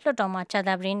ကလွှတ်တော်မှာကြာ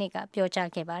သပတေးနေ့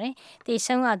ကပြောကြားခဲ့ပါတယ်။သေ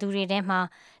ဆုံးသူတွေထဲမှာ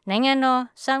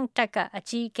နိုင်ငံတော်စောင့်တပ်ကအ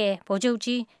ကြီးအကဲဗိုလ်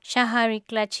ချုပ်ကြီး Shahari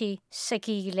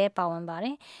Klatchy-Seki လည်းပါဝင်ပါတ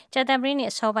ယ်။ကြာသပတေး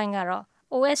နေ့အစောပိုင်းကတော့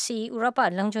OSCE ဥရော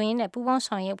ပလုံခြုံရေးနဲ့ပူးပေါ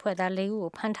င်းဆောင်ရွက်အဖွဲ့သား4ဦး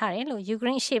ကိုဖမ်းထားတယ်လို့ယူက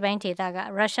ရိန်းရှေ့ပိုင်းဒေသ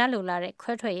ကရုရှားလိုလားတဲ့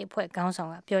ခွဲထွက်ရေးအဖွဲ့ခေါင်းဆောင်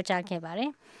ကပြောကြားခဲ့ပါတယ်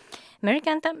။ အမေရိက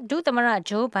န်ဒုသမ္မ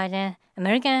တဂျိုးဘိုင်ဒန်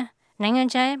အမေရိကန်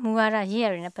နိုင်ငံခြားရေးမူဝါဒရေးရာ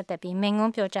တွေနဲ့ပတ်သက်ပြီးမိ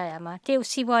န့်ခွန်းပြောကြားရမှာ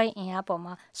တရုတ်စီးပွားရေးအင်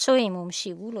အားပေါ်မှာစိုးရိမ်မှုမ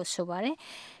ရှိဘူးလို့ဆိုပါတယ်။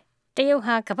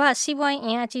တရုတ်ဟာကမ္ဘာစီးပွားရေး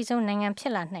အင်အားကြီးဆုံး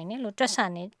နိုင်ငံဖြစ်လာနိုင်တယ်လို့တွက်ဆ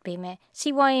နေပေ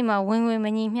မဲ့စီးပွားရေးမှာဝင်ငွေ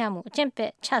မညီမျှမှုအကျင့်ပ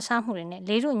က်ချစားမှုတွေနဲ့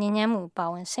လေထုညဉ့်ညမ်း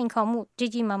မှုပါဝင်စိန်ခေါ်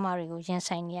မှုကြီးကြီးမားမားတွေကိုရင်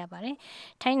ဆိုင်နေရပါတယ်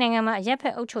။ထိုင်းနိုင်ငံမှာအရက်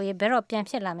ဖက်အုပ်ချုပ်ရေးဘယ်တော့ပြန်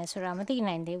ဖြစ်လာမယ်ဆိုတာ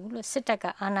မသိနိုင်သေးဘူးလို့စစ်တပ်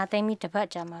ကအာဏာသိမ်းပြီးတပတ်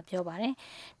ကြာမှပြောပါတယ်။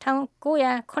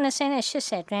1980နဲ့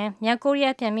80တွင်မြောက်ကိုရီး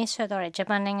ယားပြန်ပြီးဆွဲသွား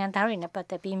တဲ့ဂျပန်နိုင်ငံသားတွေနဲ့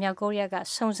ပတ်သက်ပြီးမြောက်ကိုရီးယားက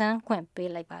စုံစမ်းခွင့်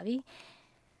ပေးလိုက်ပါပြီ။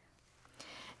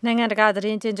နိုင်ငံတကာသတ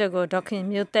င်းကျဉ်းချုပ်ကိုဒေါက်ခင်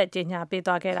မျိုးသက်ကြေညာပေး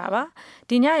သွား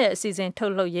ခဲ့တာပါဒီညရဲ့အစီအစဉ်ထု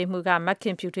တ်လုပ်ရေးမှုကမက်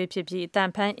ခင်ဖြူထွေးဖြစ်ပြီးအတန်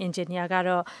ဖန်အင်ဂျင်နီယာ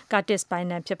ကတော့ကာတစ်စ်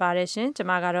ဘိုင်နန်ဖြစ်ပါတယ်ရှင်ကျွန်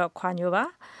မကတော့ခွာညိုပါ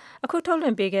အခုထုတ်လွှ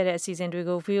င့်ပေးခဲ့တဲ့အစီအစဉ်တွေ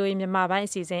ကို VOA မြန်မာပိုင်း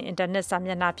အစီအစဉ်အင်တာ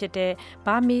နက်စာမျက်နှာဖြစ်တဲ့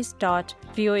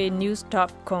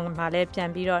burmese.voanews.com မှာလ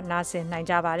ည်းပြန်ပြီးတော့နားဆင်နိုင်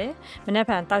ကြပါတယ်။မနက်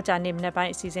ဖြန်တောက်ကြနေ့မနက်ပိုင်း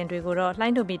အစီအစဉ်တွေကိုတော့လို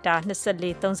င်းဒိုမီတာ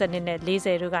24 32နဲ့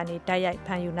40တို့ကနေတိုက်ရိုက်ဖ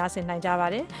န်ယူနားဆင်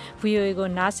နိုင်ကြပါတယ်။ VOA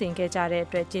ကိုနားဆင်ခဲ့ကြတဲ့အ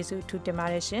တွက်ကျေးဇူးအထူးတင်ပါ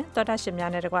တယ်ရှင်။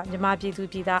သောတာရှင်များနဲ့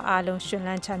တကွမြန်မာပြည်သူပြည်သားအားလုံးရှင်လ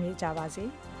န်းချမ်းမြေ့ကြပါစေ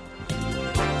။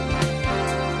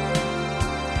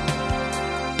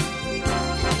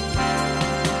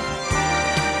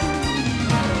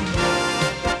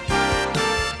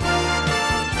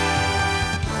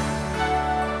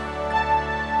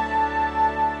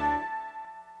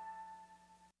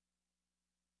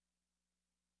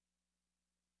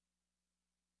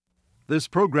 This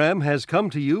program has come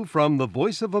to you from the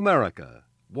Voice of America,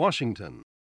 Washington.